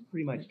 I mean, it's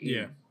pretty much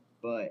in,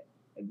 but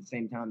at the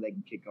same time, they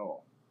can kick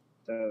off.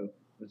 So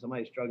when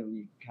somebody's struggling,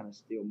 you kind of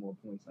steal more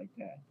points like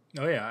that.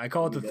 Oh yeah, I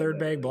call it the third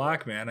bag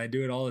block, man. I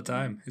do it all the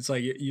time. It's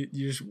like you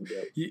just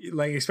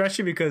like,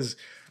 especially because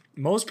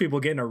most people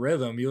get in a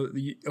rhythm.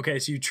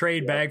 So you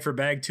trade bag for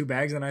bag, 2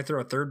 bags, and I throw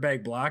a third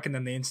bag block, and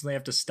then they instantly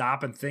have to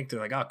stop and think. They're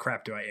like, oh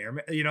crap, do I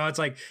air? You know, it's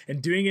like,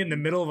 and doing it in the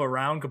middle of a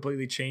round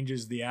completely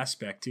changes the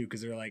aspect too,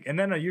 because they're like, and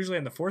then usually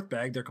in the 4th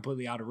bag they're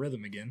completely out of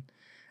rhythm again.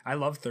 I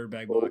love third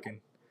bag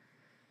blocking.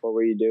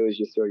 What you do is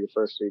you throw your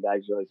first 3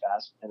 bags really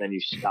fast, and then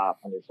you stop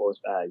on your 4th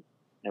bag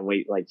and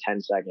wait like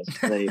 10 seconds,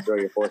 and then you throw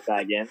your 4th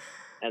bag in,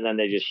 and then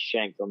they just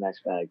shank the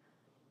next bag.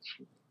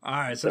 All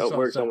right, so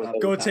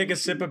go take a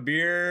sip of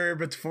beer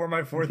before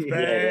my 4th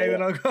bag,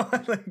 then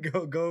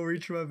I'll go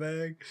reach my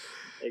bag.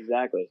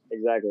 Exactly,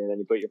 and then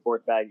you put your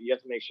 4th bag. You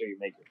have to make sure you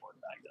make your 4th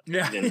bag, though.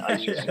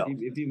 Yeah.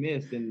 If you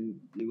miss, then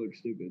you look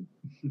stupid.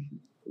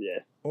 Yeah.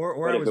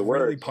 Or I was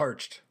really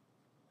parched.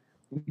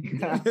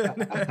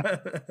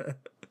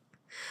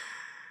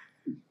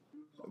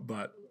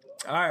 But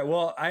All right.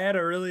 Well, I had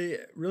a really,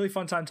 really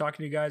fun time talking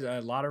to you guys.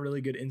 A lot of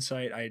really good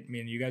insight. I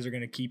mean, you guys are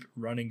going to keep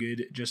running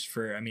good just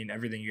for,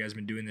 everything you guys have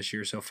been doing this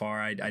year so far.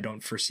 I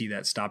don't foresee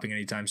that stopping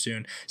anytime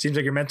soon. Seems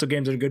like your mental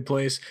game's in a good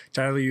place.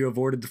 Tyler, you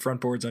avoided the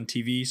front boards on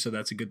TV, so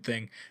that's a good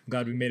thing. I'm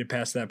glad we made it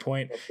past that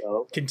point.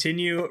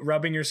 Continue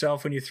rubbing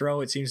yourself when you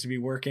throw. It seems to be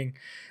working.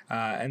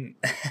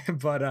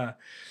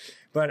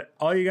 But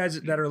all you guys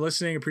that are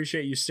listening,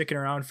 appreciate you sticking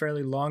around.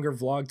 Fairly longer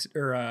vlog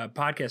or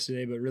podcast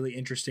today, but really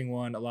interesting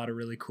one. A lot of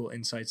really cool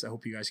insights I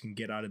hope you guys can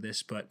get out of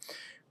this. But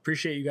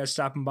appreciate you guys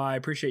stopping by.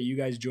 Appreciate you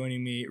guys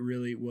joining me. It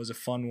really was a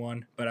fun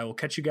one. But I will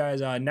catch you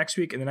guys next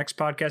week. In the next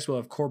podcast, we'll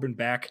have Corbin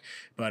back.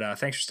 But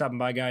thanks for stopping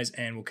by, guys,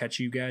 and we'll catch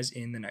you guys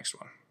in the next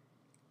one.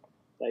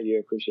 Thank you.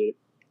 Appreciate it.